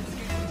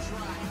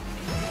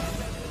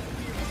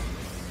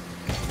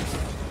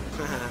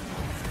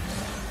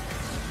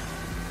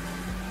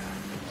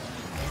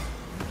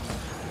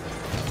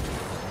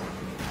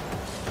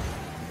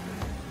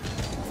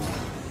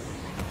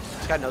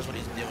 This guy knows what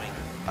he's doing.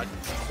 Of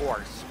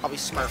course. I'll be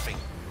smurfing.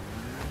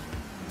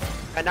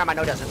 And now my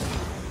no doesn't.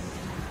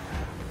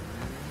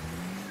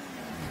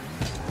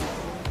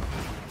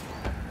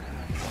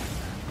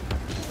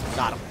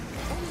 Got him.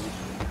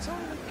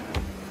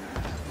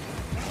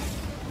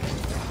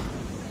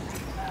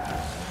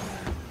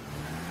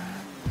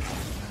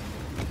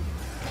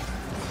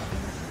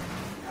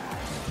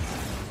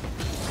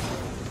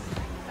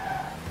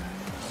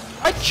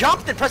 I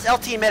jumped and pressed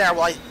LT in midair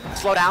while I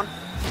slow down.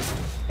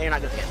 Hey, you're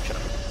not gonna get him. Shut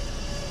up.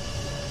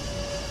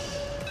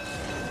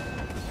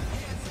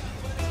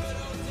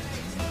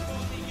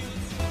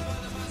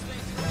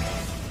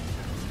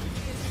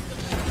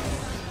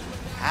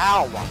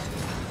 Ow!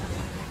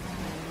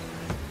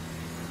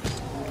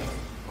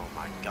 Oh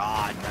my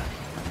god.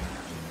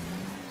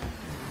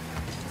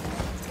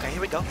 Okay,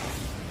 here we go.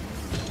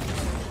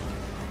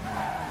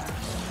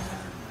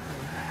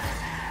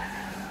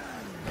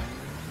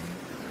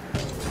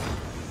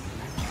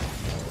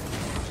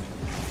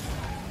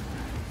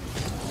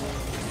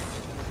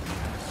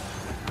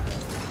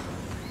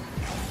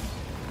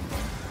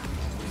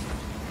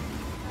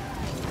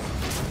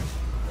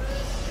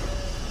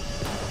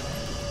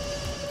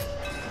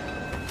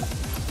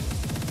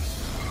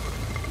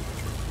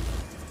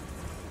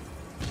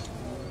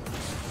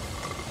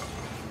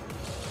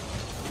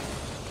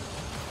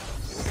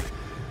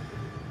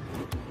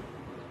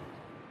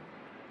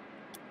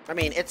 I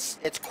mean, it's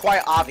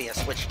quite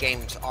obvious which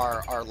games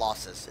are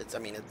losses.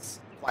 It's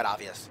quite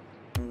obvious.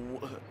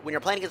 When you're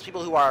playing against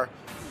people who are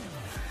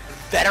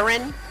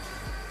veteran,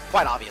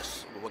 quite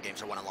obvious what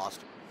games are won and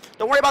lost.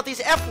 Don't worry about these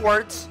F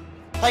words.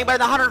 Playing by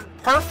the 100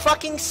 per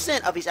fucking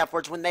cent of these F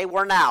words when they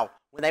were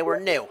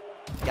new.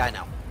 Yeah, I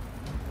know.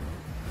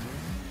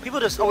 People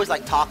just always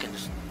like talking,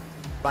 just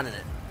running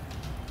it.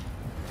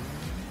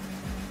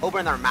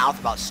 Opening their mouth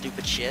about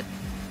stupid shit.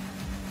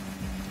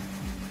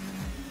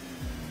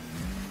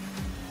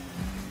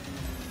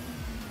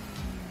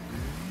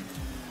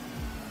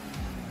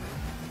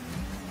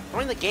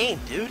 Join the game,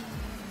 dude.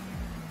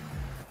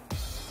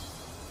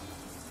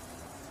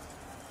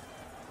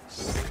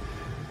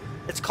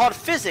 It's called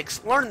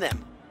physics. Learn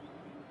them.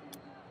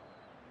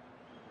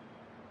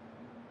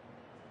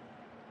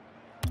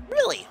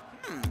 Really?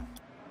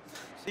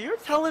 So you're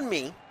telling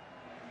me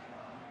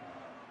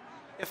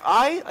if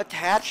I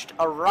attached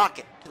a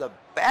rocket to the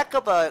back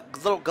of a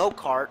little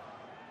go-kart,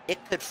 it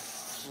could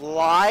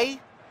fly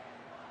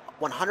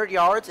 100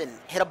 yards and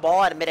hit a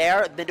ball out of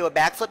midair, then do a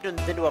backflip,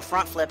 then do a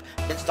front flip,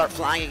 then start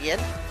flying again?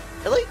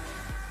 Really?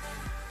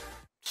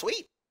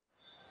 Sweet.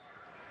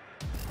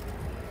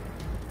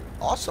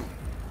 Awesome.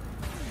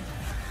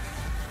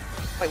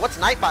 Wait, what's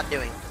Nightbot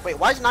doing? Wait,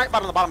 why is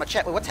Nightbot on the bottom of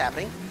chat? Wait, what's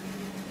happening?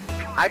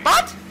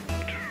 Nightbot?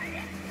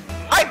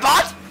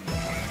 Nightbot?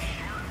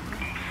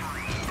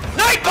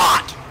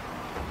 Nightbot!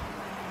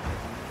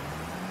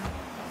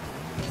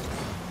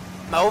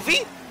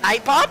 Movi?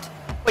 Nightbot?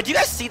 Wait, do you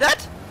guys see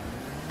that?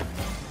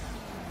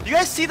 Do you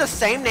guys see the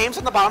same names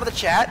on the bottom of the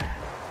chat?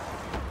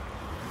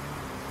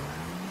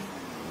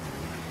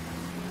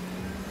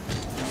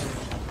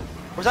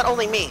 Or is that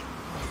only me?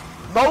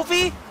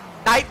 Movi,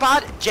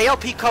 Nightbot,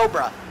 JLP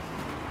Cobra.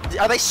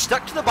 Are they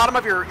stuck to the bottom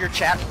of your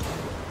chat?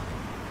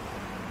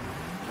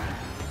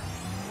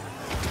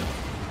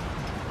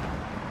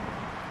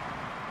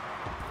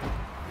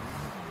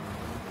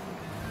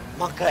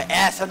 Monka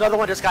S, another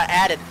one just got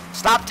added.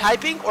 Stop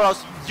typing or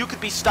else you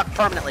could be stuck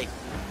permanently.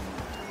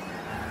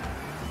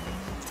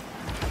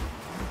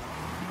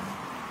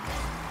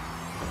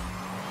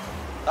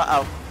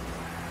 Uh-oh.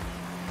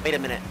 Wait a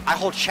minute. My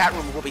whole chat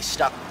room will be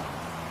stuck.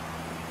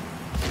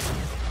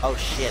 Oh,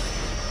 shit.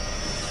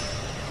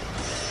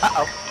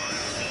 Uh-oh.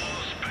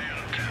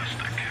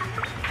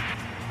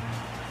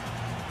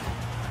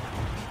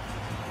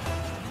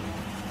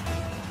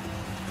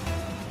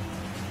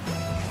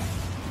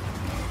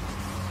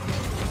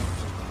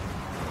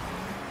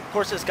 Of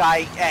course, this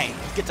guy, hey,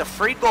 gets a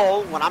free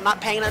goal when I'm not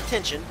paying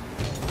attention.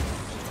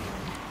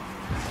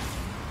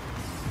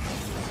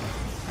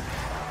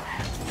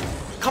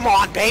 Come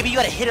on, baby, you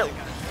gotta hit it.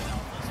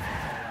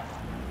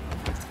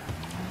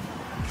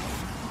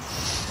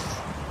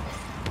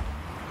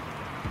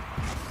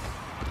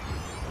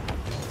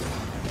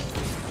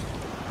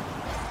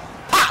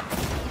 Pop!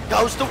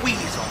 Goes the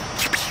weasel.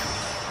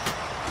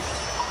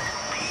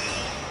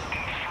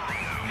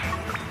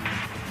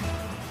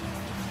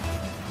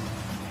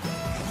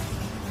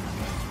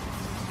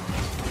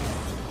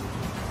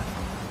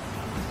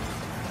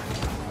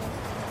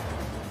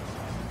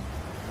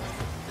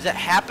 Is it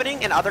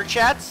happening in other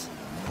chats?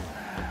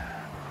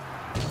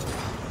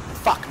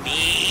 Fuck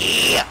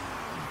me!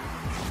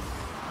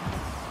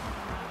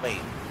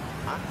 Wait,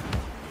 huh?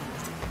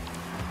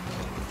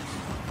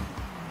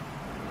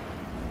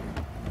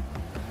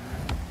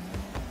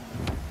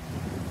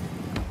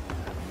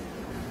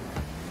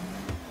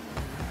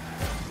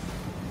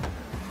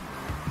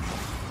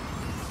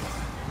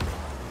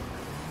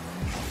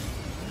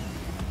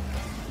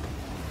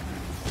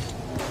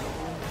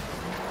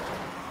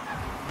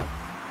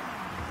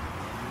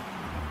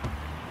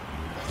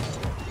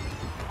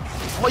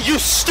 Well, you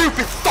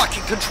stupid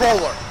fucking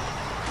controller!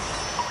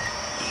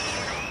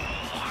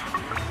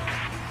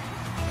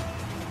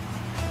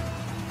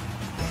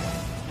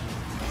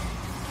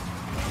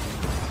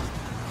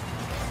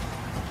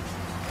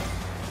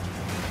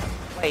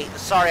 Wait,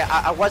 sorry,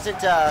 I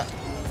wasn't,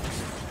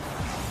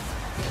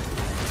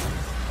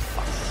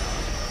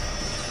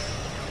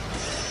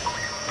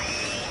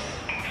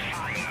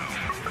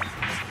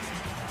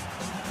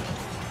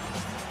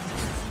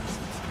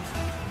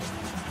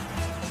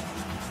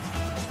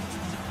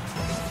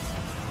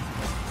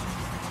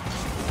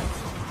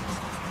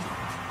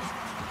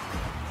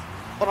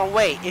 Hold on,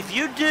 wait. If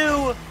you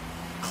do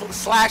 /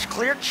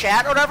 clear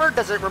chat or whatever,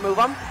 does it remove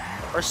them?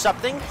 Or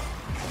something?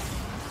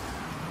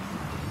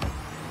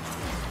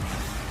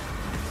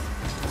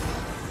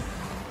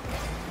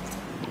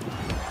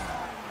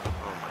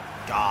 Oh my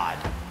god.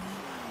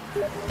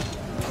 Get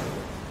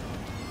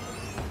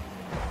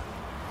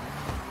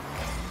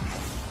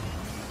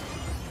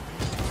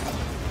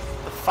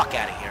the fuck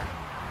out of here.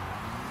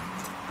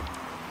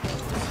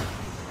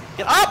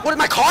 Get up! What,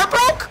 my car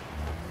broke?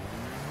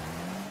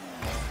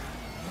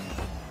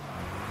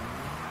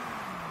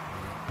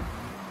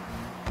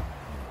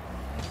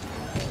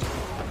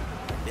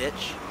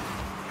 Bitch.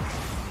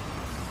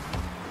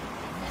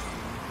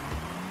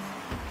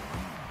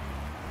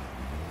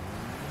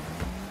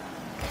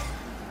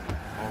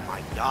 Oh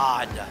my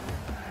god.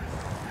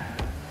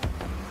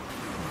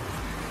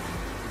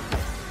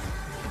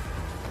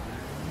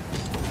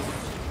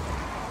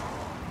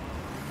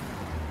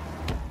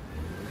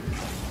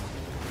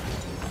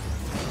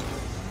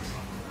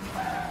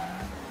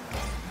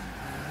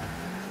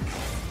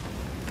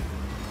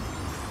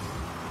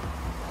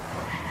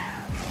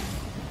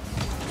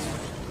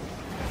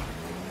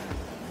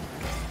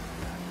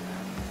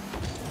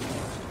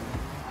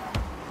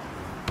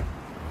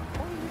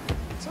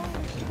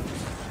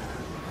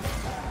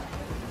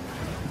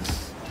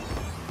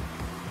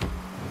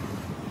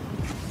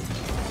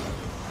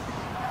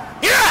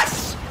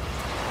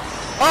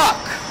 Fuck!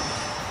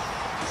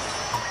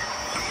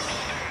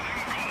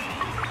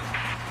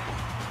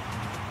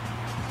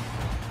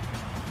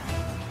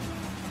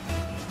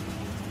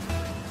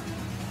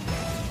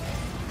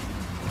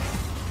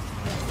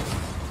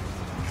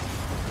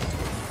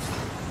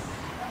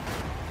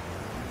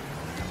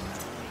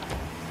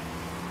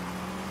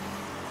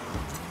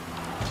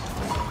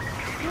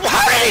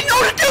 How did he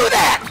know to do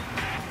that?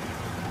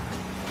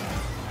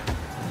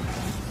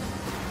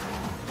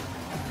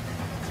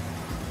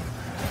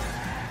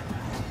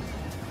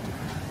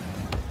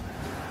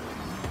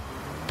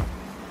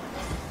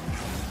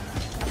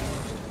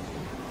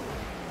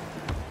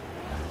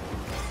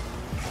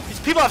 These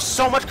people have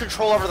so much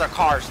control over their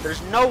cars.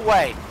 There's no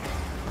way.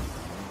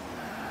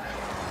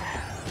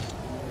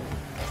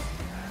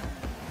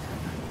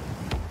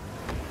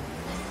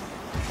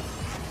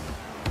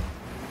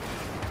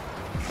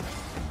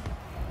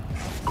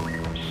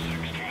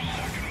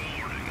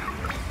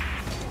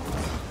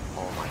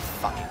 Oh my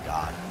fucking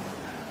god.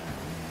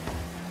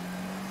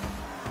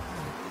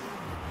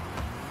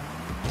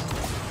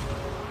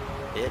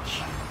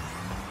 Bitch.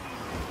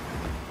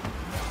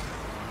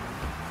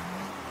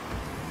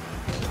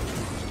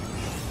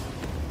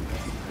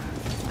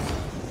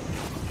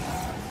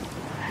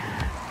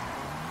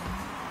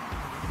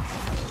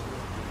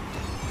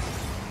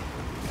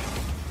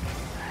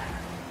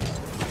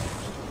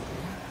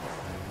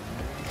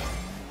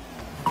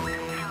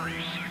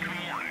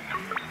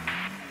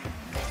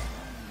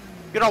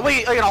 You know,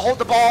 wait, are you gonna hold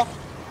the ball?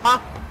 Huh?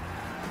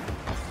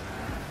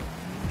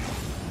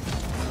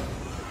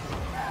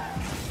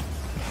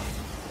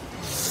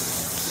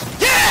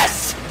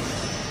 Yes!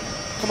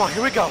 Come on,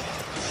 here we go.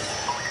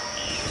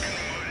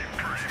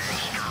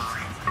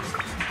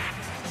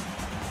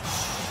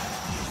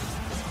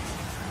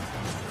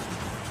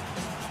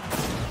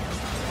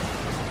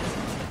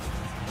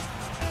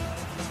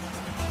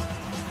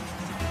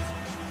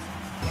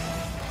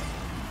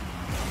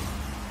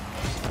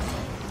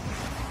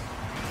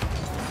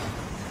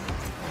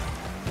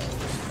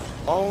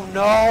 Oh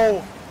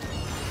no!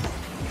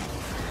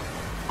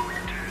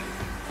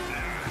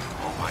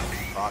 Oh my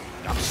fuck!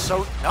 I'm so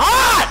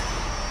done!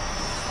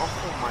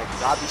 Oh my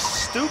god! These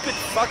stupid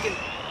fucking.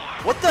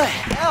 What the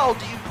hell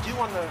do you do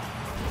on the?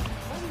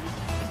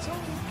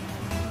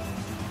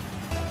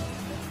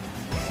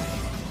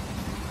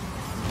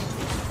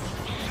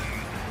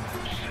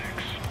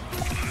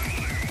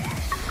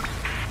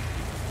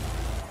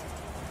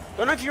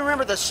 Don't know if you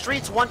remember the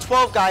Streets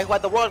 112 guy who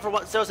had the world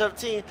for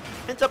 017.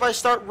 Hints up I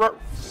start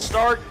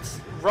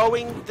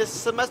rowing this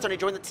semester and he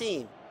joined the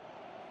team.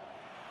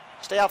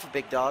 Stay off of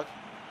big dog.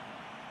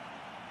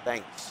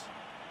 Thanks.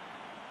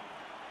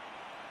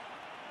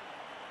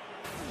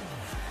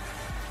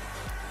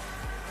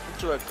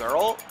 To a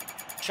girl,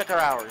 check her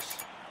hours.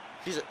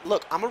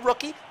 Look, I'm a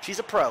rookie. She's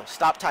a pro.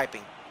 Stop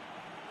typing.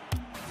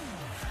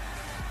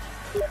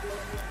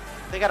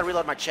 They gotta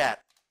reload my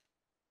chat.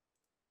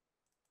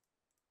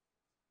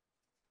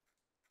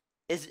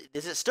 Is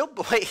it still,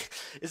 wait,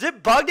 is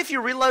it bugged if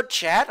you reload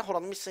chat? Hold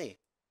on, let me see.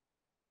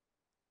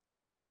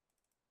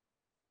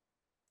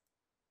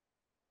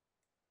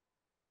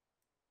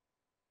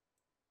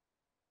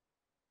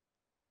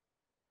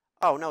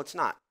 Oh, no, it's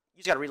not. You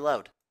just gotta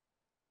reload.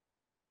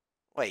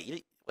 Wait,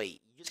 you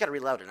just gotta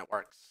reload and it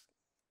works.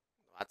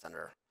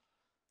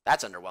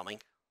 That's underwhelming.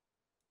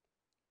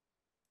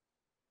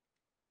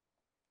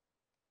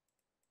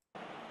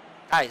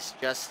 Guys,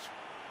 just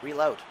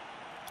reload.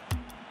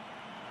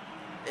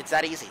 It's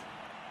that easy.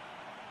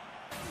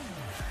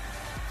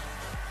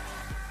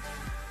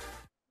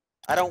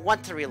 I don't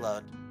want to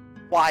reload.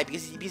 Why?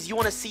 Because you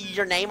want to see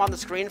your name on the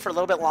screen for a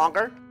little bit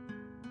longer?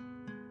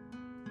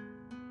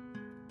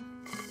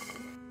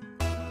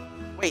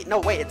 Wait, no,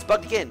 wait, it's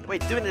bugged again.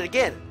 Wait, doing it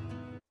again.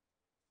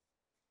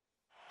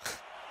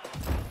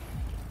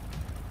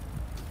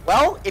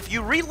 Well, if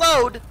you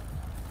reload...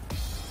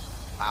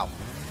 Wow.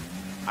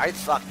 Alright,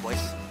 it's fucked, boys.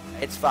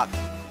 It's fucked.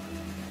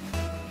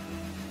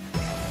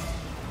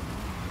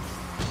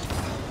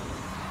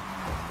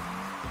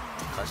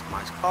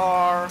 Customize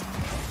car.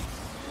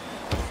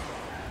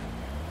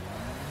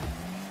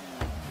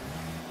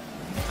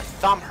 My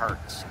thumb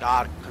hurts.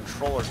 God,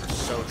 controllers are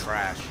so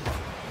trash.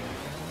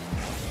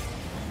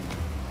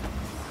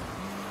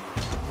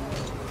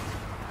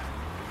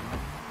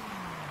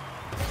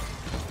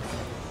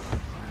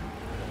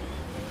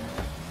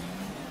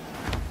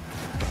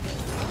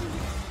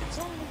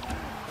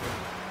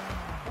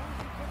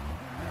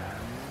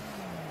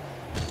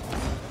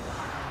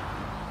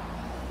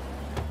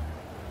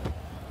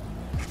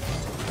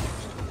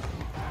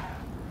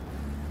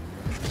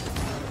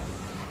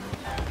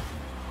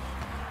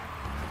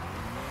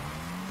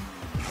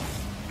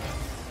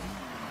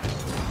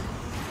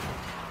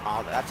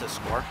 Oh, that's a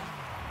score.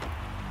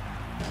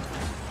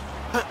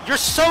 You're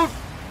so...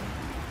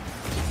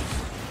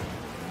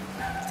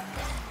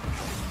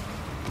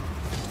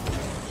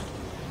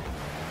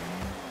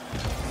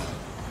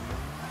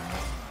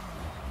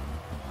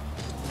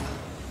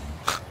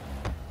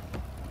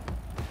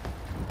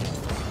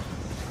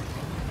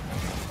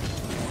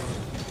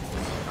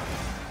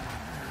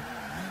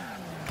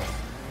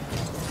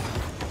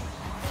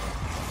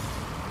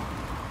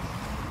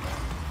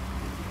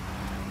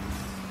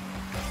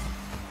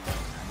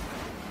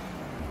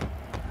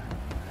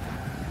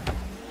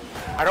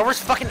 Right over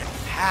his fucking...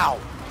 How?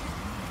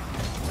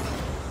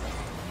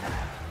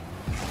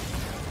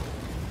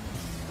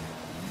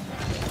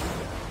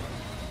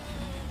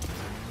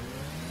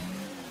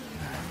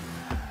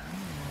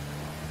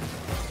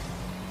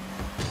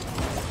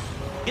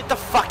 Get the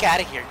fuck out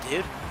of here,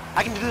 dude.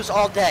 I can do this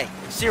all day.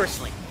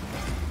 Seriously.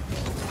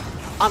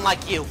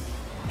 Unlike you.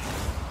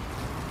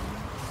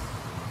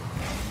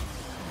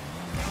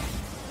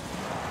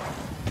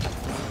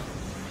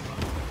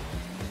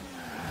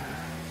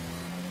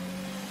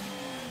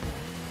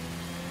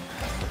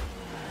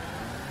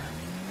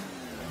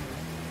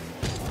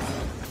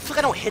 I feel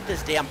like I don't hit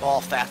this damn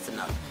ball fast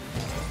enough.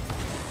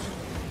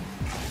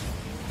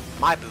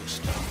 My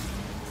boost.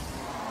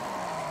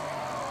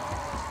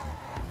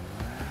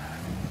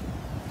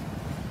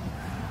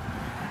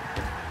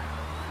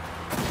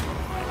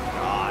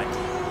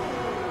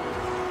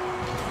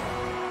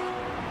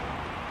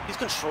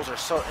 Controls are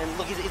so, and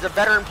look, he's a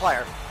veteran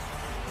player.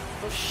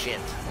 Oh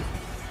shit.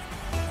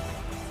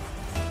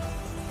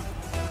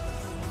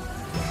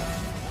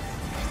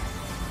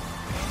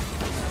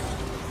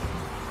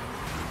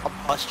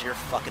 I'll bust your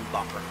fucking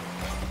bumper.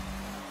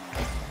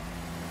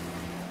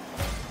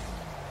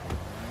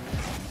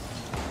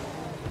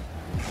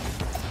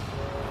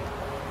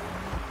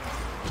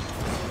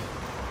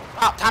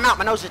 Oh, time out,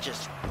 my nose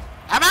itches.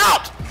 Time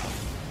out!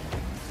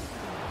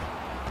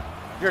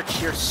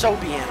 You're so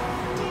being.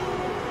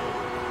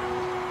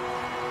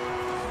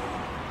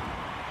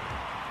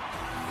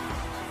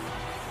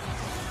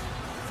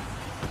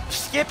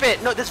 Skip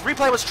it! No, this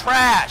replay was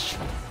trash!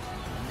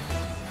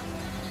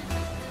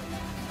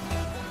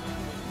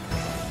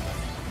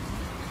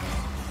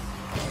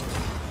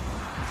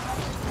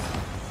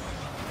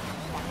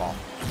 My ball.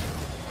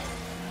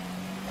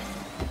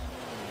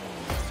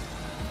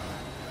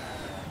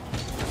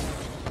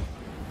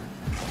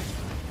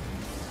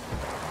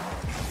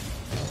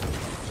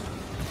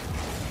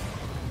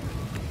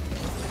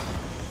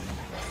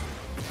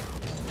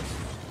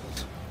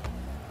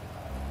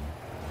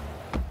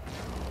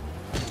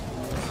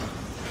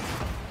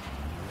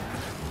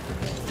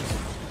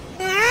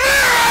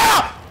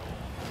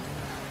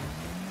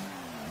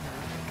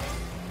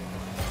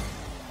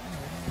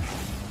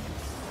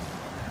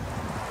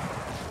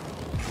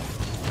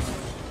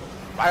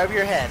 Right over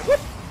your head. Whoop.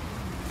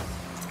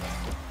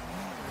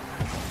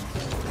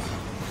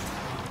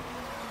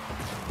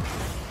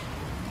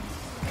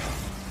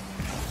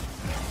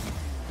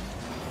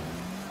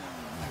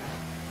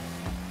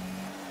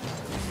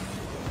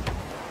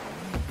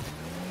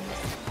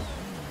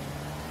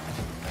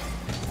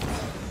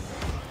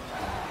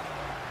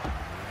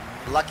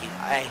 Lucky.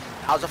 Hey,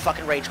 how's a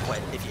fucking rage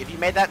quit? If you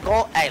made that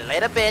goal, hey,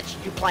 later,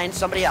 bitch, you playing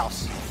somebody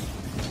else.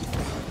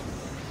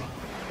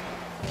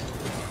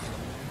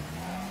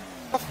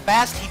 How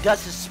fast he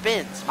does his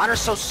spins. Mine are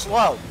so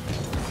slow.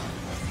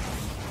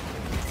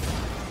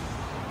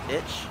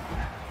 Bitch.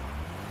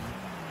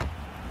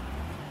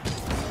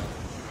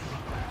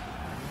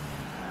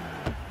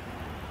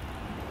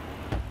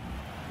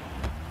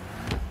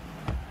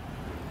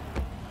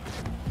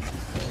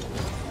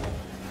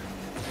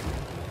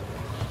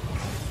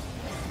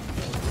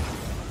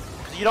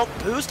 You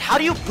don't boost? How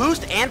do you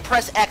boost and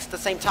press X at the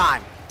same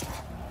time?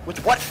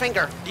 With what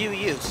finger do you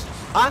use?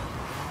 Huh?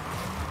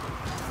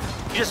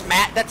 You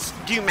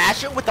just do you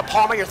mash it with the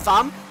palm of your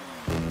thumb?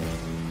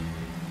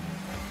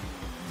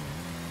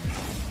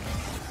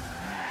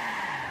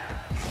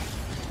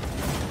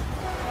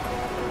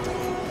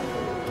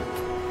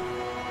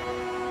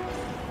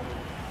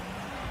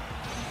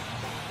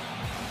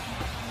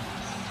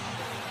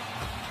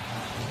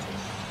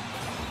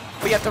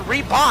 But you have to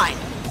rebind.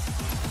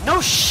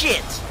 No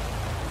shit.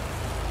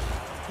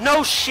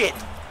 No shit.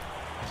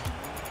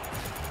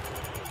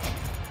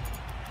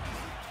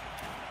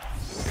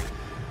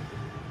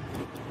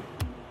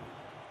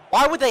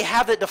 Why would they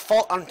have the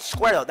default on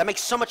square though? That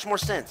makes so much more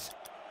sense.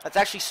 That's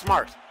actually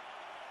smart.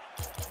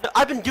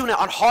 I've been doing it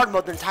on hard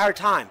mode the entire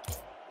time.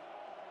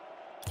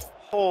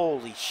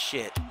 Holy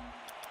shit.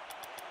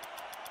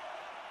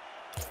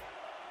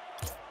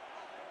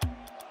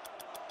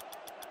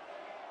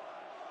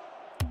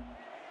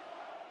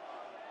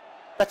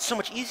 That's so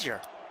much easier.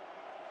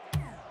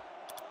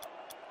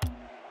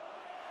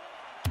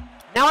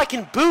 Now I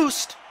can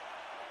boost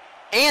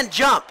and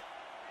jump.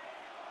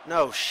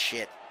 No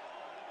shit.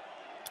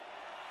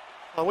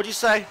 Well, what'd you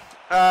say?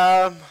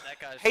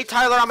 Hey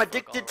Tyler, I'm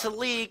addicted to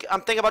League.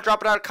 I'm thinking about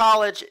dropping out of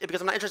college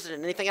because I'm not interested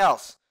in anything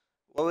else.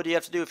 What would you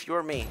have to do if you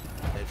were me?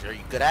 Are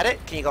you good at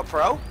it? Can you go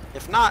pro?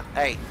 If not,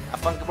 hey,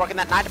 have fun working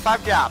that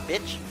 9-to-5 job,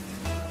 bitch.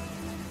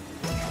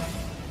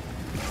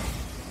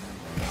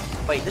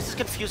 Wait, this is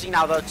confusing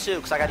now though too,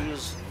 because I gotta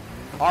use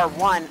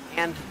R1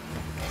 and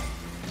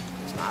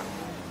it's not.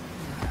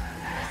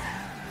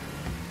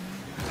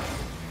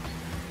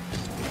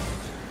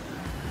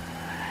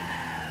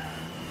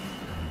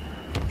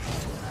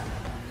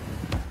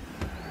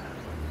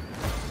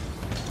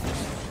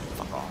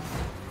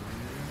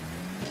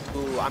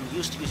 Ooh, I'm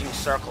used to using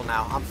circle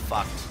now. I'm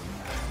fucked.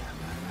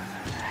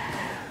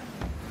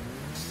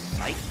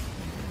 Sight.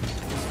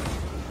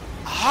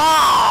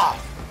 Ah!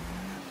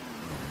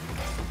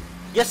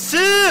 Yes,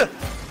 sir!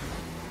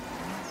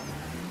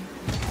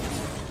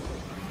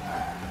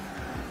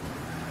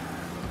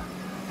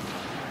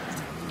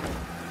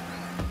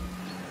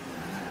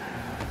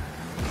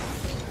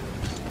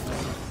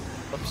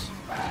 Whoops.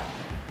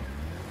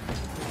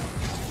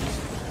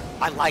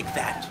 I like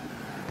that.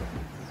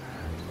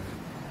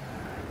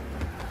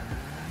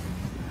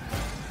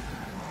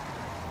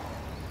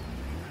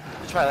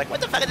 That's right, like,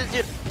 what the fuck is this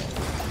dude?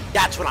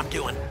 That's what I'm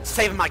doing.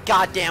 Saving my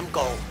goddamn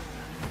gold.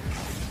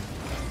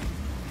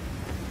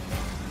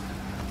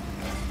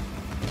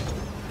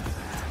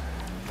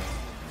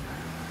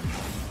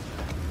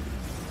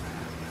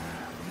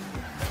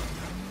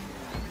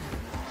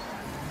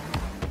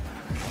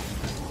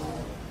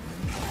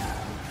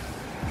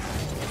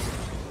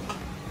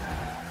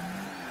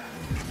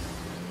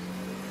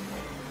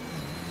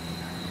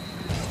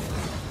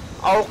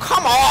 Oh,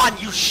 come on,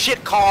 you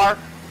shit car!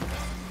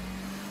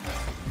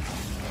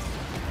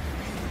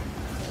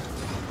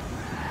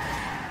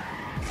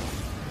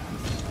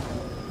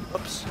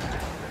 Oops.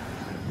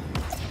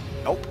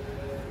 Nope.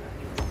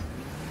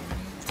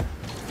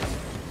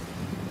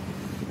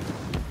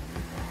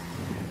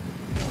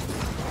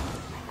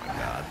 Oh my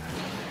god.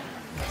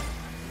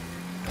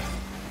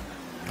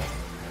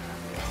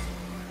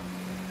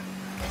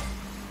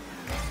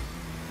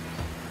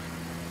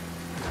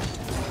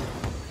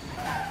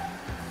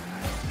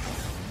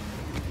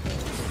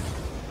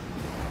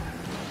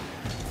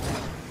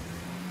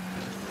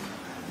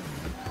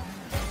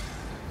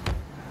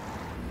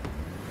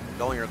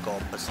 Go in your goal,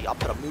 pussy. I'll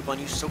put a move on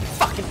you so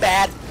fucking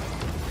bad.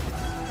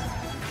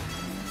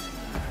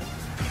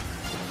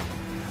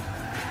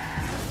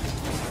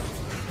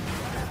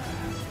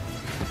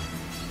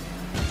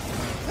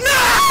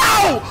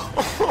 No!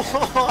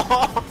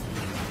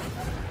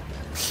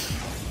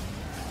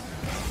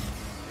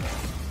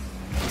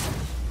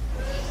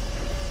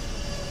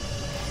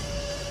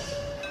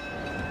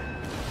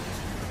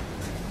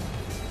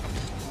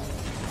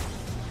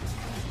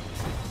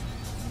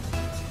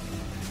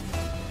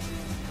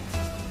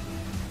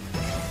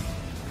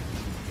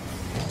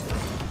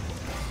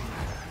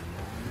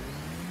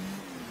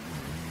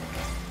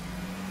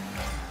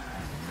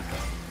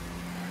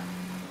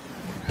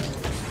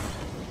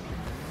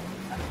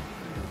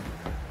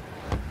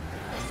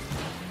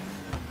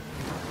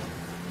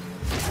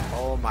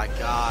 Oh my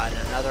god,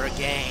 another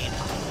game.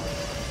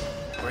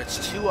 Where it's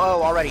 2-0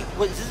 already.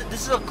 Wait,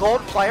 this is a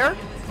gold player?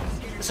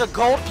 This is a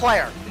gold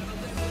player.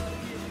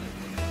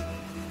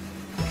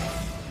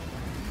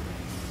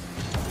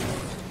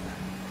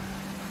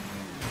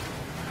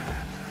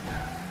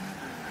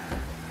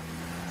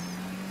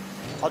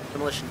 I'll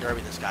demolition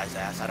derby this guy's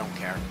ass. I don't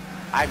care.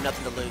 I have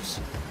nothing to lose.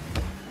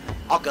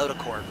 I'll go to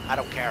court. I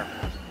don't care.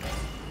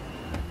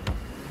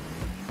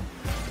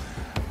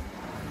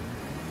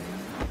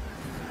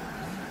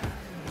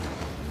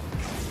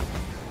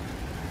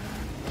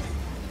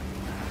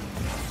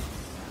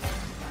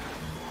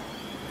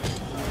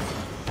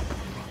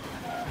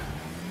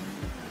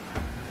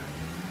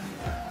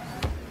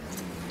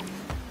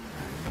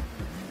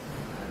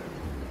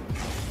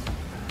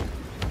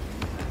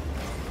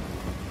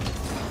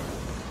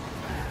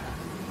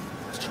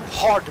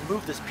 Hard to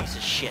move this piece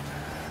of shit.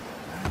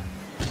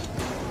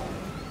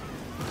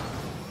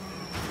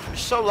 You're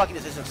so lucky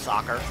this isn't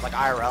soccer, like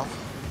IRL.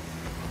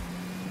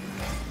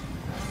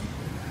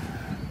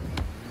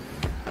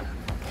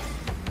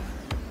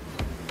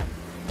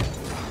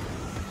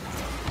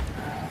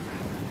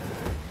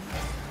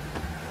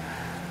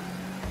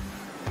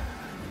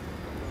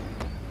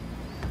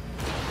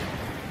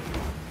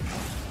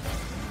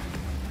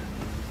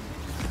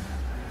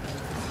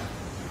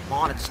 Come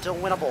on, it's still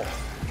winnable.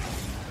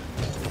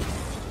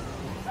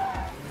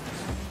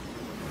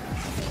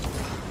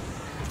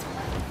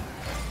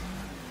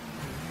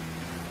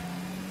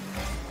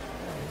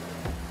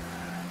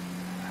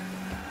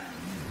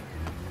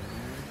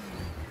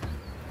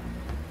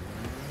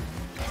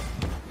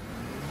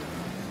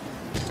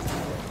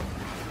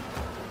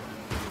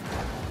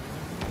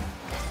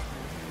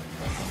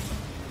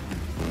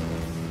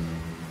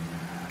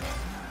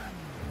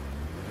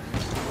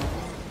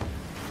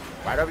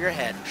 Right over your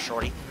head,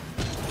 shorty.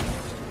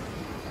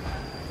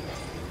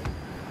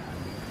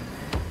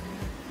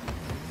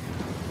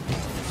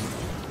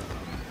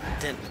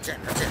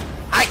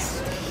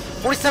 Ice!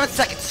 47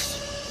 seconds.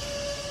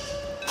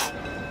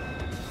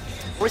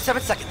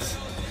 47 seconds.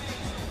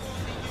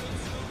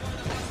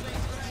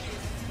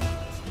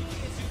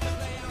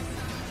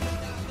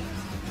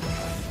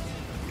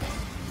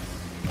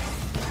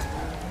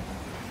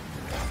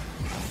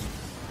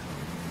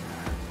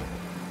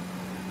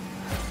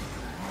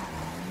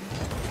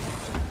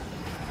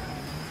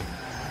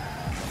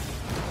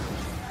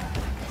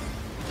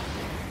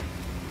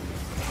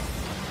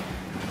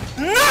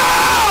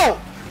 No!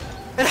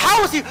 And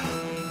how was he?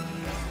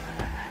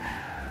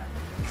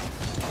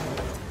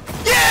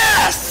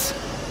 Yes!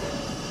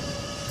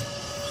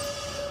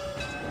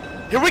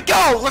 Here we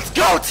go! Let's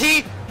go,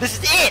 T! This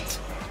is it!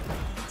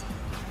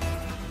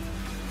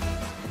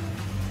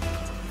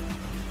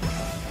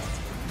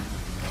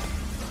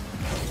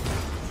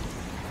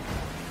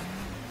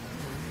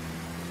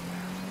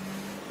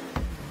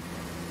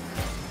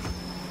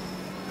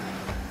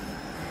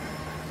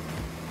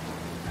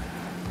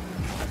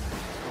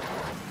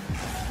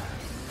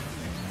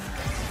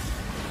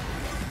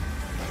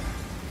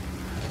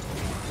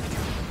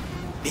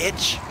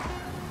 bitch.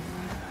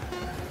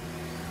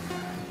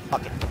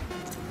 Fuck it.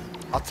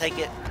 I'll take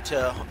it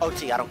to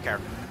OT, I don't care.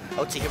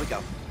 OT, here we go.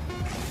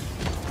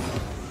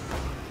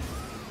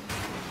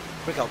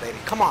 Here we go, baby.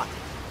 Come on.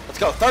 Let's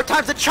go. Third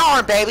time's the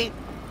charm, baby.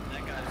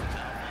 That guy's a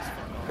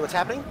talent. What's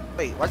happening?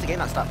 Wait, why's the game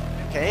not stop?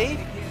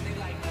 Okay.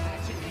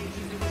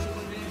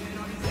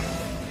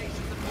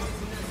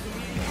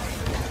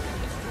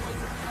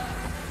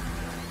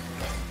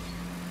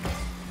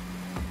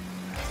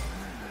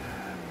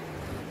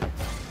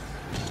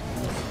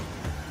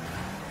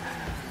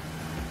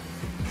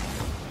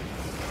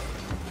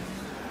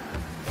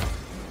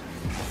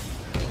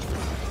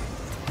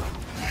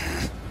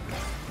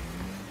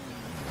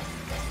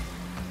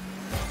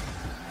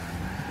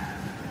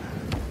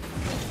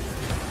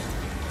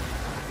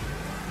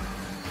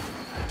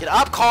 Get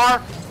up,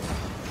 car!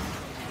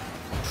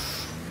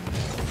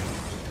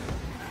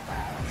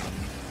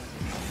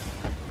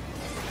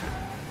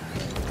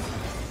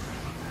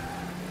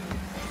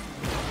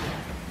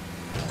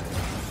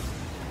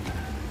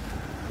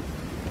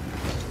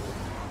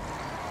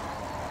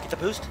 Get the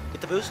boost,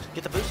 get the boost,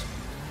 get the boost.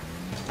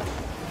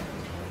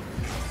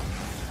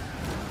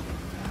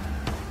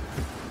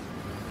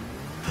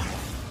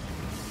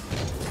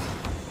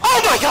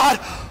 Oh my god!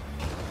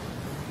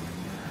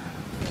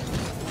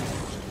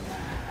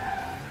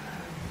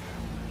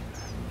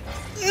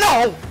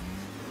 No!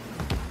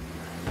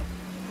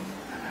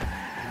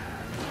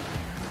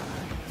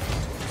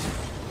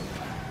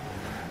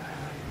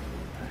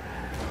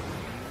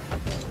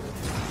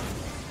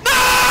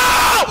 No!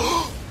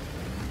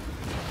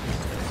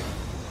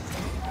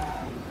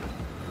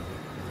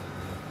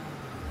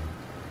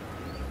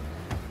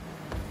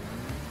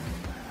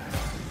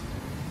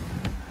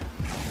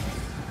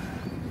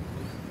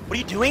 What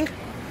are you doing?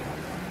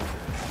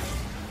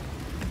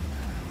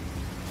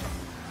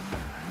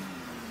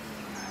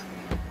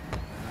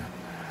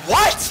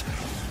 What?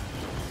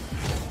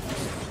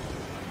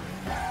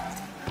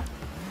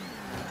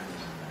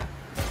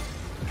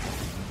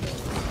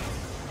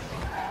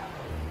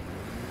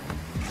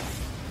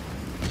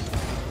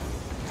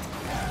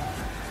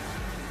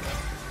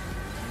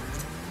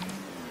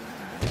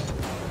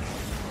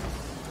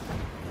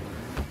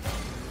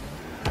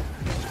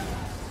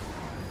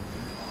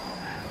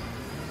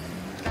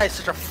 This guy is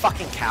such a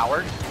fucking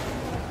coward.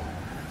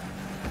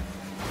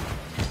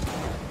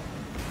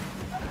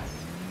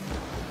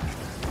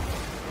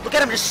 Look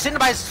at him just sitting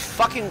by his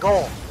fucking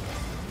goal.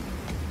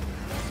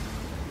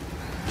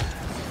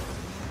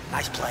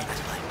 Nice play, nice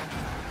play.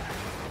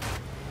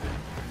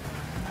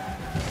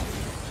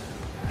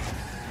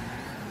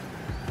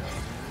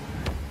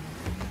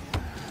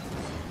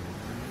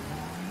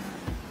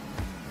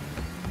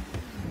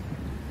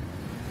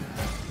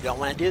 You don't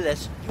want to do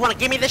this. You want to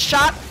give me this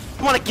shot?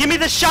 You want to give me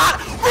this shot?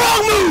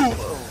 Wrong move!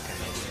 Oh,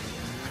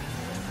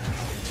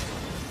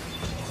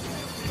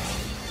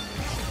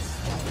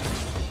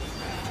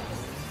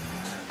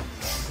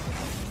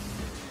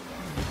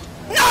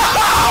 okay. No!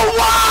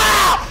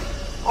 Wow!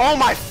 Oh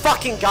my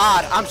fucking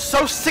god. I'm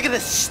so sick of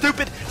this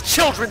stupid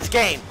children's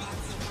game.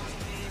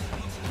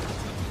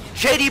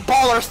 JD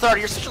Baller's 30.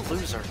 You're such a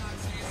loser.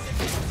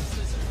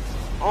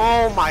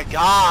 Oh my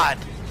god.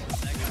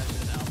 That guy's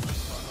been out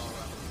this fuck all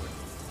around.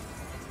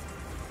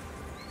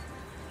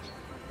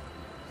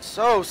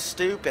 So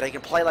stupid. I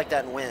can play like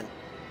that and win.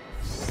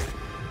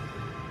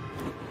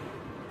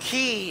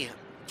 Key.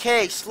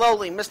 K.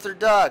 Slowly. Mr.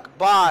 Doug.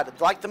 Bod.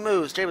 Like the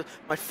moves. James.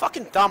 My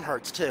fucking thumb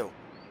hurts too.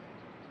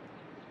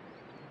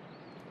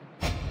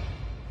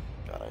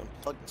 God, I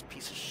unplugged this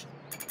piece of shit.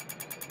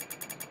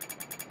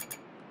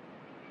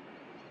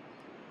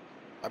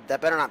 That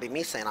better not be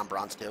me saying I'm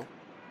bronze 2.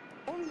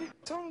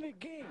 It's only a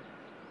game.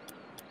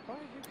 Why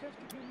do you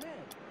have to be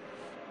mad?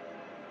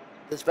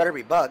 This better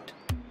be bugged.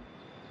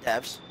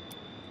 Devs.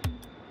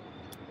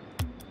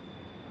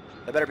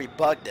 That better be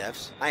bugged,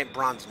 devs. I ain't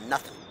bronze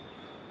nothing.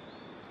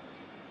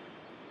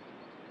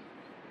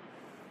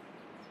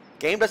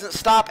 Game doesn't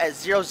stop at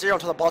 0-0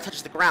 until the ball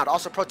touches the ground.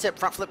 Also, pro tip,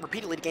 front flip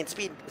repeatedly to gain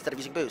speed instead of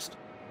using boost.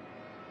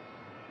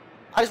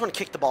 I just want to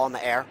kick the ball in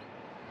the air.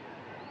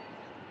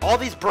 All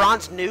these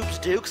bronze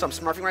noobs do, because I'm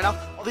smurfing right now,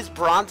 all these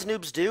bronze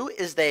noobs do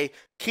is they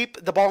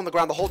keep the ball on the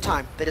ground the whole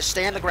time. They just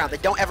stay on the ground. They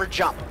don't ever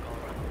jump.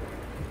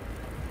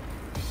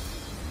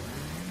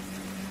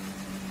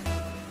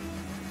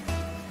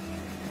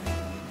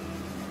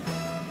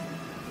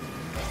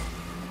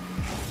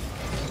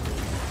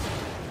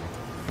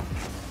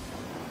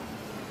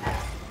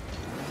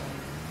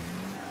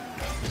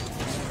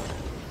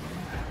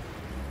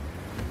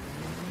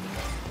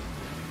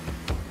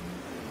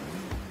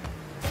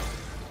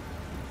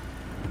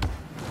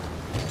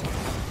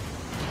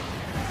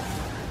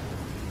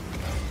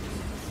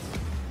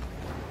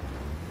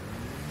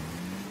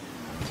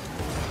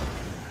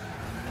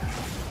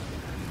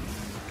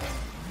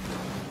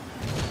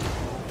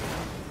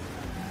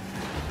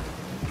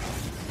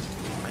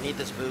 I need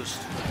this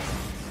boost.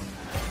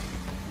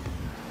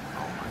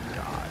 Oh my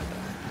god.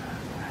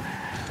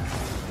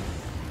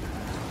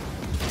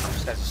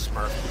 This guy's a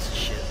smurf piece of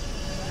shit.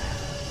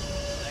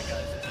 That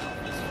guy's been out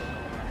this fuck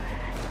all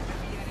around.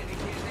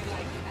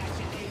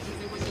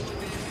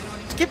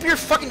 Keep your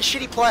fucking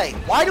shitty play.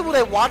 Why do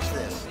they watch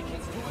this?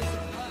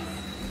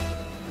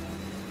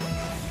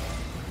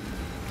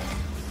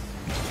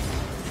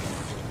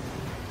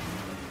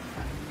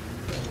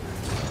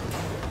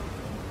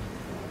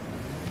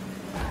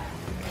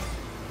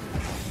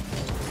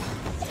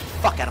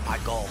 Fuck out of my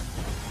goal.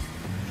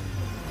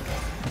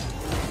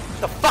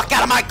 The fuck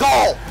out of my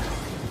goal!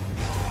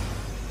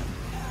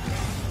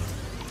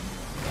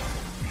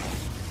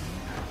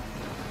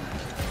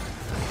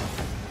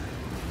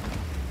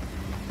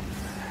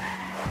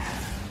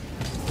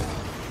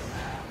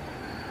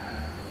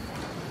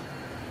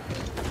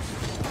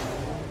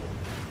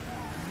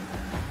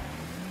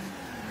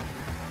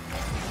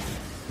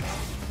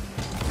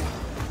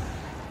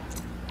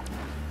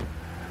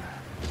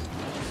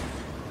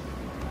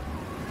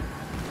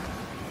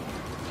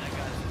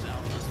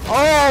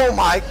 Oh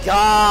my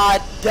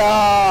god!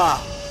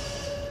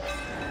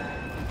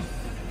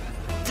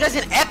 This guy's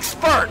an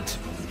expert!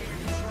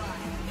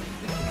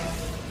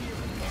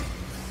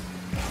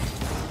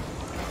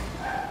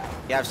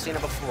 Yeah, I've seen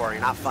it before.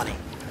 You're not funny.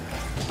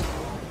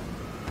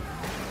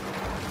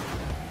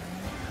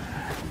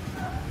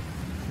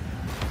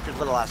 Get your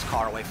little ass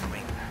car away from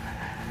me.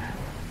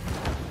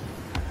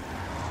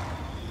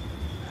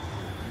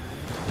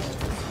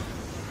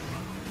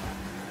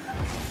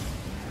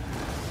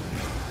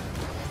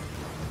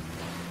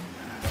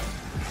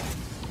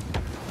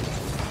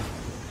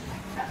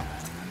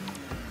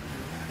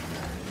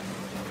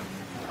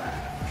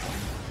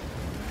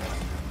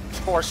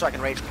 Score so I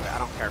can rage quit. I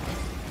don't care.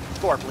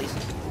 Score, please.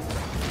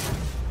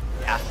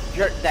 Yeah,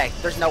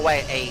 there's no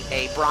way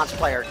a bronze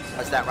player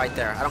does that right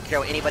there. I don't care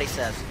what anybody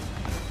says.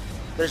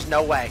 There's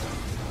no way.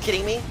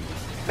 Kidding me?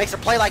 Makes a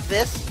play like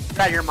this? Get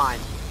out of your mind.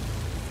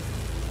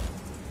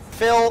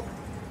 Phil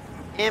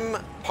M.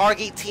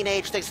 Pargy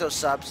Teenage, thanks for those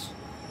subs.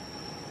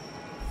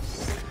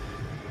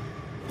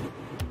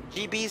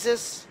 G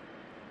Beezus,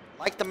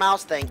 like the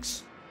mouse,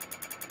 thanks.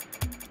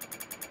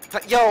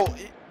 Yo,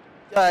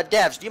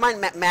 Devs, do you mind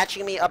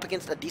matching me up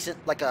against a decent,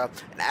 like an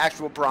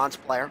actual bronze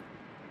player? I'm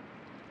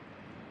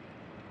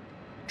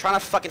trying to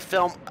fucking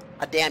film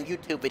a damn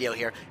YouTube video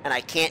here, and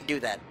I can't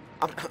do that.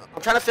 I'm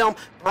trying to film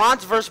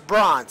Bronze vs.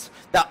 Bronze,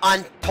 the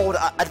untold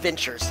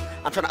adventures.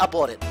 I'm trying to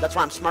upload it. That's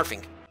why I'm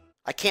smurfing.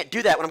 I can't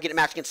do that when I'm getting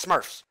matched against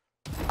Smurfs.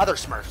 Other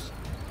Smurfs.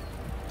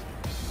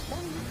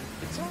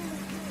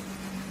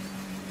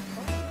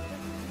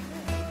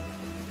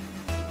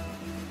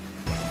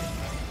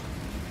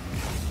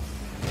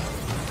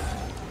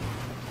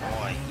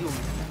 Boy,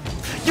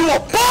 you a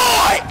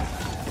boy!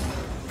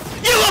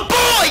 You a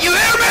boy! You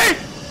hear me?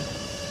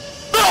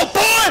 Little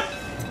boy!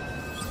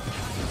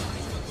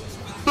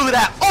 Look at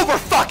that over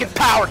fucking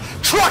powered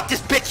truck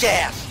this bitch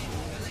ass!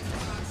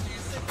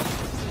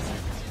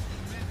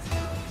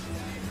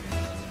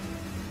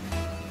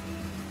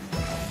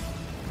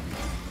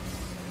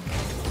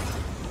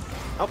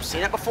 Oh,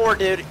 seen it before,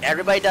 dude.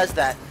 Everybody does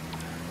that.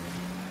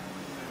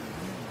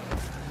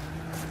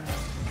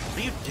 What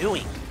are you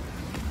doing?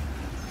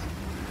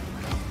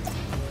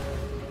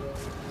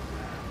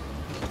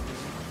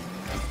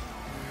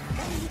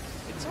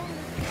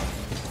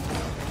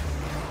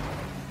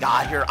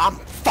 God, here, I'm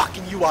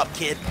fucking you up,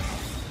 kid.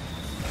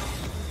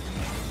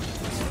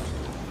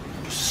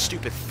 You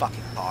stupid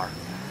fucking car.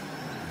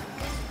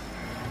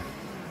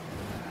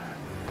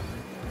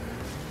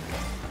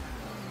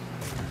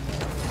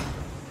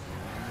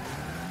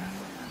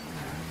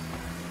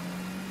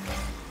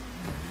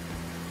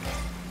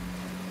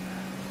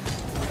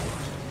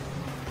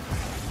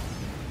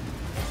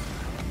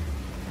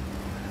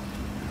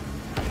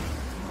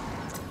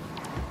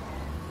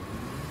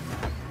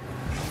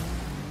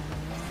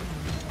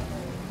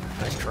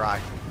 Nice try.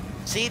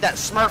 See, that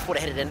Smurf would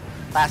have hit it in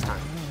last time.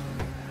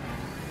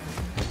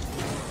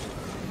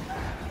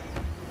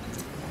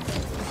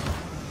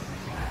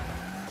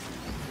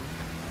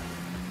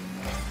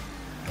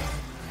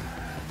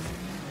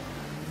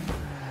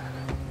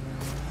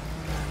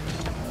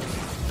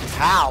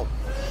 How?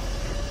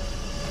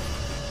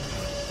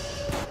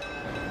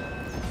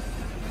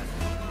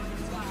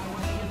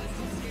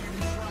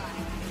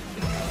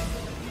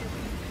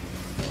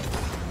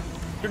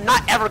 You're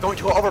not ever going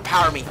to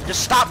overpower me.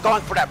 Just stop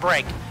going for that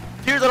break.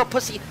 Here, little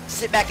pussy,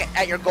 sit back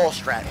at your goal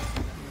strat.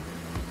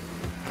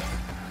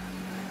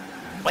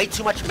 Way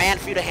too much man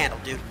for you to handle,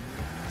 dude.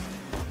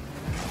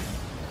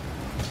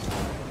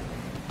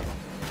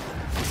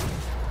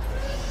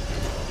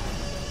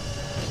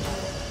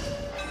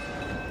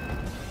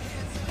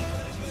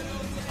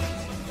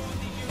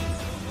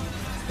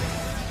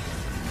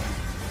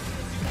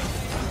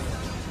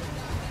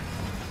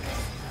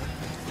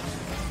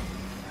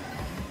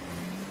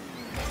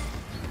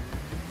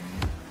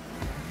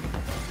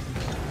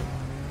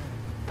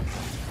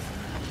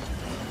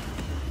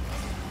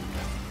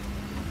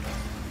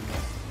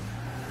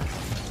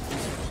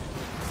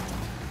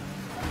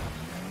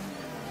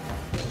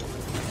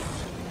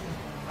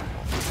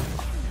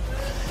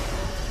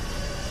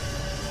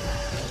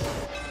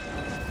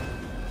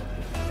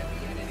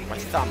 My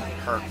thumb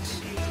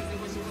hurts.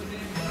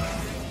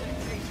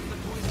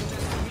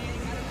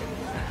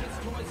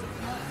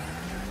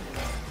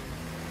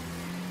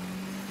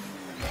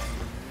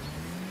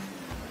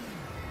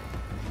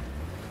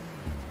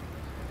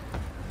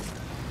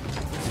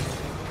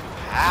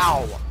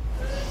 Ow!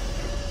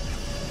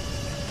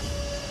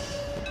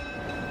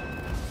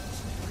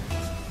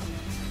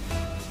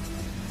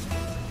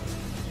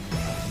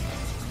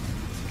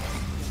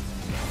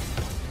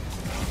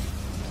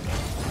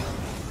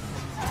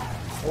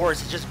 Or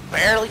is it just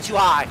barely too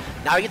high?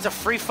 Now he gets a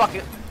free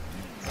fucking...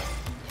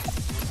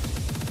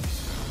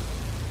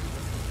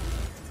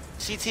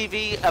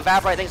 CTV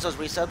evaporate, thanks those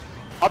resubs.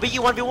 I'll beat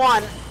you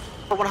 1v1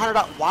 for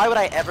 $100. Why would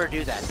I ever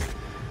do that?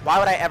 Why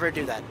would I ever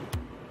do that?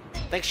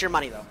 Thanks for your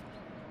money, though.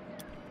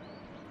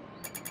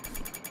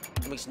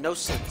 It makes no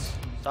sense.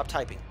 Stop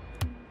typing.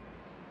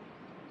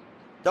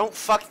 Don't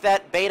fuck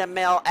that beta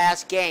male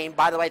ass game.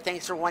 By the way,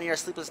 thanks for 1 year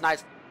sleepless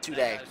nights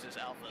today.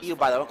 You,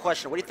 by the way, one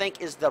question. What do you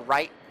think is the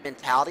right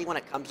mentality when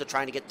it comes to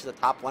trying to get to the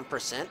top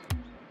 1%?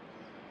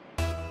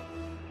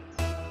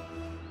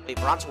 Wait,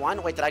 bronze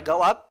 1? Wait, did I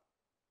go up?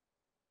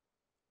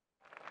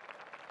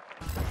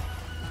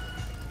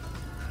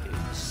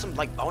 Some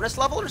like bonus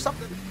level or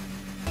something?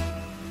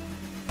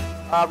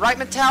 Right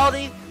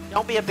mentality,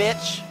 don't be a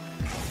bitch.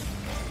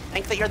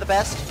 Think that you're the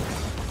best.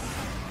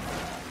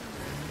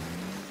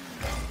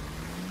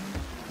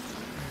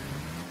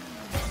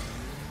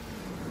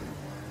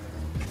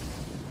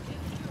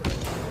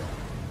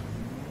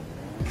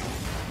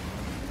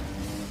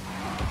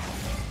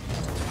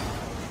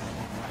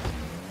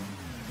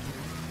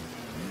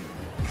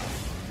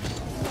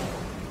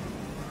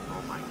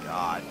 Oh my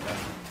god.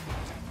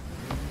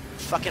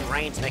 Fucking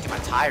rain's making my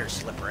tires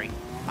slippery.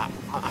 I'm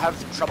having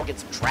some trouble getting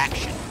some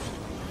traction.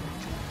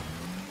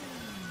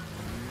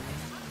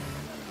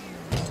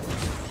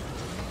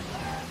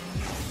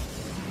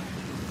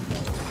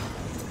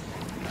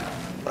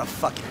 What a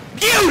fucking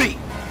beauty!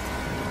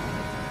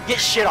 Get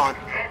shit on.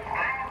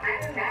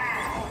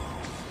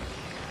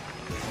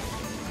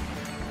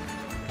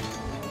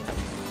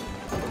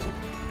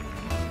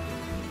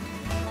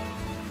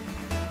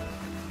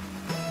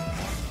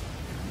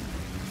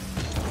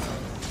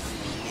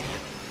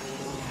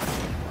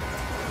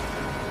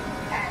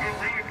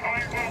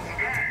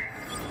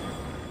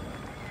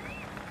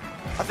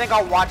 I think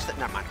I'll watch that.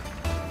 Never mind.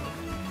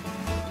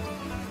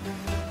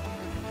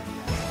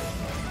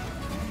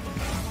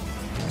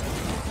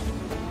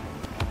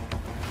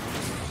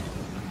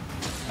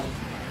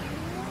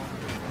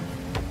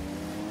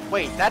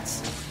 Wait,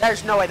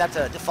 there's no way that's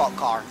a default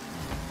car.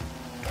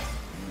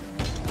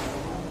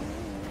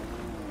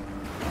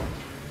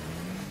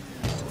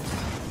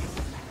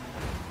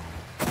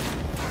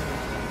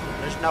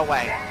 There's no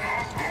way.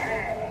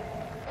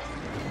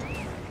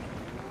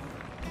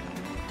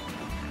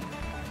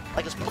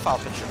 Like his profile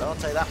picture, though, I'll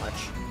tell you that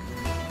much.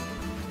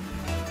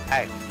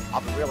 Hey,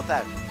 I'll be real with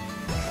that.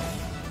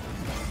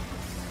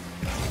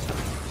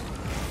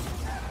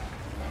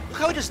 Look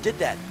how he just did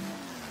that.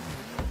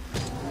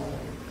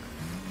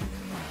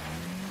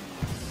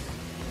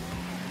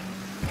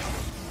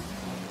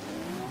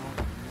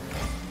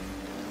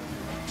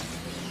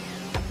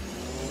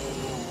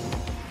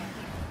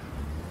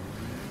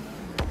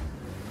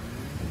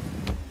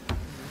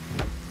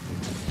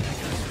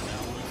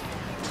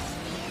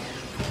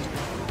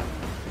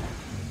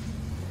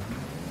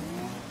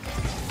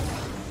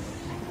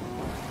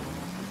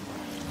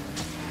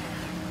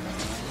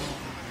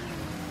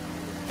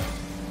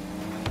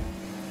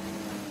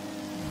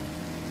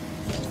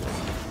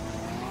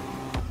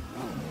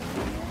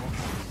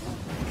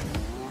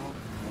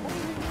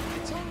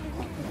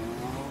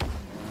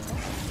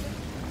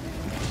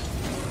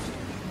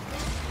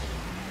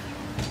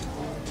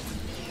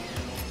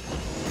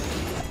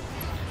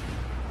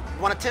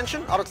 Want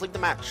attention? I'll just leave the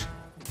match.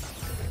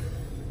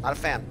 Not a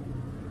fan.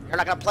 You're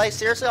not gonna play?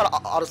 Seriously?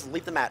 I'll just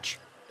leave the match.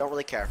 Don't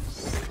really care.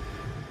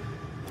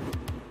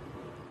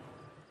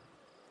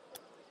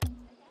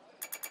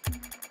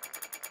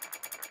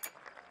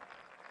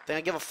 Think I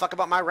give a fuck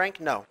about my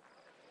rank? No.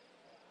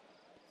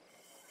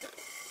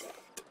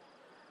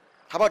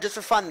 How about just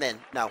for fun then?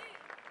 No.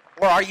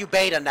 Or are you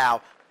beta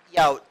now?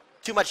 Yo,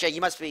 too much. Yeah,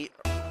 you must be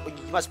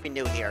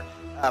new here.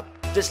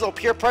 This little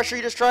peer pressure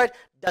you just tried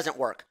doesn't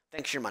work.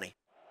 Thanks for your money.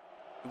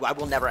 I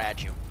will never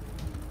add you.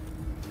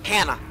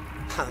 Hannah.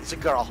 It's a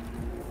girl.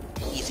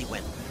 Easy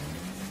win.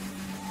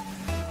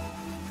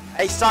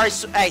 Hey, sorry.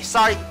 Hey,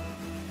 sorry.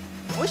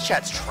 Voice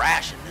chat's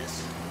trash in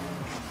this.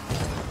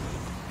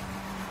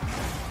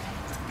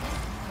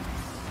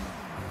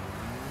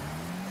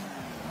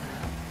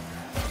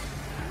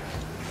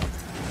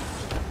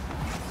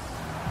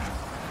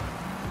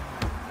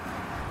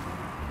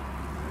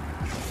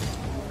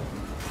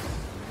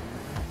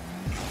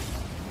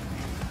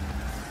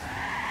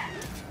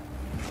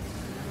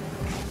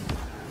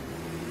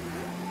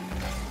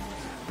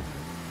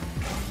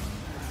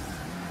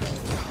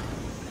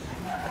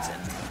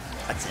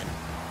 That's it.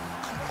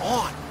 Come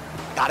on.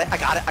 Got it. I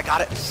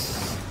got it.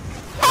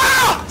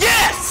 Ah!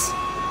 Yes!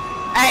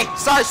 Hey,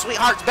 sorry,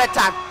 sweetheart. It's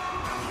bedtime.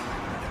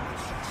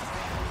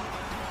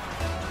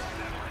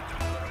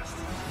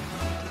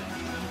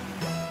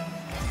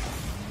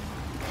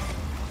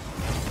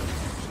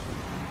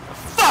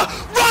 Fuck!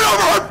 Run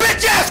over her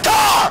bitch-ass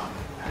car!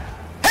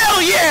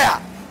 Hell yeah!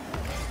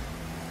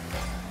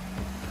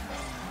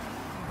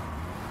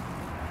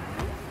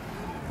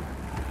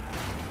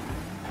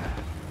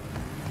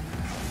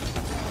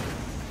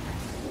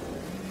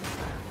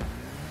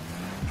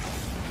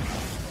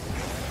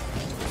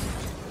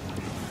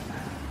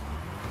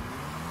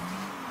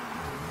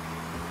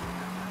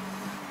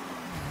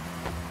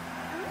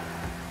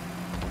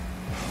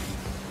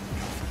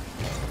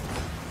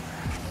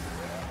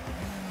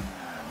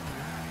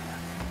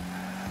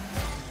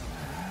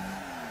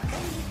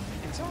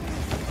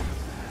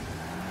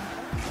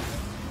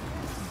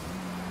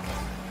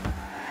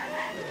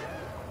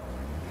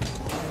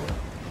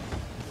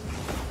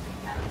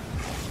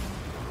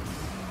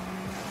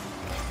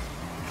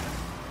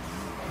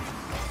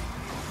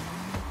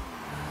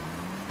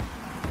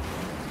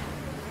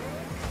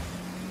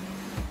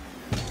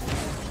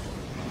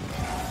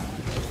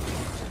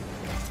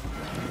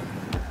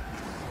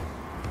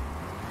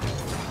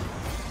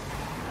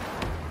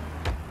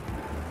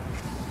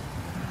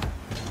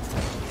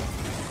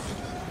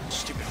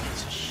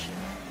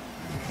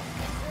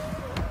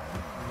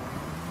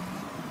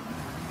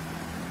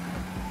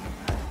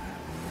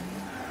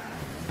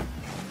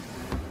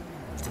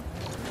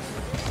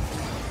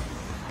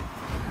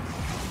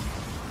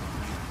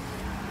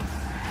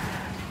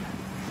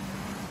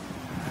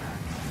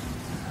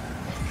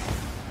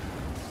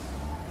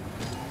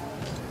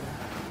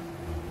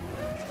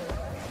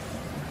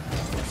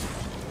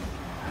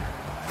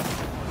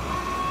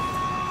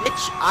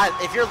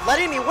 bitch. If you're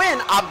letting me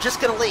win, I'm just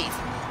gonna leave.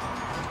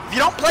 If you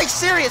don't play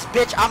serious,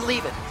 bitch, I'm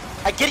leaving.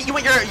 I get it. You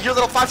want your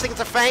little 5 seconds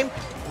of fame?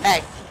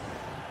 Hey,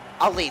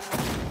 I'll leave.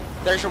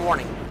 There's your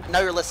warning. I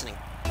know you're listening.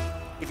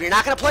 If you're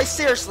not gonna play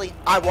seriously,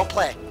 I won't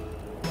play.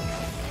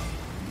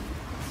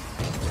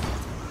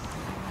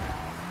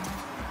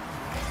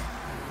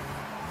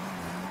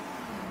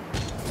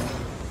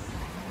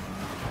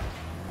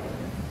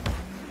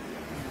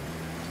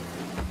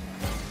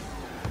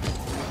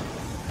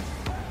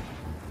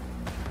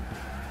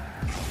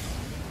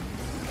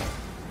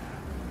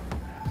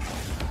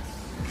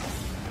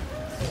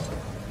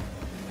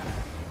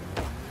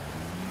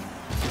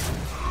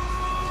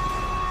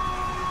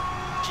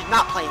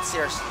 Not playing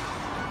seriously.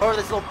 Whoever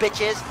this little bitch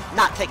is,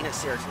 not taking it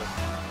seriously.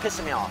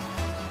 Pissing me off.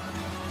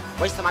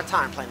 Wasting my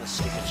time playing this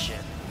stupid shit.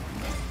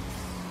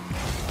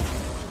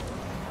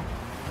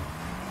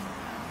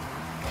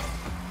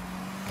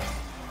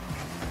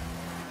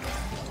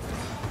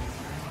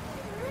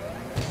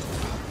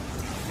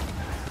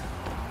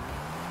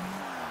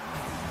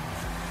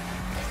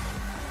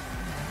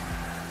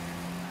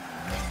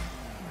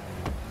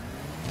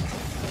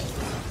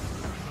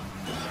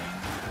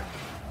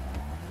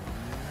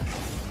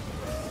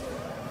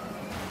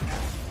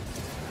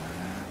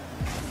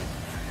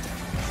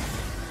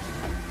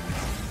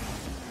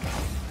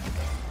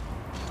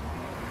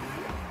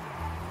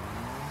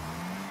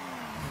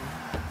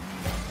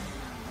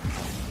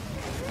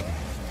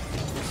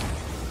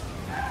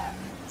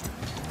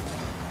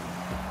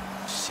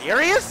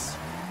 Serious?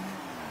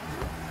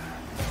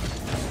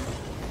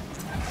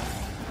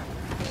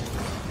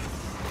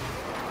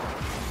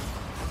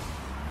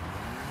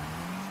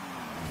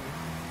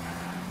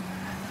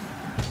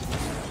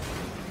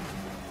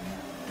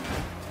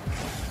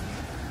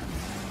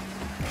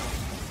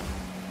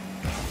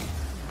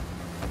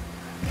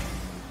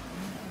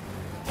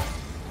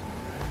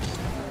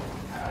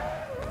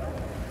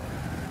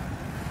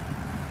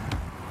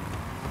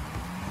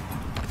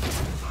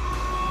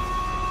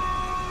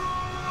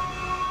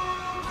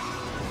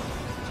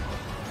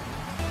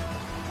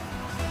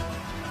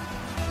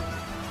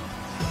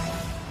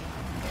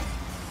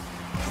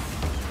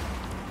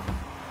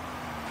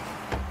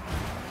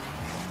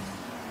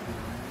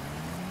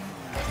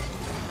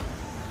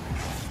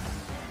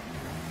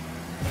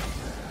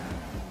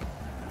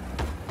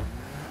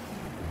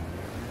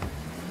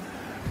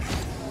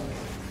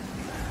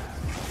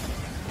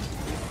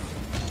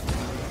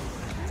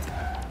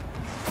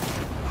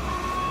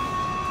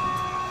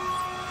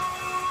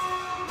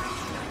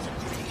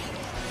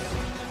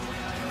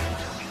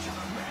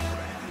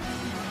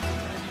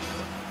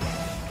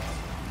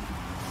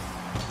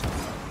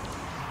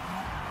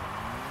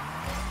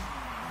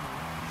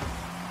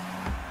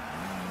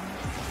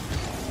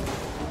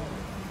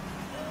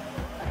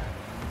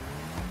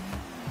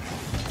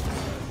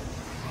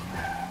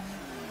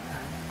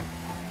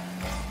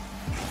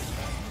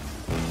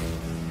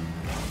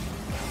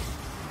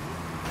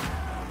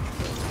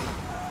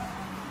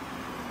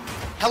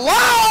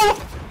 Hello?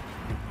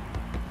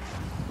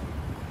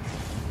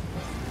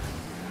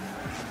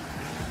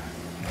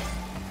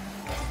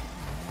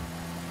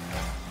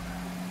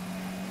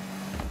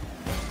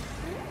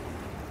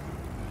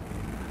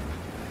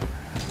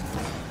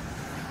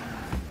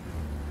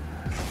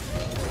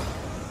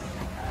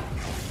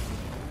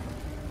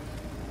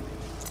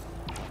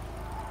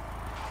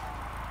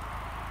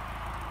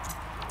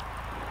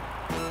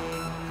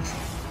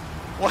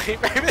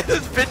 Wait, maybe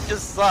this bitch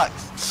just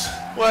sucks.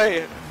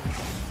 Wait.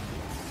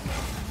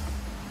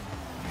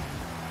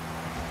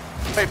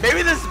 Wait,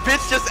 maybe this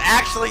bitch just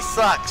actually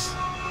sucks.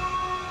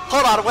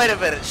 Hold on, wait a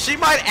minute. She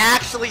might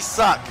actually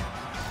suck.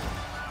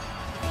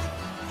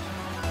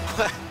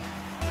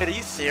 Wait, are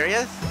you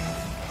serious?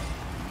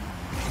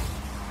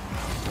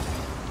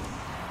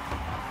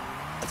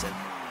 That's it.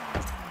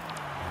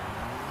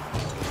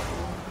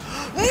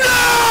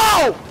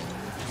 No!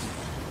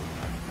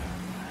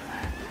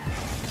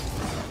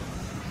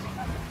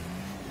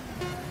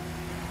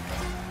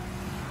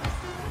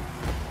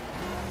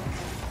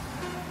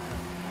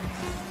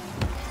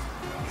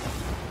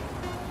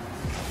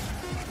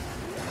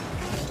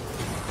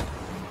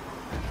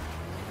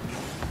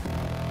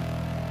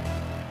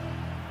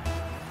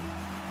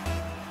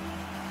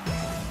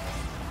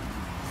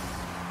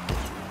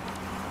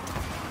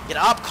 Get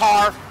up,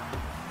 car.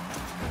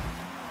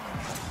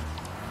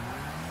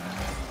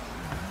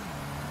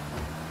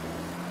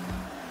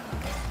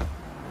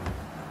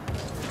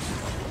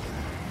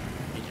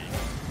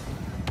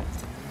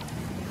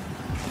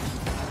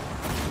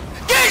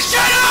 Get shit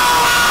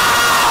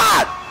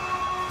on!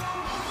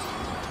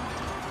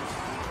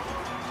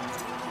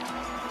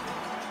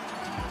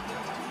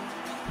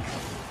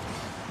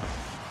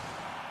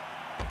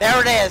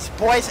 There it is,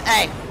 boys.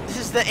 Hey, this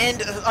is the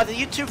end of the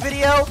YouTube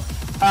video.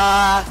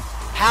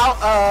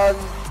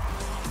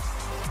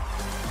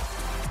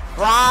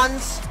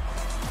 Bronze,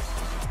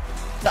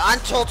 the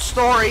untold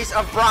stories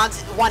of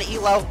Bronze 1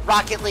 Elo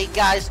Rocket League,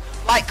 guys.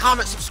 Like,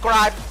 comment,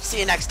 subscribe. See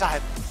you next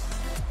time.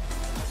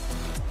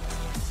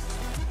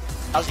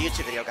 That was a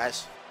YouTube video,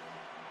 guys.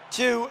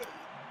 2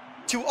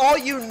 To all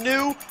you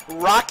new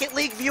Rocket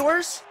League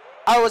viewers,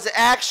 I was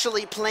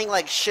actually playing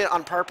like shit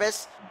on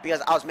purpose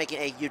because I was making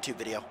a YouTube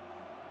video.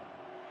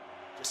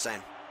 Just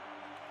saying.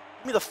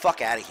 Get me the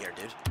fuck out of here,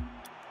 dude.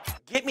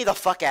 Get me the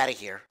fuck out of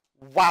here.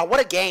 Wow,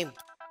 what a game.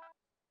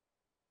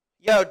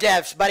 Yo,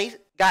 devs, buddies,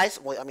 guys.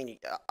 Well, I mean,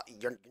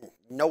 you're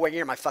nowhere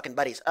near my fucking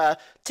buddies.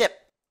 Tip.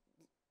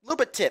 A little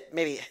bit tip.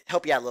 Maybe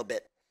help you out a little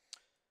bit.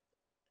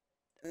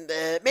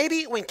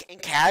 Maybe when in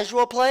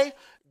casual play,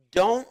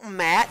 don't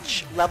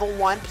match level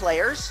 1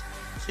 players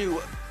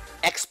to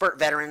expert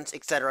veterans,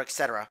 etc.,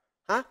 etc.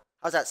 Huh?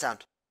 How's that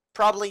sound?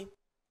 Probably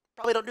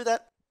don't do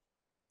that.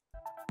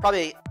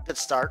 Probably a good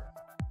start.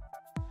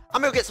 I'm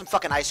gonna go get some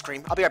fucking ice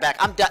cream. I'll be right back.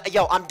 I'm done.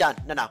 Yo, I'm done.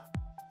 No.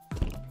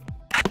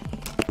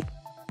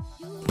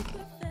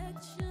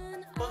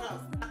 Well, no,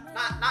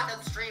 not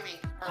done streaming.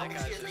 Or,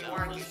 excuse me,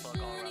 working.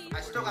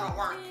 I still gotta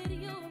work.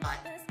 But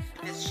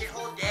this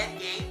shithole dead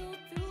game,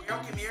 zero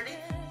community,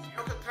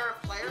 zero concurrent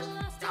players,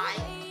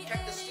 dying.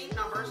 Check the Steam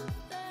numbers.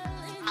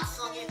 Not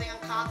selling anything on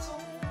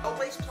console.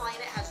 Nobody's playing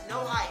it. Has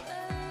no hype.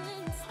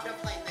 I'm done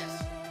playing this.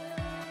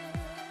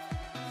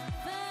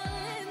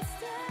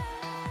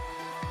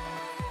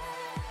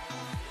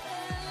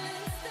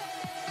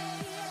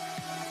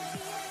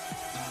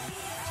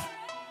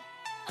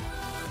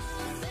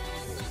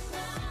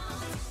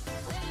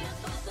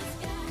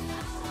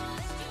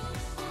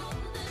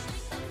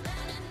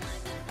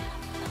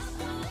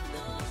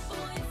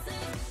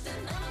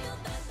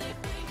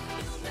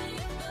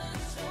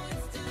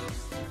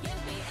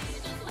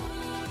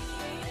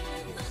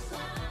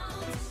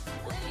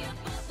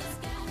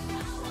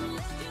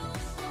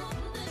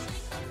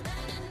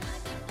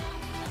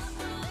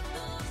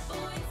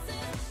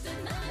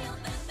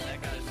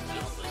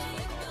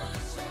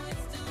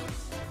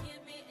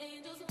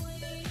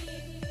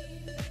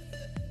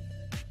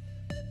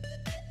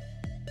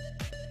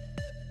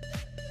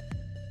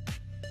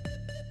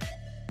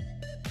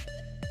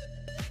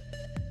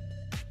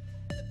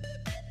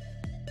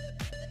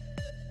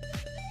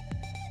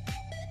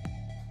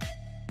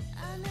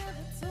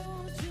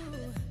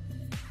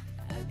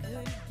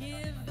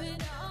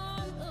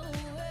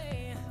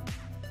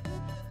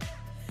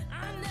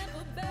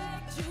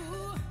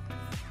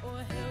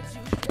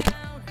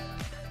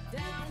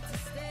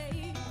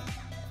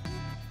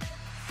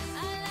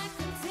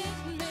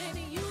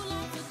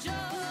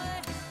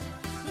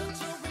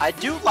 I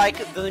do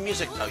like the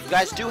music though. You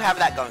guys do have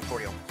that going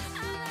for you.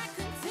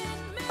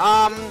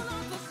 I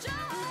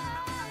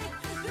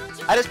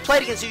just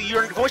played against you.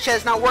 Your voice chat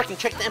is not working.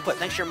 Check the input.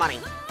 Thanks for your money.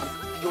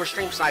 You were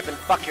stream sniping.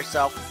 Fuck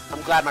yourself.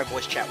 I'm glad my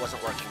voice chat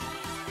wasn't working.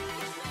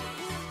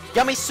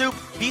 Yummy Soup,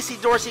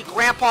 BC Dorsey,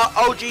 Grandpa,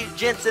 OG,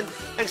 Jensen.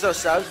 Thanks for those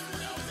subs.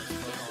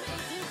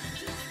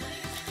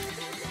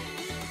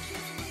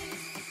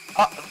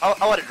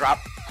 I'll let it drop.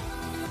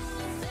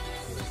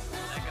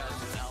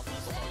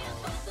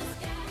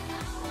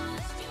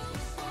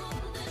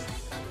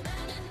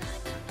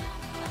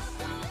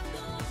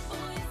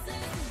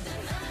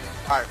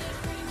 Alright.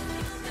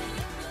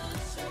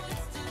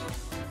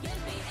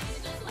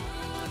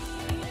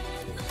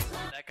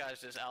 That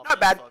guy's just alpha Not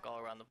bad. all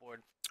around the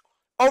board.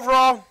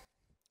 Overall,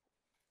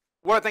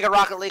 what do I think of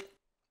Rocket League?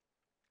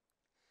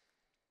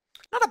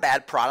 Not a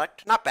bad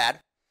product. Not bad.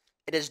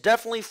 It is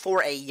definitely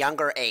for a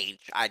younger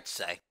age, I'd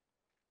say.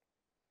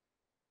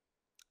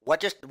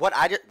 Wait,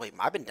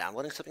 I've been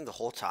downloading something the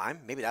whole time?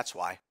 Maybe that's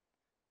why.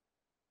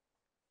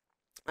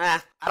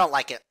 I don't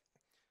like it.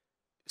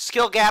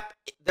 Skill gap,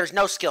 there's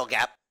no skill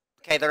gap.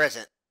 Okay, there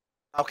isn't.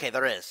 Okay,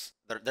 there is.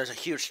 There's a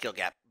huge skill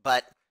gap,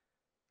 but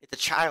it's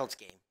a child's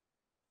game.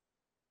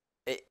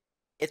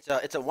 It's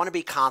a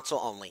wannabe console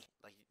only.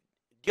 Like, do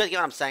you guys get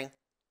what I'm saying?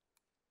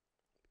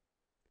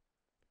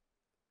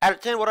 Out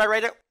of 10, what do I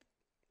rate it?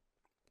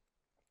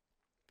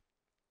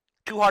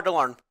 Too hard to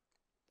learn.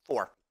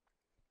 4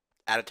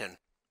 out of 10.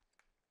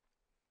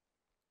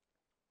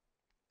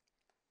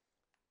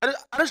 I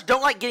just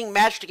don't like getting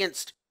matched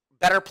against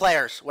better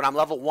players when I'm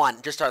level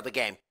 1 just start the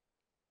game.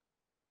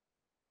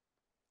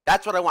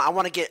 That's what I want. I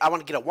want to get a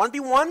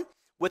 1v1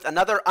 with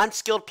another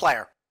unskilled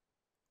player.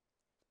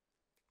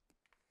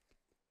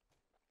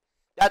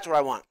 That's what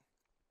I want.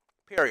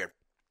 Period.